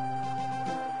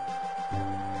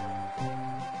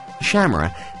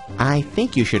 Shamra, I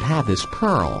think you should have this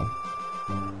pearl.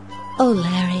 Oh,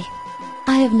 Larry,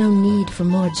 I have no need for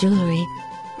more jewelry.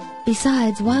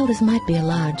 Besides, while this might be a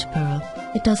large pearl,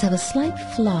 it does have a slight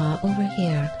flaw over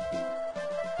here.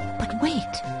 But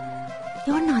wait,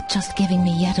 you're not just giving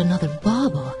me yet another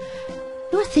bauble.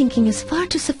 Your thinking is far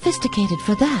too sophisticated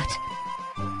for that.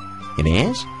 It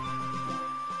is?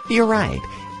 You're right,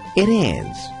 it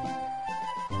is.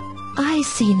 I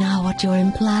see now what you're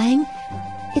implying.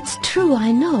 It's true,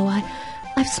 I know.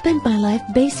 I've spent my life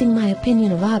basing my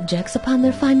opinion of objects upon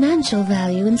their financial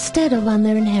value instead of on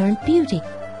their inherent beauty.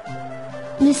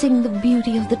 Missing the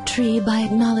beauty of the tree by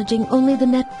acknowledging only the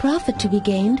net profit to be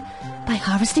gained by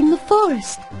harvesting the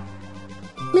forest.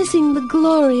 Missing the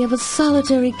glory of a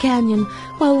solitary canyon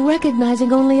while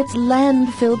recognizing only its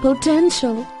landfill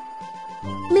potential.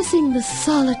 Missing the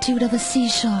solitude of a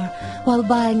seashore while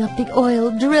buying up the oil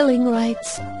drilling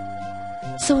rights.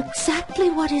 So exactly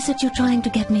what is it you're trying to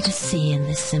get me to see in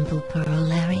this simple pearl,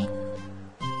 Larry?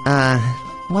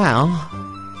 Well...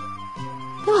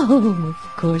 Oh,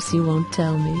 of course you won't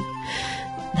tell me.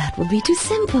 That would be too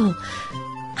simple.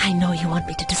 I know you want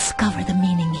me to discover the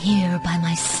meaning here by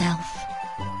myself.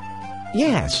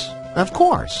 Yes, of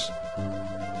course.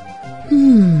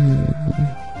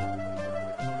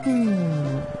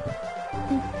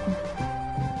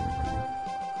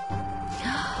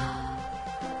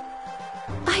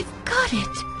 I've got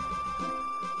it.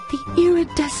 The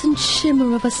iridescent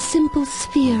shimmer of a simple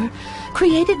sphere,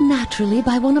 created naturally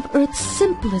by one of Earth's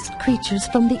simplest creatures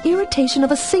from the irritation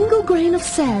of a single grain of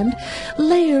sand,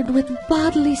 layered with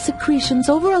bodily secretions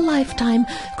over a lifetime,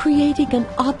 creating an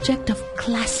object of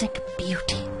classic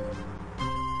beauty.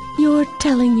 You're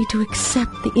telling me to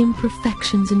accept the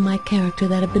imperfections in my character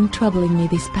that have been troubling me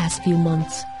these past few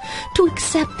months, to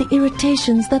accept the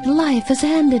irritations that life has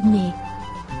handed me,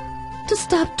 to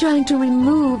stop trying to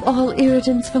remove all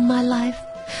irritants from my life,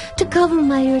 to cover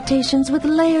my irritations with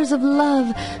layers of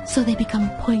love so they become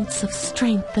points of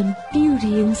strength and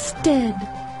beauty instead.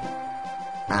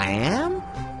 I am?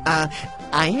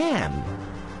 I am.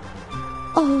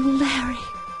 Oh, Larry,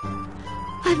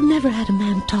 I've never had a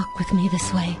man talk with me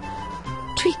this way,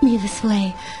 treat me this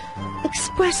way,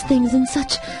 express things in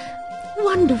such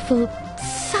wonderful,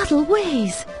 subtle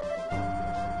ways.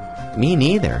 Me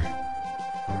neither.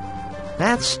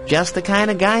 That's just the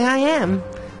kind of guy I am,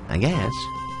 I guess.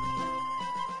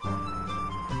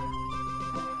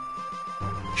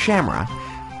 Shamra,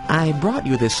 I brought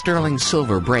you this sterling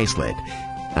silver bracelet.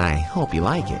 I hope you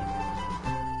like it.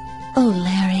 Oh,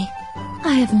 Larry,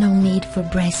 I have no need for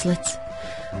bracelets.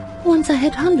 Once I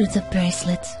had hundreds of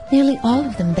bracelets, nearly all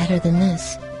of them better than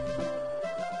this.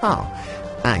 Oh,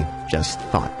 I just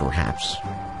thought perhaps.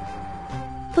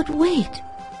 But wait.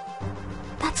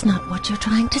 That's not what you're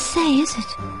trying to say, is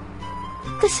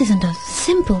it? This isn't a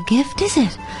simple gift, is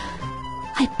it?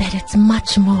 I bet it's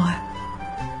much more.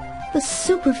 The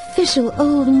superficial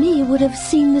old me would have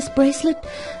seen this bracelet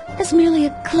as merely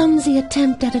a clumsy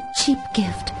attempt at a cheap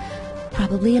gift,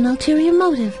 probably an ulterior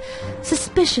motive,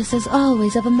 suspicious as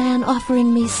always of a man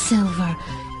offering me silver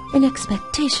in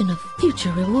expectation of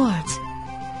future rewards.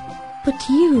 But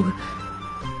you're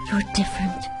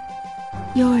different.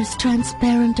 You're as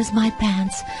transparent as my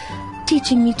pants,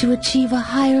 teaching me to achieve a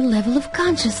higher level of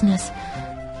consciousness,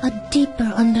 a deeper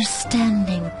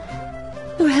understanding.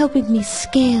 You're helping me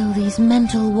scale these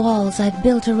mental walls I've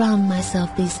built around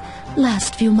myself these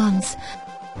last few months.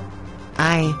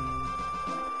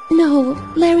 No,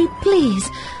 Larry, please,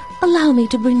 allow me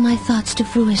to bring my thoughts to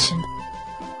fruition.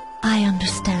 I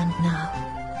understand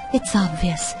now. It's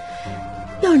obvious.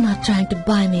 You're not trying to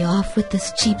buy me off with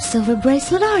this cheap silver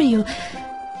bracelet, are you?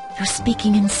 You're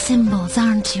speaking in symbols,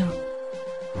 aren't you?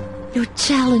 You're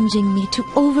challenging me to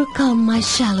overcome my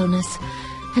shallowness,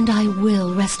 and I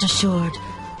will, rest assured.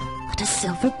 But a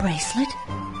silver bracelet?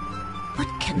 What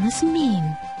can this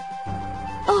mean?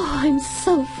 Oh, I'm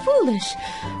so foolish.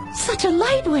 Such a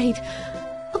lightweight.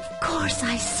 Of course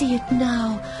I see it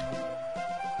now.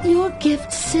 Your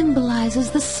gift symbolizes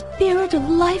the spirit of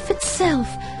life itself,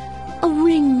 A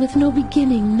ring with no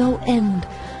beginning, no end.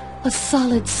 A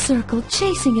solid circle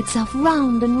chasing itself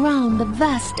round and round a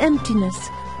vast emptiness.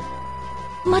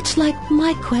 Much like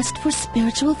my quest for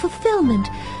spiritual fulfillment,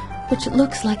 which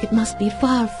looks like it must be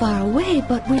far, far away,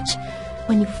 but which,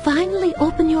 when you finally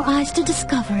open your eyes to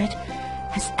discover it,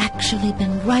 has actually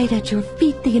been right at your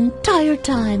feet the entire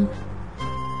time.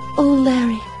 Oh,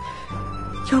 Larry,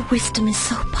 your wisdom is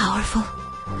so powerful.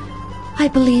 I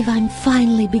believe I'm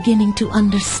finally beginning to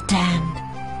understand.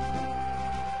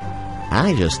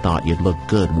 I just thought you'd look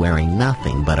good wearing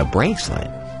nothing but a bracelet.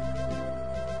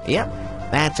 Yep,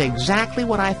 that's exactly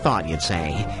what I thought you'd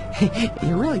say.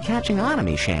 You're really catching on to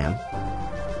me, Sham.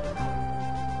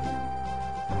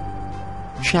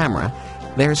 Shamra,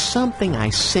 there's something I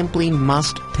simply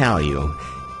must tell you.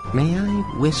 May I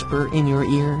whisper in your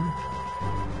ear?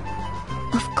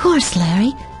 Of course,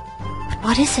 Larry. But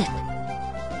what is it?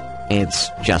 It's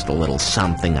just a little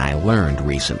something I learned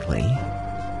recently.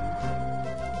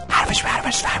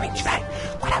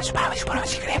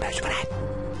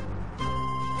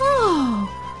 Oh,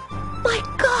 my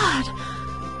God!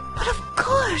 But of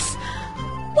course!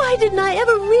 Why didn't I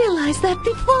ever realize that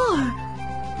before?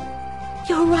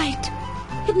 You're right.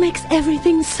 It makes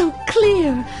everything so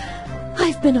clear.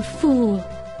 I've been a fool.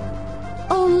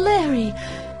 Oh, Larry,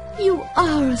 you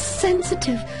are a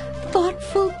sensitive,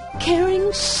 thoughtful,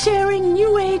 caring, sharing,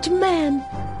 New Age man.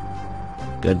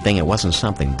 Good thing it wasn't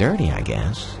something dirty, I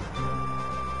guess.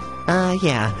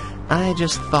 Yeah, I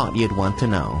just thought you'd want to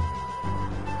know.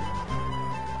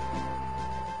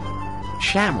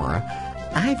 Shamra,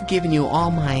 I've given you all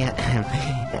my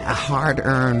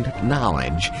hard-earned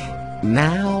knowledge.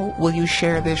 Now, will you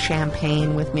share this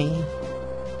champagne with me?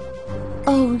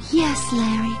 Oh, yes,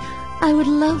 Larry. I would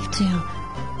love to.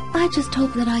 I just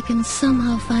hope that I can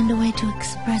somehow find a way to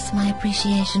express my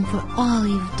appreciation for all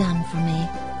you've done for me.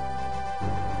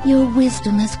 Your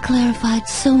wisdom has clarified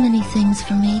so many things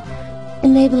for me,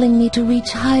 enabling me to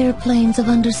reach higher planes of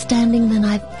understanding than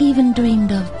I've even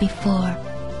dreamed of before.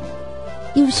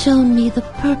 You've shown me the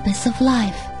purpose of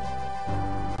life.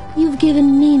 You've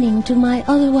given meaning to my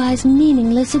otherwise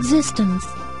meaningless existence.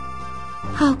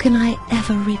 How can I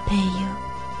ever repay you?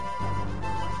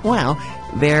 Well,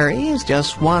 there is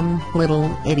just one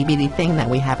little itty-bitty thing that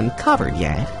we haven't covered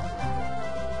yet.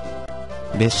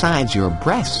 Besides your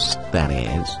breasts, that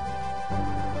is.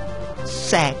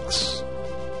 Sex.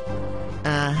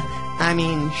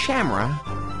 Shamra,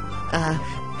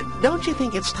 don't you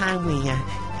think it's time we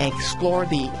explore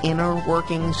the inner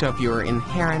workings of your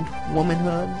inherent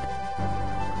womanhood?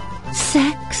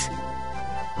 Sex?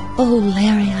 Oh,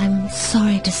 Larry, I'm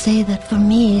sorry to say that for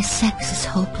me, sex is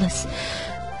hopeless.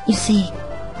 You see,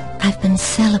 I've been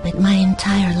celibate my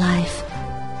entire life.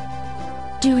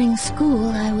 During school,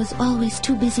 I was always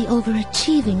too busy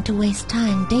overachieving to waste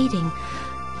time dating.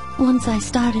 Once I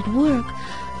started work,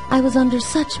 I was under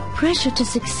such pressure to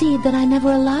succeed that I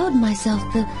never allowed myself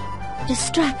the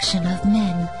distraction of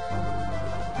men.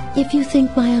 If you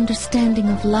think my understanding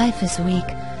of life is weak,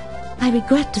 I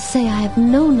regret to say I have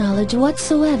no knowledge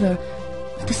whatsoever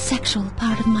of the sexual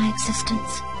part of my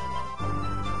existence.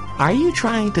 Are you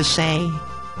trying to say...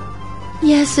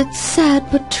 Yes, it's sad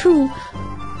but true.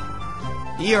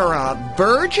 You're a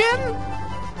virgin?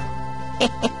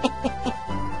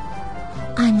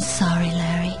 I'm sorry,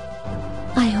 Larry.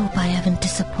 I hope I haven't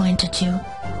disappointed you.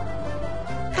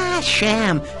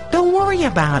 Sham, don't worry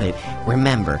about it.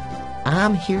 Remember,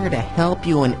 I'm here to help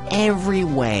you in every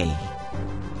way.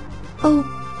 Oh,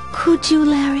 could you,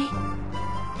 Larry?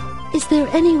 Is there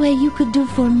any way you could do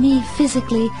for me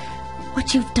physically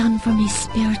what you've done for me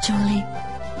spiritually?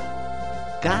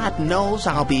 God knows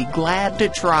I'll be glad to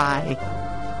try.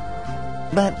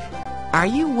 But are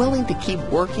you willing to keep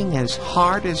working as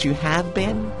hard as you have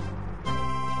been?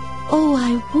 Oh,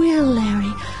 I will,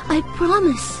 Larry. I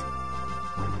promise.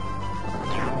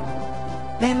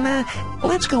 Then,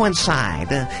 let's go inside,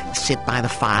 sit by the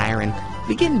fire, and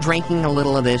begin drinking a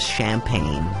little of this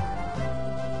champagne.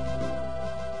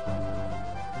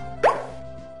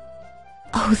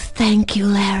 Oh, thank you,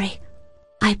 Larry.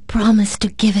 I promise to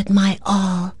give it my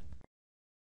all.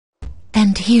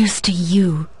 And here's to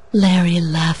you, Larry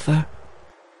Laffer.